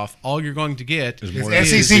playoff, all you're going to get is more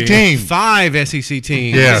SEC team. 5 SEC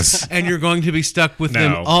teams. Yes. And you're going to be stuck with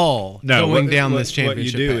them all going down this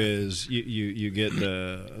championship What you do path. is you get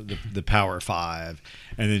the Power Five,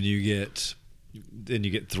 and then you get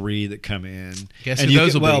 3 that come in. Guess and who you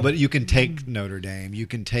those can, will be? well, but you can take Notre Dame, you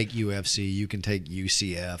can take UFC, you can take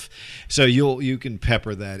UCF. So you can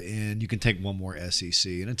pepper that in. You can take one more SEC,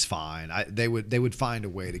 and it's fine. They would find a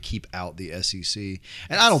way to keep out the SEC,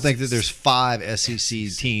 and I don't think that there's 5 SEC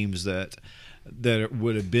teams that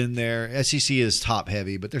would have been there. SEC is top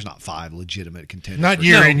heavy, but there's not 5 legitimate contenders. Not for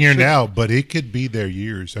year sure. in, year out, but it could be their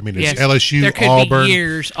years. I mean, it's Yes. LSU, There could Auburn. be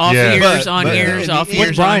years, off Yeah. years, But- on but years, in off the- years,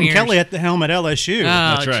 With Brian on years. Kelly at the helm at LSU. Oh,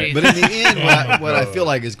 That's right. gee. But in the end, what I feel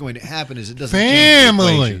like is going to happen is it doesn't change the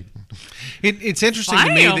Family. equation. It's interesting to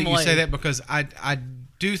me that you Family. say that because I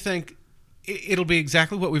do think it'll be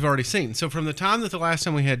exactly what we've already seen. So from the time that the last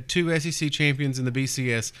time we had 2 SEC champions in the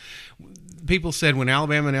BCS, people said when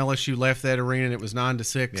Alabama and LSU left that arena and it was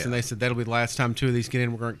 9-6, and they said that'll be the last time 2 of these get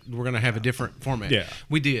in. We're going to have a different format. Yeah.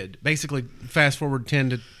 We did. Basically, fast forward 10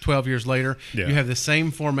 to 12 years later, Yeah. you have the same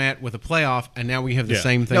format with a playoff, and now we have the Yeah.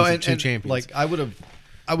 same thing No, with and- 2 and, champions. Like I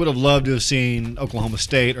would have loved to have seen Oklahoma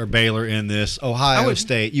State or Baylor in this. Ohio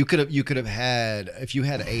State. You could have had, if you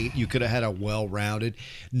had 8, you could have had a well-rounded.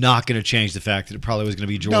 Not going to change the fact that it probably was going to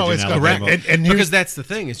be Georgia No, and it's Alabama. correct. And here's- because that's the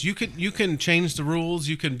thing is you can change the rules,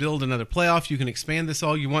 you can build another playoff, you can expand this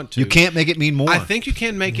all you want to. You can't make it mean more. I think you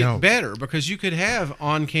can make No. it better because you could have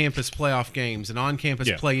on-campus playoff games and on-campus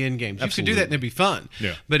Yeah. play-in games. You Absolutely. could do that and it'd be fun.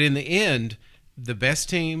 Yeah. But in the end, the best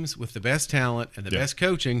teams with the best talent and the Yeah. best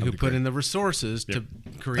coaching who be put great. in the resources to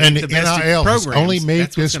create And the the best NIL has programs, only made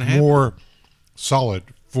that's what's this gonna happen. more solid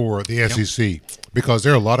for the SEC because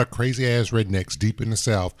there are a lot of crazy ass rednecks deep in the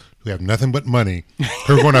South who have nothing but money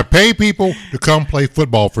who are going to pay people to come play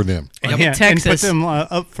football for them. Like in and put Texas. them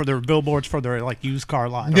up for their billboards for their like used car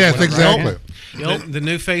lot. or Yes, whatever, right? exactly. The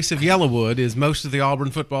new face of Yellowwood is most of the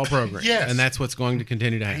Auburn football program. Yes. And that's what's going to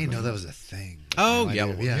continue to I happen. didn't know that was a thing. Oh, No idea.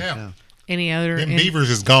 Yellowwood. Yeah. Any other Them Beavers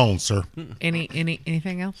is gone, sir.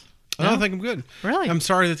 anything else? I don't think I'm good. Really? I'm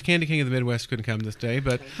sorry that the Candy King of the Midwest couldn't come this day,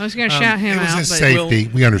 but I was going to shout him It was out, his but safety.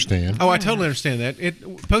 We understand. I totally understand that.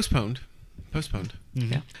 It postponed.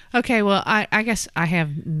 yeah. Okay. Well, I guess I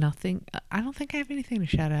have nothing. I don't think I have anything to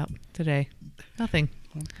shout out today. Nothing.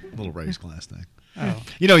 Little raised glass thing. Oh.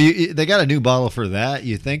 You know, they got a new bottle for that.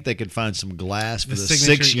 You think they could find some glass for The the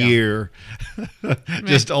signature, 6 year,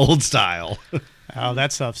 just old style. Oh,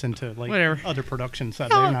 that stuff's into like Whatever. other production stuff.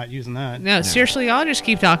 No. They're not using that. No, seriously, I'll just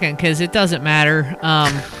keep talking because it doesn't matter.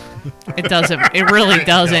 It doesn't. It really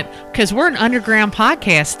doesn't. Because we're an underground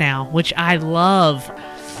podcast now, which I love.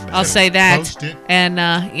 I'll say that. Post it. And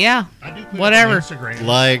yeah, I do put it on whatever. Instagram.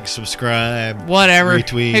 Like, subscribe, Whatever.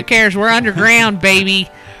 retweet. Who cares? We're underground, baby.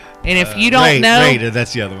 And if you don't rate, know, rate,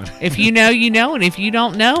 that's the other one. if you know, you know, and if you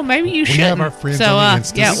don't know, maybe you have shouldn't. our friends so on the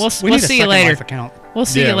Instas. yeah, We we'll need a see you Second later. Life account. We'll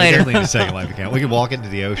see yeah, you we later. definitely need a Second Life account. We can walk into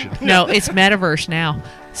the ocean. No, it's metaverse now.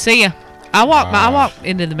 See ya. I walk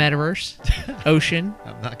into the metaverse, ocean.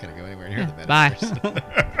 I'm not going to go anywhere near the Bye.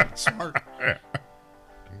 metaverse. Smart.